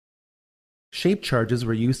 Shape charges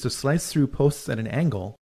were used to slice through posts at an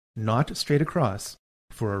angle, not straight across,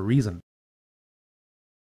 for a reason.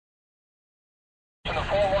 The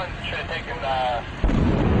 4-1 should have taken a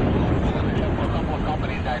couple of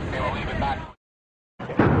companies that they will leave it back.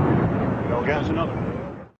 Go gas another.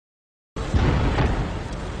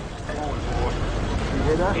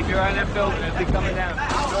 Keep your eye on that building as they coming down.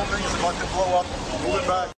 Building is about to blow up. Move it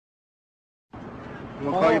back.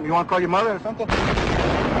 You want to call your mother or something? You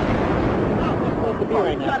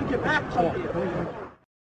gotta get back to here.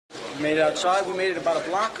 We made it outside. We made it about a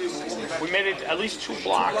block. We made it at least 2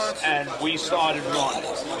 blocks, and we started running.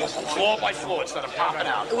 Floor by floor instead of popping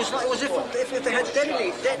out. It was if they had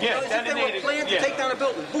detonated. Yeah, detonated. If they were planned to take down a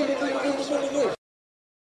building. Boom, boom, boom, boom, boom, boom, boom.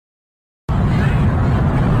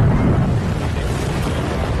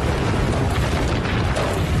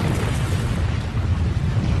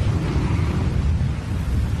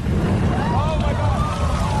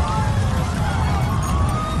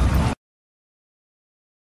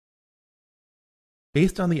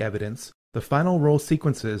 Based on the evidence, the final roll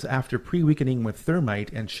sequences after pre-weakening with thermite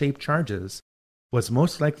and shape charges was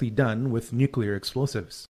most likely done with nuclear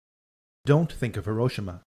explosives. Don't think of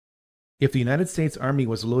Hiroshima. If the United States Army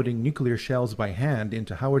was loading nuclear shells by hand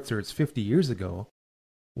into howitzers 50 years ago,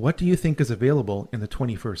 what do you think is available in the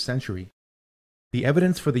 21st century? The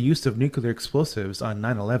evidence for the use of nuclear explosives on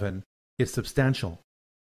 9/11 is substantial.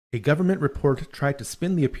 A government report tried to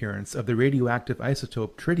spin the appearance of the radioactive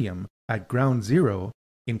isotope tritium at ground zero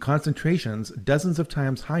in concentrations dozens of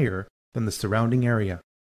times higher than the surrounding area.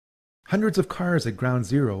 Hundreds of cars at ground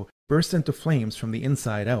zero burst into flames from the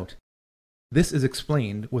inside out. This is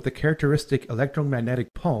explained with the characteristic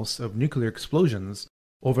electromagnetic pulse of nuclear explosions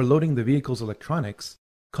overloading the vehicle's electronics,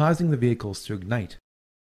 causing the vehicles to ignite.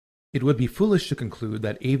 It would be foolish to conclude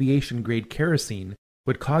that aviation-grade kerosene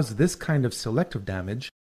would cause this kind of selective damage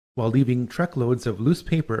while leaving truckloads of loose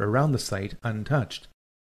paper around the site untouched.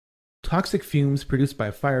 Toxic fumes produced by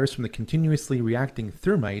fires from the continuously reacting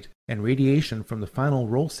thermite and radiation from the final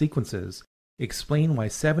roll sequences explain why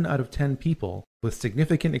 7 out of 10 people with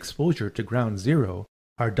significant exposure to ground zero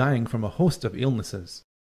are dying from a host of illnesses.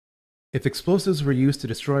 If explosives were used to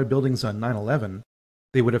destroy buildings on 9/11,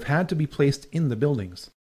 they would have had to be placed in the buildings.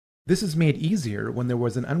 This is made easier when there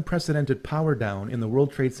was an unprecedented power down in the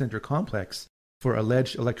World Trade Center complex for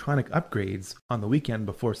alleged electronic upgrades on the weekend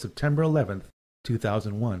before September 11,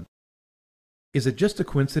 2001. Is it just a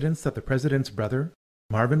coincidence that the president's brother,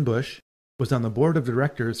 Marvin Bush, was on the board of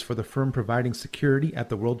directors for the firm providing security at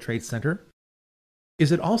the World Trade Center?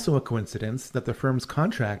 Is it also a coincidence that the firm's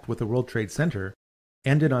contract with the World Trade Center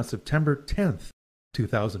ended on September 10,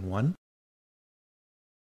 2001?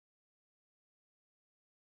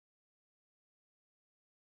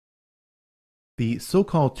 The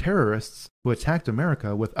so-called terrorists who attacked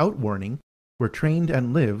America without warning were trained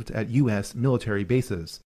and lived at U.S. military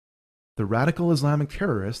bases. The radical Islamic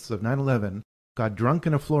terrorists of 9/11 got drunk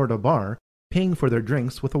in a Florida bar, paying for their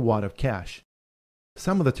drinks with a wad of cash.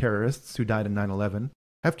 Some of the terrorists who died in 9/11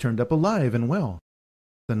 have turned up alive and well.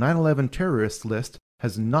 The 9/11 terrorist list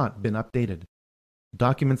has not been updated.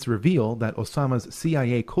 Documents reveal that Osama's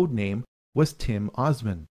CIA codename was Tim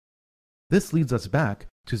Osman. This leads us back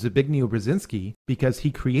to Zbigniew Brzezinski because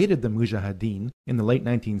he created the Mujahideen in the late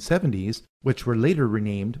 1970s, which were later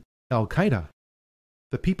renamed Al-Qaeda.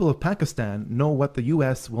 The people of Pakistan know what the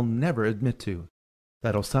U.S. will never admit to,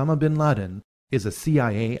 that Osama bin Laden is a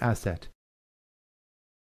CIA asset.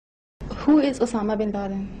 Who is Osama bin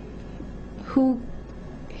Laden? Who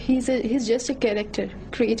He's just a character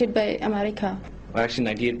created by America. Well,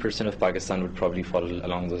 actually, 98% of Pakistan would probably fall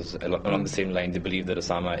along the same line. They believe that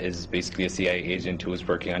Osama is basically a CIA agent who is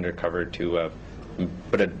working undercover to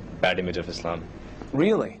put a bad image of Islam.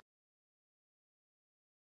 Really?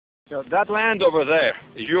 That land over there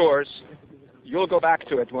is yours. You'll go back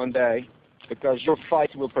to it one day because your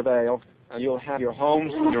fight will prevail and you'll have your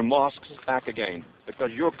homes and your mosques back again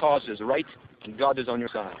because your cause is right and God is on your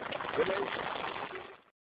side.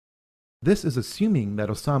 This is assuming that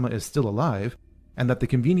Osama is still alive and that the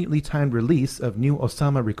conveniently timed release of new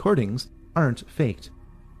Osama recordings aren't faked.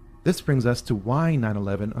 This brings us to why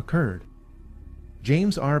 9/11 occurred.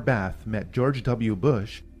 James R. Bath met George W.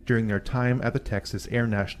 Bush during their time at the Texas Air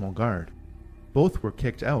National Guard. Both were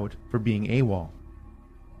kicked out for being AWOL.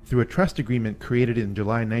 Through a trust agreement created in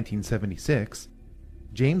July 1976,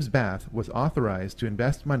 James Bath was authorized to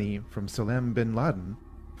invest money from Salem bin Laden,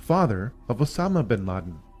 father of Osama bin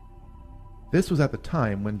Laden. This was at the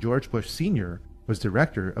time when George Bush Sr. was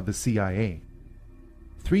director of the CIA.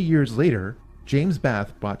 3 years later, James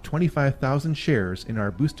Bath bought 25,000 shares in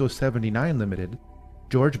Arbusto 79 Limited,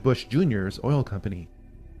 George Bush Jr.'s oil company.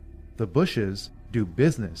 The Bushes do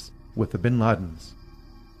business with the bin Ladens.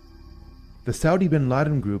 The Saudi bin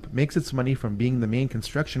Laden Group makes its money from being the main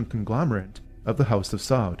construction conglomerate of the House of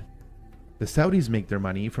Saud. The Saudis make their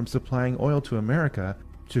money from supplying oil to America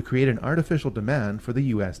to create an artificial demand for the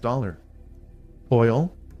US dollar.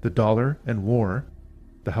 Oil, the dollar, and war,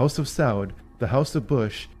 the House of Saud, the House of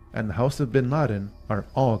Bush, and the House of bin Laden are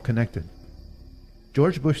all connected.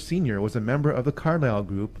 George Bush Sr. was a member of the Carlyle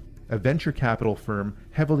Group, a venture capital firm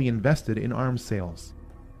heavily invested in arms sales.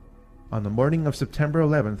 On the morning of September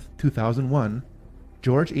 11, 2001,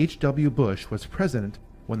 George H.W. Bush was president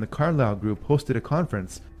when the Carlyle Group hosted a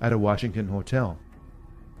conference at a Washington hotel.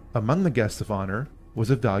 Among the guests of honor was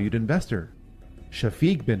a valued investor,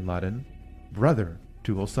 Shafiq bin Laden, brother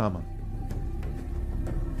to Osama.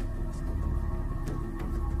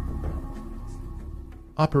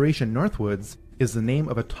 Operation Northwoods is the name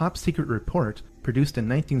of a top-secret report produced in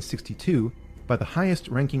 1962 by the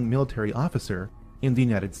highest-ranking military officer in the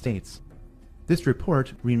United States. This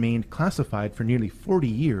report remained classified for nearly 40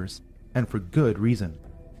 years, and for good reason.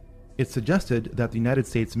 It suggested that the United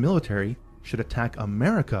States military should attack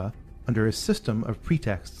America under a system of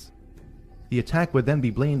pretexts. The attack would then be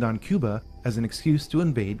blamed on Cuba as an excuse to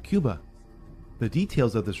invade Cuba. The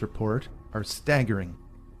details of this report are staggering.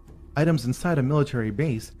 Items inside a military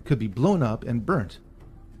base could be blown up and burnt.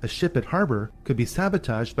 A ship at harbor could be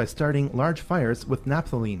sabotaged by starting large fires with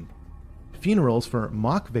naphthalene. Funerals for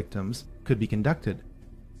mock victims could be conducted.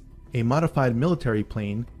 A modified military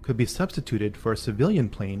plane could be substituted for a civilian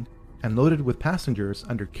plane and loaded with passengers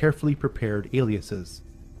under carefully prepared aliases.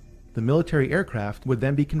 The military aircraft would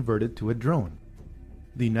then be converted to a drone.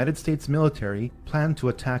 The United States military planned to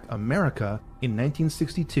attack America in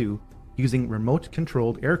 1962 using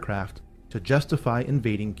remote-controlled aircraft to justify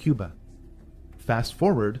invading Cuba. Fast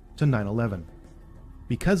forward to 9/11.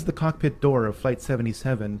 Because the cockpit door of Flight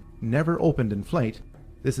 77 never opened in flight,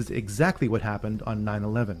 this is exactly what happened on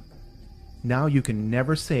 9/11. Now you can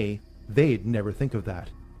never say they'd never think of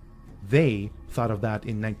that. They thought of that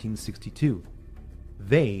in 1962.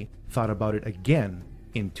 They thought about it again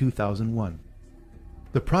in 2001.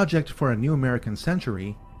 The Project for a New American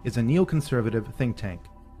Century is a neoconservative think tank.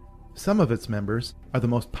 Some of its members are the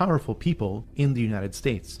most powerful people in the United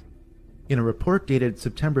States. In a report dated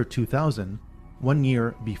September 2000, 1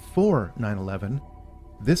 year before 9/11,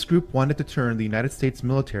 this group wanted to turn the United States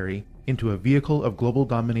military into a vehicle of global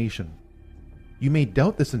domination. You may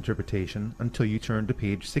doubt this interpretation until you turn to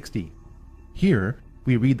page 60. Here,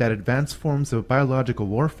 we read that advanced forms of biological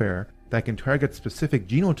warfare that can target specific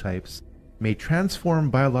genotypes may transform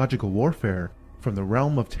biological warfare from the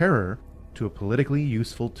realm of terror to a politically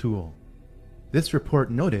useful tool. This report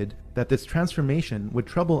noted that this transformation would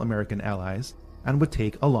trouble American allies and would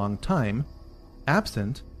take a long time,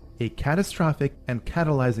 absent a catastrophic and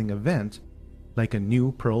catalyzing event like a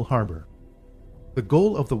new Pearl Harbor. The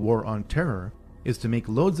goal of the war on terror is to make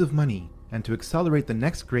loads of money and to accelerate the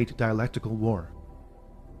next great dialectical war.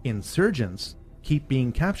 Insurgents keep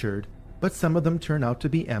being captured, but some of them turn out to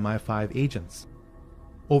be MI5 agents.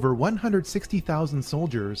 Over 160,000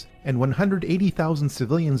 soldiers and 180,000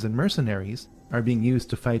 civilians and mercenaries are being used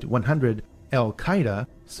to fight 100 Al-Qaeda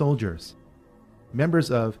soldiers. Members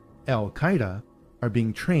of Al-Qaeda are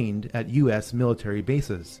being trained at US military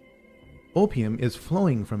bases. Opium is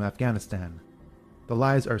flowing from Afghanistan. The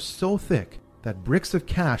lies are so thick that bricks of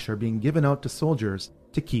cash are being given out to soldiers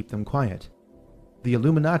to keep them quiet. The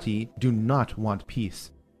Illuminati do not want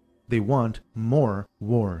peace. They want more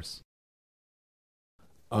wars.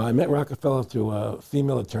 I met Rockefeller through a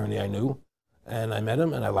female attorney I knew, and I met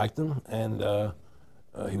him and I liked him, and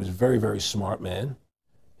he was a very, very smart man.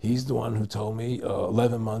 He's the one who told me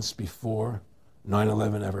 11 months before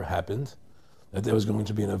 9/11 ever happened that there was going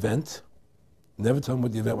to be an event. Never told me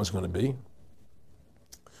what the event was going to be,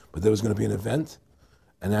 but there was going to be an event,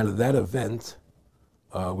 and out of that event,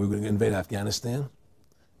 we were going to invade Afghanistan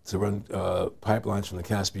to run pipelines from the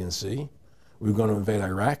Caspian Sea. We were going to invade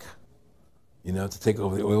Iraq, you know, to take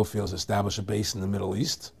over the oil fields, establish a base in the Middle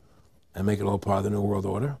East, and make it all part of the New World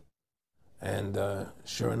Order. And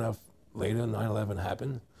sure enough, later 9/11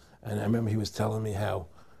 happened, and I remember he was telling me how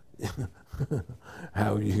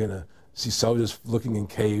how you're gonna see soldiers looking in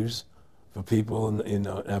caves for people in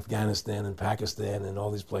Afghanistan and Pakistan and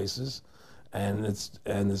all these places, and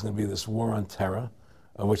there's gonna be this war on terror,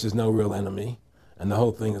 which is no real enemy, and the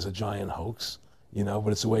whole thing is a giant hoax, you know,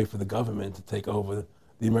 but it's a way for the government to take over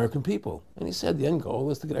the American people. And he said the end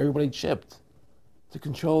goal is to get everybody chipped, to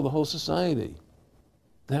control the whole society,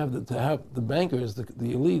 to have the bankers,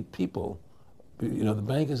 the elite people, you know, the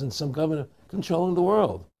bankers and some governor controlling the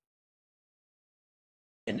world.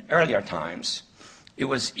 In earlier times, it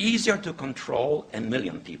was easier to control 1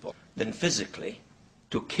 million people than physically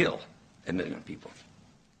to kill 1 million people.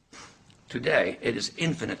 Today, it is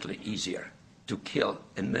infinitely easier to kill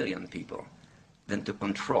 1 million people than to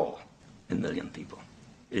control 1 million people.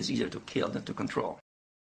 It is easier to kill than to control.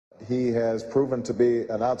 He has proven to be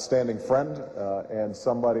an outstanding friend and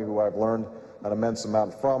somebody who I've learned an immense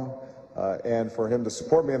amount from. And for him to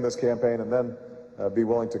support me in this campaign and then be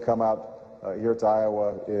willing to come out here to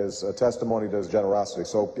Iowa is a testimony to his generosity.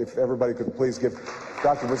 So if everybody could please give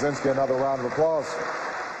Dr. Brzezinski another round of applause.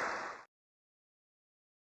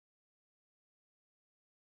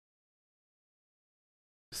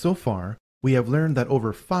 So far, we have learned that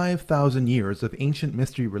over 5,000 years of ancient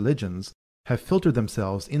mystery religions have filtered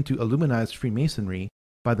themselves into Illuminized Freemasonry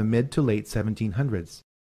by the mid to late 1700s.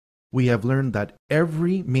 We have learned that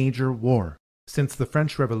every major war since the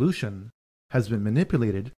French Revolution has been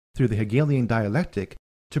manipulated through the Hegelian dialectic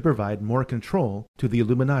to provide more control to the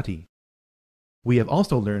Illuminati. We have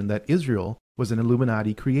also learned that Israel was an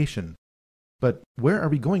Illuminati creation. But where are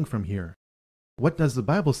we going from here? What does the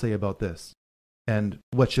Bible say about this? And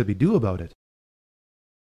what should we do about it?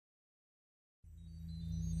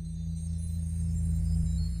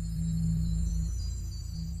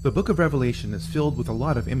 The book of Revelation is filled with a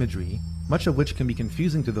lot of imagery, much of which can be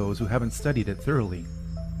confusing to those who haven't studied it thoroughly.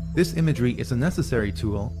 This imagery is a necessary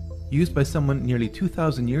tool used by someone nearly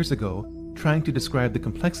 2,000 years ago trying to describe the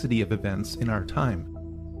complexity of events in our time.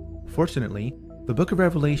 Fortunately, the book of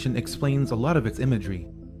Revelation explains a lot of its imagery.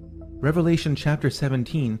 Revelation chapter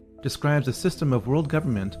 17 describes a system of world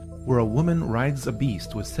government where a woman rides a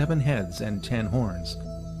beast with 7 heads and 10 horns.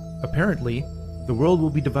 Apparently, the world will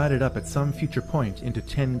be divided up at some future point into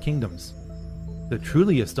 10 kingdoms. The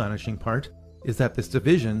truly astonishing part is that this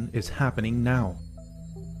division is happening now.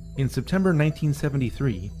 In September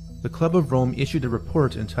 1973, the Club of Rome issued a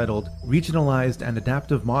report entitled Regionalized and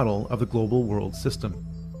Adaptive Model of the Global World System.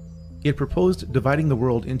 It proposed dividing the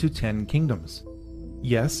world into 10 kingdoms.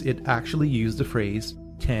 Yes, it actually used the phrase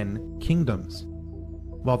 10 kingdoms.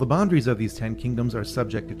 While the boundaries of these 10 kingdoms are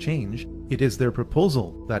subject to change, it is their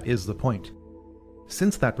proposal that is the point.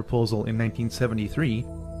 Since that proposal in 1973,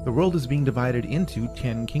 the world is being divided into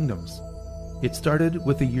 10 kingdoms. It started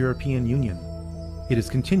with the European Union. It is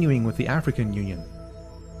continuing with the African Union.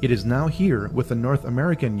 It is now here with the North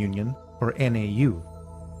American Union, or NAU.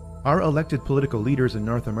 Our elected political leaders in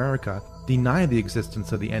North America deny the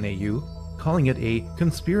existence of the NAU, calling it a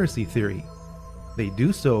conspiracy theory. They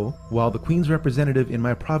do so while the Queen's representative in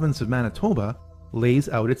my province of Manitoba lays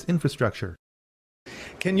out its infrastructure.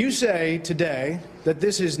 Can you say today that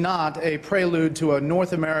this is not a prelude to a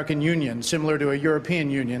North American Union similar to a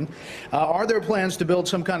European Union? Are there plans to build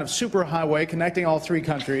some kind of superhighway connecting all 3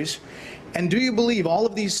 countries? And do you believe all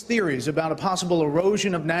of these theories about a possible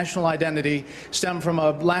erosion of national identity stem from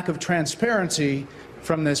a lack of transparency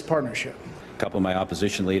from this partnership? A couple of my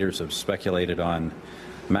opposition leaders have speculated on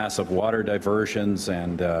massive water diversions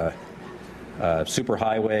and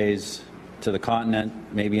superhighways to the continent,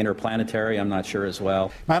 maybe interplanetary, I'm not sure as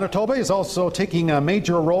well. Manitoba is also taking a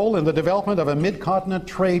major role in the development of a mid-continent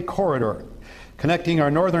trade corridor, connecting our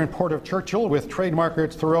northern port of Churchill with trade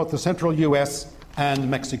markets throughout the central U.S. and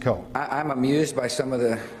Mexico. I'm amused by some of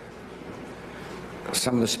the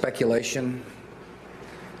speculation,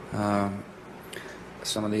 some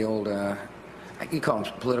of the old, you call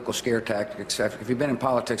them political scare tactics. If you've been in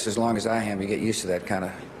politics as long as I have, you get used to that kind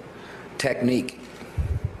of technique,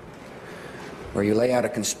 where you lay out a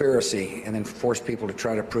conspiracy and then force people to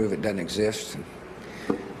try to prove it doesn't exist.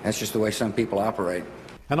 That's just the way some people operate.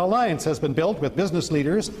 An alliance has been built with business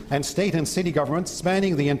leaders and state and city governments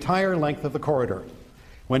spanning the entire length of the corridor.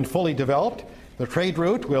 When fully developed, the trade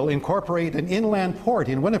route will incorporate an inland port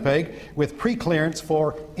in Winnipeg with pre-clearance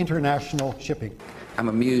for international shipping. I'm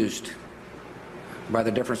amused by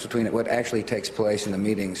the difference between what actually takes place in the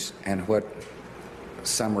meetings and what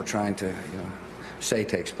some were trying to say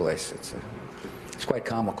takes place. It's quite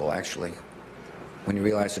comical, actually, when you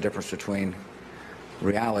realize the difference between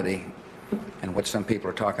reality and what some people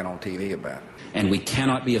are talking on TV about. And we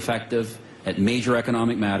cannot be effective at major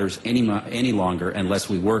economic matters any longer unless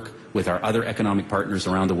we work with our other economic partners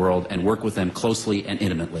around the world and work with them closely and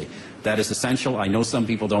intimately. That is essential. I know some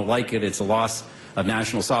people don't like it. It's a loss of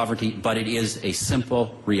national sovereignty, but it is a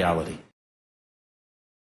simple reality.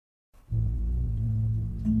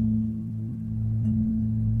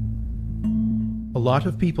 A lot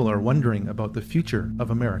of people are wondering about the future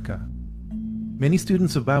of America. Many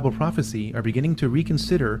students of Bible prophecy are beginning to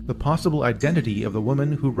reconsider the possible identity of the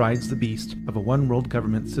woman who rides the beast of a one-world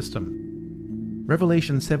government system.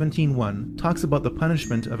 Revelation 17:1 talks about the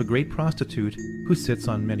punishment of a great prostitute who sits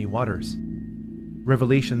on many waters.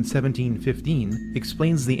 Revelation 17:15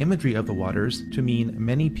 explains the imagery of the waters to mean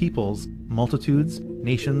many peoples, multitudes,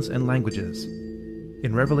 nations, and languages.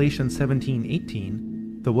 In Revelation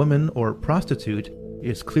 17:18, the woman or prostitute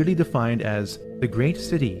is clearly defined as the great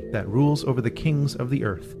city that rules over the kings of the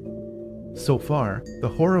earth. So far, the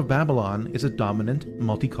Whore of Babylon is a dominant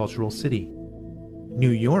multicultural city. New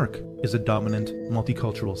York is a dominant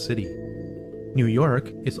multicultural city. New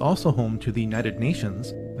York is also home to the United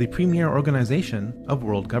Nations, the premier organization of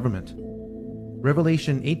world government.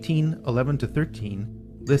 Revelation 18:11-13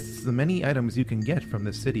 lists the many items you can get from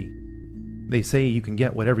this city. They say you can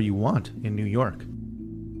get whatever you want in New York.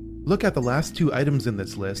 Look at the last two items in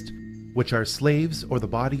this list, which are slaves or the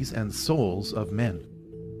bodies and souls of men.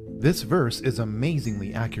 This verse is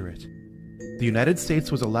amazingly accurate. The United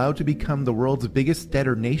States was allowed to become the world's biggest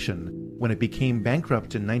debtor nation when it became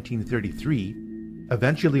bankrupt in 1933,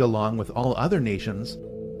 eventually along with all other nations,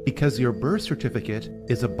 because your birth certificate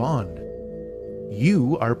is a bond.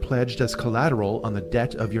 You are pledged as collateral on the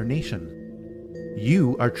debt of your nation.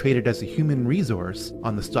 You are traded as a human resource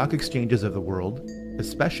on the stock exchanges of the world,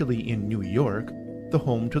 especially in New York, the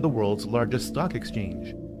home to the world's largest stock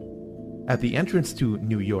exchange. At the entrance to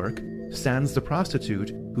New York stands the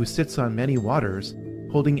prostitute who sits on many waters,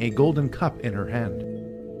 holding a golden cup in her hand.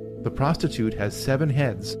 The prostitute has 7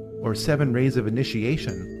 heads, or 7 rays of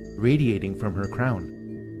initiation, radiating from her crown.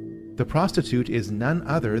 The prostitute is none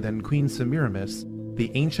other than Queen Semiramis,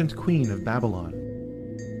 the ancient queen of Babylon.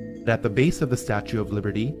 At the base of the Statue of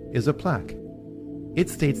Liberty is a plaque. It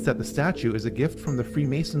states that the statue is a gift from the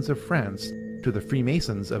Freemasons of France to the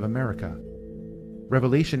Freemasons of America.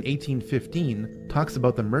 Revelation 18:15 talks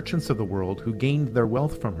about the merchants of the world who gained their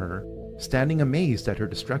wealth from her, standing amazed at her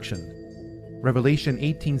destruction. Revelation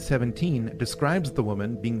 18:17 describes the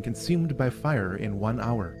woman being consumed by fire in 1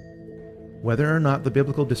 hour. Whether or not the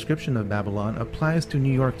biblical description of Babylon applies to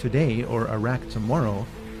New York today or Iraq tomorrow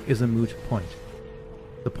is a moot point.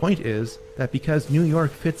 The point is that because New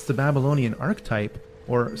York fits the Babylonian archetype,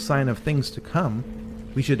 or sign of things to come,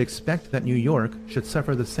 we should expect that New York should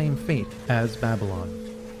suffer the same fate as Babylon.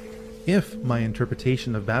 If my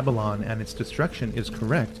interpretation of Babylon and its destruction is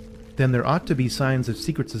correct, then there ought to be signs of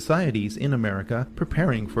secret societies in America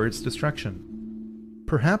preparing for its destruction.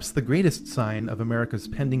 Perhaps the greatest sign of America's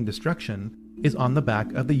pending destruction is on the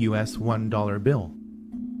back of the US $1 bill.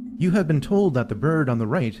 You have been told that the bird on the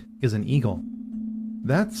right is an eagle.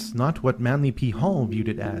 That's not what Manly P. Hall viewed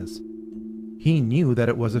it as. He knew that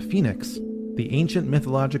it was a phoenix, the ancient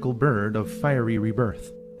mythological bird of fiery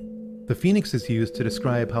rebirth. The phoenix is used to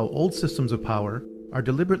describe how old systems of power are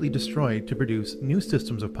deliberately destroyed to produce new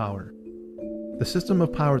systems of power. The system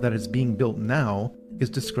of power that is being built now is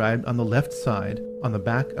described on the left side on the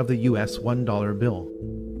back of the US $1 bill.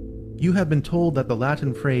 You have been told that the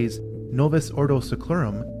Latin phrase Novus Ordo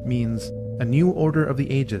Seclorum means a new order of the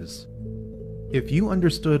ages. If you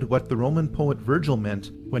understood what the Roman poet Virgil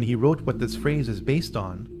meant when he wrote what this phrase is based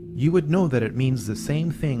on, you would know that it means the same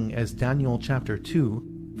thing as Daniel chapter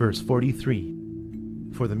 2, verse 43.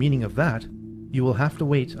 For the meaning of that, you will have to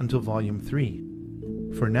wait until volume 3.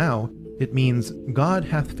 For now, it means God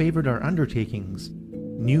hath favored our undertakings,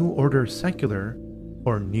 new order secular,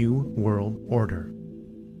 or new world order.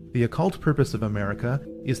 The occult purpose of America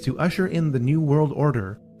is to usher in the new world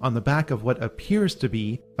order on the back of what appears to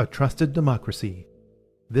be a trusted democracy.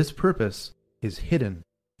 This purpose is hidden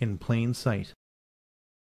in plain sight.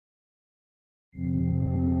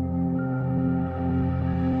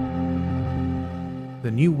 The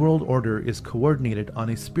New World Order is coordinated on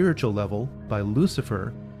a spiritual level by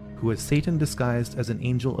Lucifer, who is Satan disguised as an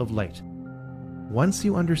angel of light. Once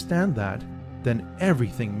you understand that, then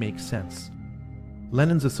everything makes sense.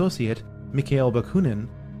 Lenin's associate, Mikhail Bakunin,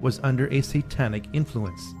 was under a satanic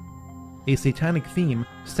influence. A satanic theme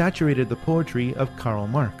saturated the poetry of Karl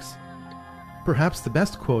Marx. Perhaps the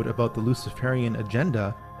best quote about the Luciferian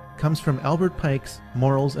agenda comes from Albert Pike's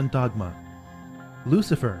Morals and Dogma.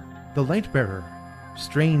 Lucifer, the light-bearer,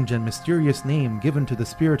 strange and mysterious name given to the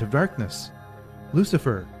spirit of darkness.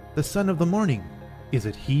 Lucifer, the son of the morning, is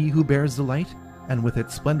it he who bears the light, and with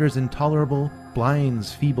its splendors intolerable,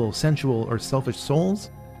 blinds feeble, sensual, or selfish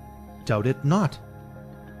souls? Doubt it not.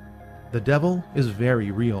 The devil is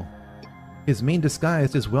very real. His main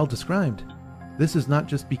disguise is well described. This is not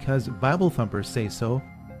just because Bible thumpers say so,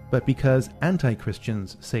 but because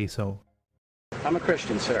anti-Christians say so. I'm a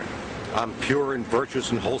Christian, sir. I'm pure and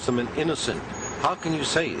virtuous and wholesome and innocent. How can you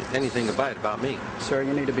say anything about me? Sir,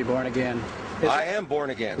 you need to be born again. I am born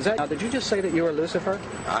again. Now, did you just say that you were Lucifer?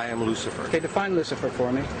 I am Lucifer. Okay, define Lucifer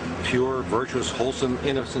for me. Pure, virtuous, wholesome,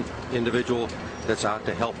 innocent individual that's out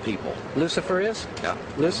to help people. Lucifer is? Yeah.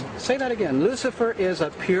 Say that again. Lucifer is a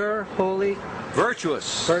pure, holy...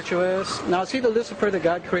 Virtuous. Virtuous. Now, is he the Lucifer that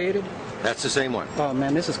God created? That's the same one. Oh,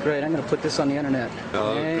 man, this is great. I'm going to put this on the internet.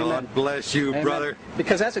 Oh, amen. God bless you, Amen. Brother.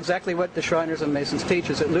 Because that's exactly what the Shriners and Masons teach,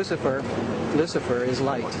 is that Lucifer is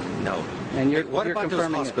light. No. And you're, what you're about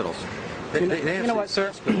confirming those hospitals? You know what,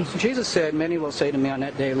 sir? Jesus said, many will say to me on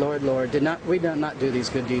that day, Lord, Lord, we did not do these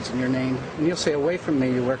good deeds in your name. And you'll say, away from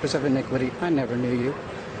me, you workers of iniquity. I never knew you.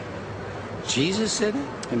 Jesus said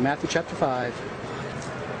it? In Matthew chapter 5.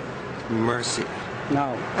 Mercy.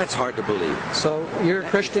 No. That's hard to believe. So you're a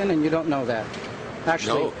Christian and you don't know that.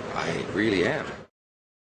 Actually, no, I really am.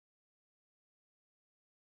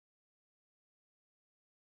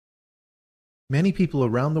 Many people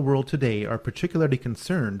around the world today are particularly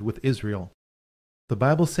concerned with Israel. The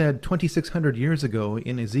Bible said 2,600 years ago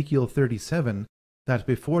in Ezekiel 37 that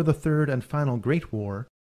before the third and final Great War,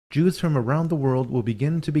 Jews from around the world will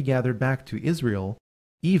begin to be gathered back to Israel,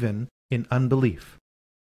 even in unbelief.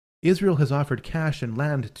 Israel has offered cash and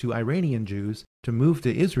land to Iranian Jews to move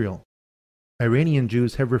to Israel. Iranian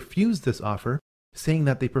Jews have refused this offer, saying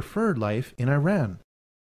that they prefer life in Iran.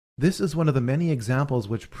 This is one of the many examples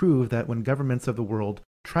which prove that when governments of the world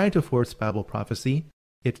try to force Bible prophecy,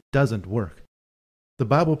 it doesn't work. The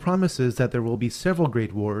Bible promises that there will be several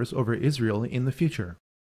great wars over Israel in the future.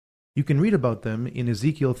 You can read about them in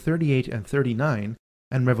Ezekiel 38 and 39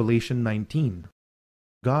 and Revelation 19.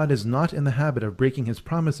 God is not in the habit of breaking his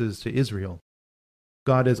promises to Israel.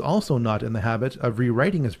 God is also not in the habit of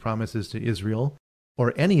rewriting his promises to Israel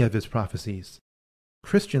or any of his prophecies.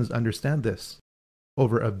 Christians understand this.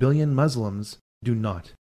 Over 1 billion Muslims do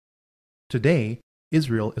not. Today,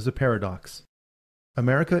 Israel is a paradox.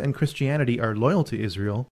 America and Christianity are loyal to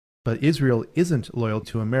Israel, but Israel isn't loyal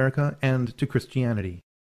to America and to Christianity.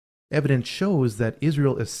 Evidence shows that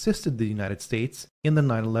Israel assisted the United States in the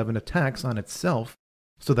 9/11 attacks on itself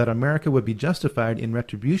so that America would be justified in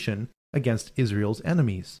retribution against Israel's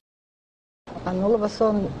enemies. And all of a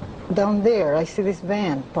sudden, down there, I see this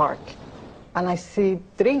van parked. And I see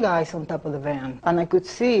 3 guys on top of the van. And I could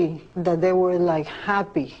see that they were like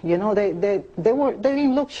happy. You know, they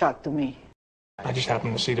didn't look shocked to me. I just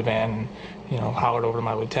happened to see the van and, hollered over to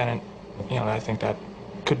my lieutenant. I think that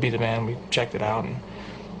could be the van. We checked it out and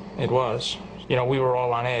it was. We were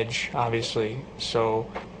all on edge, obviously. So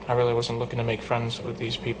I really wasn't looking to make friends with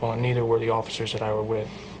these people, and neither were the officers that I were with.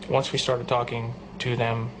 Once we started talking to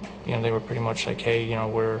them, they were pretty much like, hey,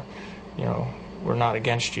 we're not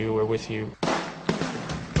against you, we're with you.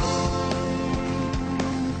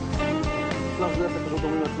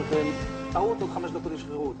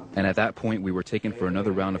 And at that point, we were taken for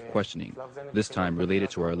another round of questioning, this time related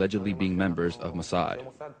to our allegedly being members of Mossad.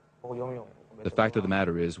 The fact of the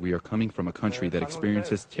matter is, we are coming from a country that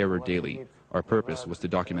experiences terror daily. Our purpose was to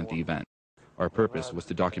document the event.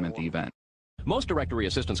 Most directory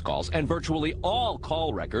assistance calls and virtually all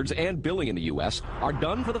call records and billing in the U.S. are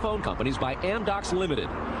done for the phone companies by Amdocs Limited,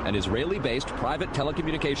 an Israeli-based private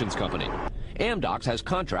telecommunications company. Amdocs has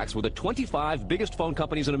contracts with the 25 biggest phone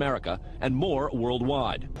companies in America and more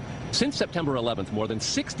worldwide. Since September 11th, more than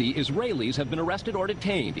 60 Israelis have been arrested or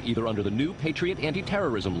detained, either under the new Patriot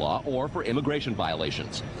anti-terrorism law or for immigration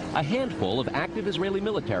violations. A handful of active Israeli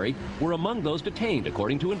military were among those detained,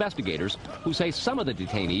 according to investigators, who say some of the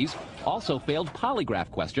detainees also failed polygraph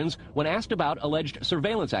questions when asked about alleged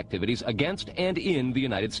surveillance activities against and in the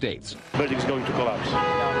United States. Building's going to collapse.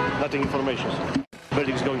 Nothing information.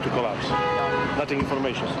 Building's going to collapse. Nothing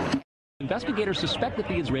information. Investigators suspect that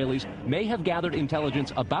the Israelis may have gathered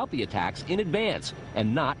intelligence about the attacks in advance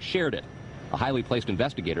and not shared it. A highly placed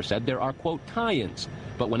investigator said there are, quote, tie-ins.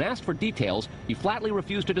 But when asked for details, he flatly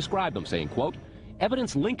refused to describe them, saying, quote,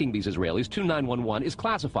 evidence linking these Israelis to 911 is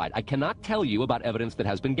classified. I cannot tell you about evidence that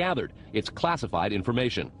has been gathered. It's classified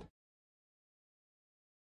information.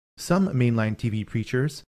 Some mainline TV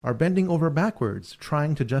preachers are bending over backwards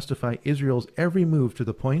trying to justify Israel's every move to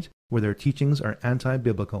the point where their teachings are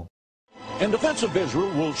anti-biblical. In defense of Israel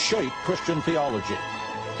will shape Christian theology.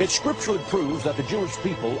 It scripturally proves that the Jewish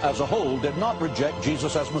people as a whole did not reject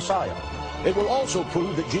Jesus as Messiah. It will also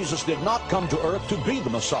prove that Jesus did not come to earth to be the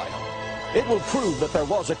Messiah. It will prove that there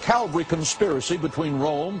was a Calvary conspiracy between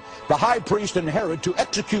Rome, the high priest, and Herod to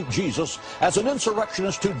execute Jesus as an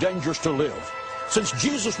insurrectionist too dangerous to live. Since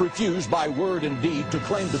Jesus refused by word and deed to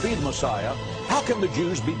claim to be the Messiah, how can the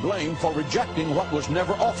Jews be blamed for rejecting what was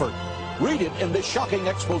never offered? Read it in this shocking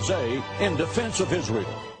expose in defense of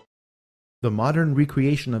Israel. The modern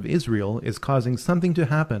recreation of Israel is causing something to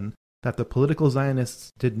happen that the political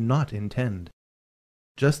Zionists did not intend.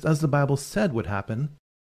 Just as the Bible said would happen,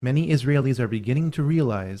 many Israelis are beginning to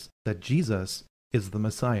realize that Jesus is the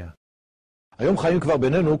Messiah. היום חיים כבר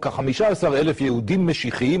בינינו כ-15,000 יהודים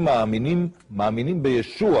משיחיים מאמינים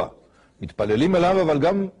בישוע. מתפללים אליו אבל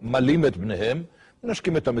גם מלים את בניהם,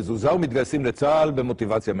 מנשקים את המזוזה ומתגייסים לצה"ל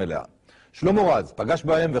במוטיבציה מלאה. שלמה רז פגש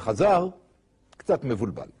בהם וחזר קצת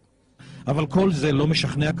מבולבל. אבל כל זה לא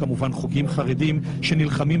משכנע כמובן חוגים חרדים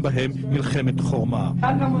שנלחמים בהם מלחמת חורמה.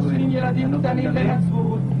 ככה מושכים ילדים קטנים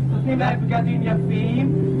לנצרות, נותנים להם בגדים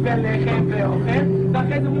יפים ולחם ואוכל,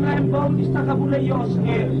 ואחרי זה אומרים להם בואו תשתחוו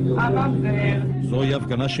ליושר, הרמזר. זוהי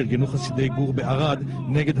הפגנה שארגנו חסידי גור בערד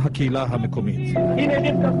נגד הקהילה המקומית. הנה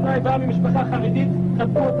רבקה סנאי באה ממשפחה חרדית,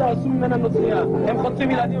 חטפו אותה, עשו ממנה נוצריה. הם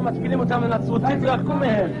חוטפים ילדים ומצפילים אותם לנצרות, תתרחקו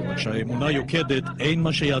מהם. כשהאמונה יוקדת, אין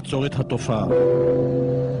מה שיעצור את התופעה.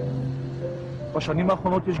 בשנים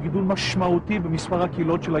האחרונות יש גידול משמעותי במספר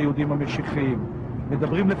הקהילות של היהודים המשיחיים.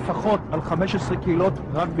 מדברים לפחות על 15 קהילות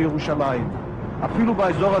רק בירושלים. אפילו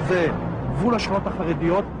באזור הזה, גבול השכונות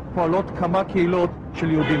החרדיות, פועלות כמה קהילות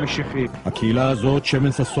של יהודים משיחיים. הקהילה הזאת,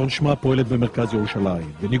 שמן ששון שמה, פועלת במרכז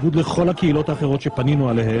ירושלים. בניגוד לכל הקהילות האחרות שפנינו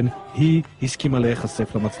עליהן, היא הסכימה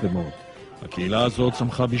להיחשף למצלמות. הקהילה הזאת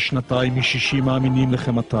צמחה בשנתיים מ-60 מאמינים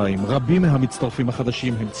לכ-200. רבים מהמצטרפים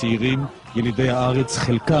החדשים הם צעירים, ילידי הארץ,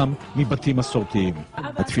 חלקם מבתים מסורתיים.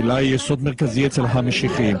 התפילה היא יסוד מרכזי אצל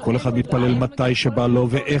המשיחיים. כל אחד מתפלל מתי שבא לו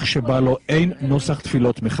ואיך שבא לו. אין נוסח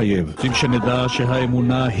תפילות מחייב. רוצים שנדע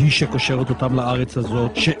שהאמונה היא שקושרת אותם לארץ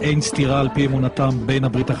הזאת, שאין סתירה על פי אמונתם בין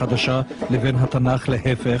הברית החדשה לבין התנ"ך,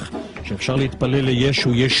 להפך, שאפשר להתפלל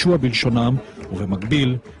ישוע בלשונם,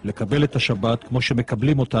 ובמקביל לקבל את השבת כמו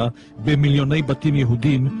שמקבלים אותה במיליוני בתים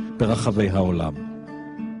יהודים ברחבי העולם.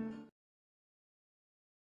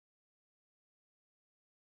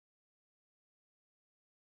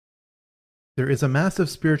 There is a massive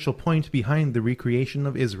spiritual point behind the recreation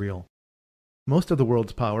of Israel. Most of the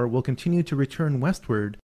world's power will continue to return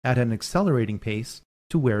westward at an accelerating pace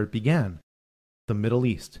to where it began, the Middle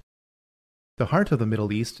East. The heart of the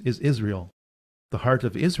Middle East is Israel. The heart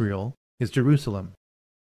of Israel is Jerusalem.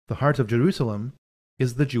 The heart of Jerusalem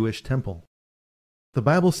is the Jewish temple. The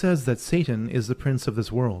Bible says that Satan is the prince of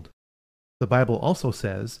this world. The Bible also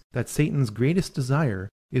says that Satan's greatest desire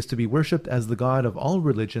is to be worshipped as the God of all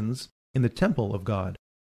religions in the temple of God.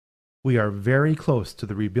 We are very close to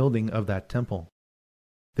the rebuilding of that temple.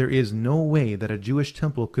 There is no way that a Jewish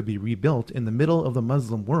temple could be rebuilt in the middle of the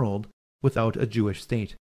Muslim world without a Jewish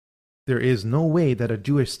state. There is no way that a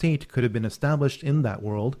Jewish state could have been established in that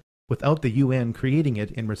world without the UN creating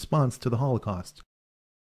it in response to the Holocaust.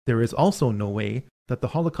 There is also no way that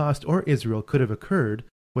the Holocaust or Israel could have occurred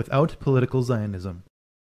without political Zionism.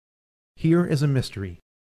 Here is a mystery.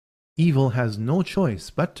 Evil has no choice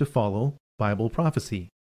but to follow Bible prophecy.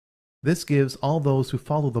 This gives all those who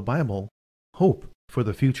follow the Bible hope for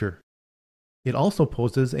the future. It also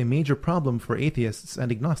poses a major problem for atheists and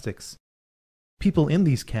agnostics. People in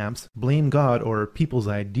these camps blame God or people's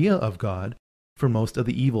idea of God for most of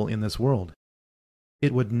the evil in this world.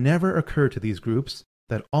 It would never occur to these groups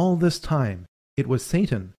that all this time it was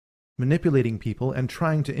Satan manipulating people and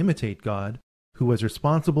trying to imitate God who was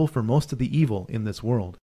responsible for most of the evil in this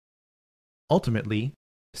world. Ultimately,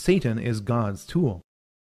 Satan is God's tool.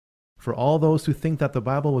 For all those who think that the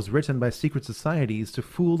Bible was written by secret societies to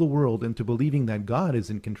fool the world into believing that God is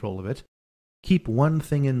in control of it, keep one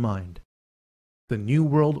thing in mind. The New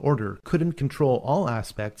World Order couldn't control all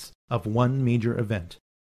aspects of one major event.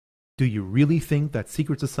 Do you really think that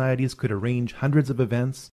secret societies could arrange hundreds of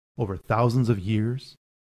events over thousands of years?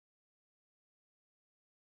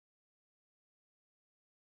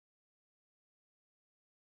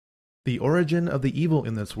 The origin of the evil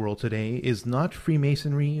in this world today is not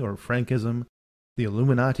Freemasonry or Frankism, the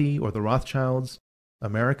Illuminati or the Rothschilds,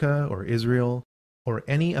 America or Israel, or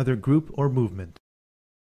any other group or movement.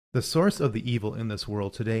 The source of the evil in this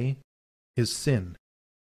world today is sin.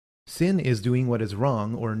 Sin is doing what is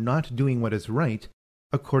wrong or not doing what is right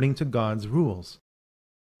according to God's rules.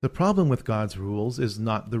 The problem with God's rules is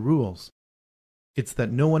not the rules. It's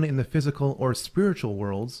that no one in the physical or spiritual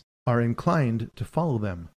worlds are inclined to follow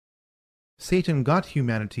them. Satan got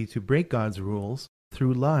humanity to break God's rules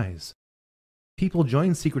through lies. People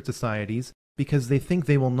join secret societies because they think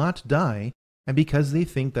they will not die and because they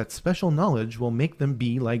think that special knowledge will make them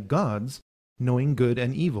be like gods, knowing good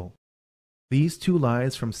and evil. These two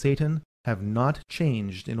lies from Satan have not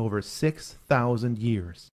changed in over 6,000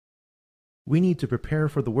 years. We need to prepare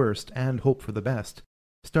for the worst and hope for the best,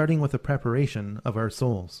 starting with the preparation of our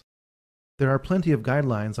souls. There are plenty of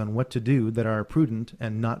guidelines on what to do that are prudent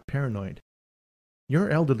and not paranoid. Your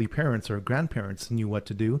elderly parents or grandparents knew what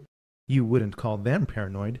to do. You wouldn't call them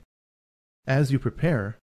paranoid. As you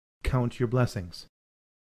prepare, count your blessings.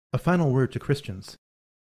 A final word to Christians.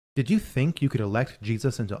 Did you think you could elect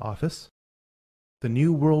Jesus into office? The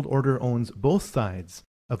New World Order owns both sides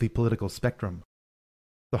of the political spectrum.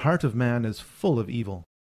 The heart of man is full of evil.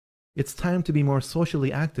 It's time to be more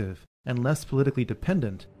socially active and less politically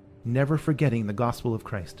dependent, never forgetting the gospel of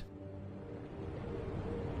Christ.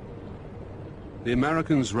 The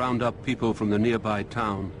Americans round up people from the nearby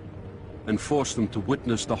town and force them to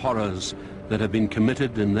witness the horrors that have been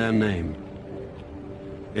committed in their name.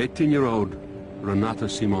 18-year-old Renata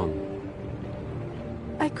Simon.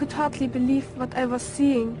 I could hardly believe what I was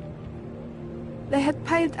seeing. They had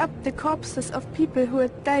piled up the corpses of people who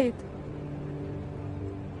had died.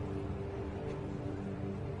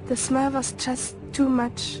 The smell was just too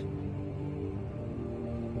much.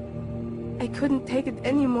 I couldn't take it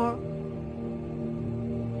anymore.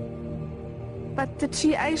 But the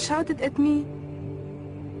GI shouted at me,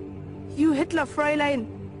 "You Hitler, Fräulein!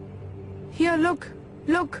 Here, look,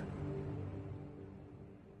 look!"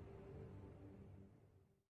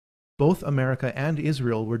 Both America and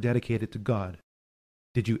Israel were dedicated to God.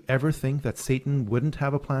 Did you ever think that Satan wouldn't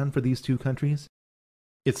have a plan for these two countries?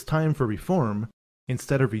 It's time for reform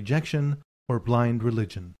instead of rejection or blind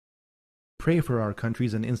religion. Pray for our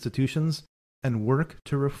countries and institutions and work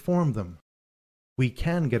to reform them. We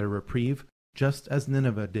can get a reprieve just as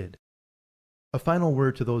Nineveh did. A final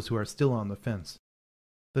word to those who are still on the fence.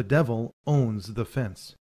 The devil owns the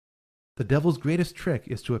fence. The devil's greatest trick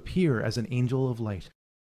is to appear as an angel of light.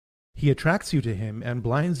 He attracts you to him and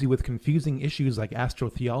blinds you with confusing issues like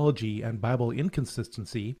astrotheology and Bible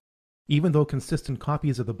inconsistency, even though consistent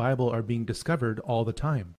copies of the Bible are being discovered all the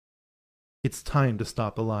time. It's time to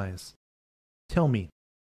stop the lies. Tell me,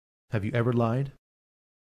 have you ever lied?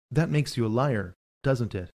 That makes you a liar,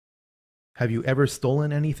 doesn't it? Have you ever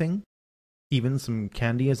stolen anything? Even some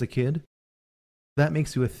candy as a kid? That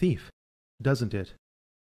makes you a thief, doesn't it?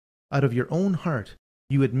 Out of your own heart,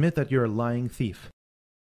 you admit that you're a lying thief.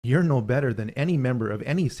 You're no better than any member of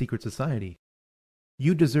any secret society.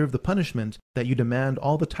 You deserve the punishment that you demand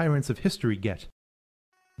all the tyrants of history get.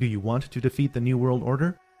 Do you want to defeat the New World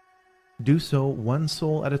Order? Do so one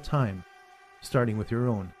soul at a time, starting with your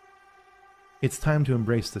own. It's time to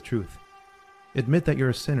embrace the truth. Admit that you're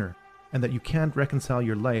a sinner and that you can't reconcile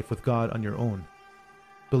your life with God on your own.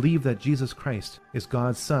 Believe that Jesus Christ is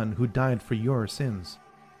God's Son who died for your sins.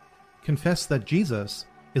 Confess that Jesus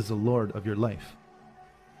is the Lord of your life.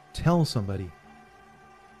 Tell somebody.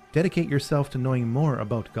 Dedicate yourself to knowing more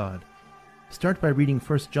about God. Start by reading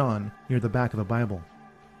 1 John near the back of the Bible.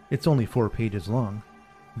 It's only 4 pages long.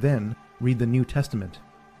 Then read the New Testament.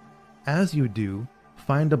 As you do,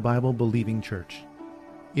 find a Bible-believing church.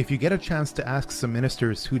 If you get a chance to ask some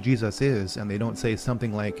ministers who Jesus is and they don't say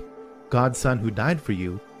something like, God's Son who died for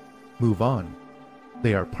you, move on.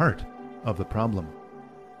 They are part of the problem.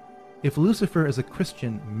 If Lucifer is a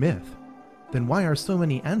Christian myth, then why are so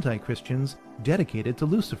many anti-Christians dedicated to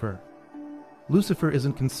Lucifer? Lucifer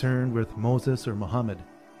isn't concerned with Moses or Muhammad.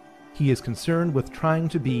 He is concerned with trying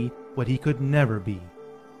to be what he could never be,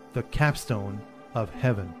 the capstone of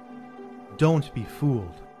heaven. Don't be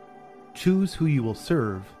fooled. Choose who you will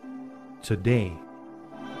serve today.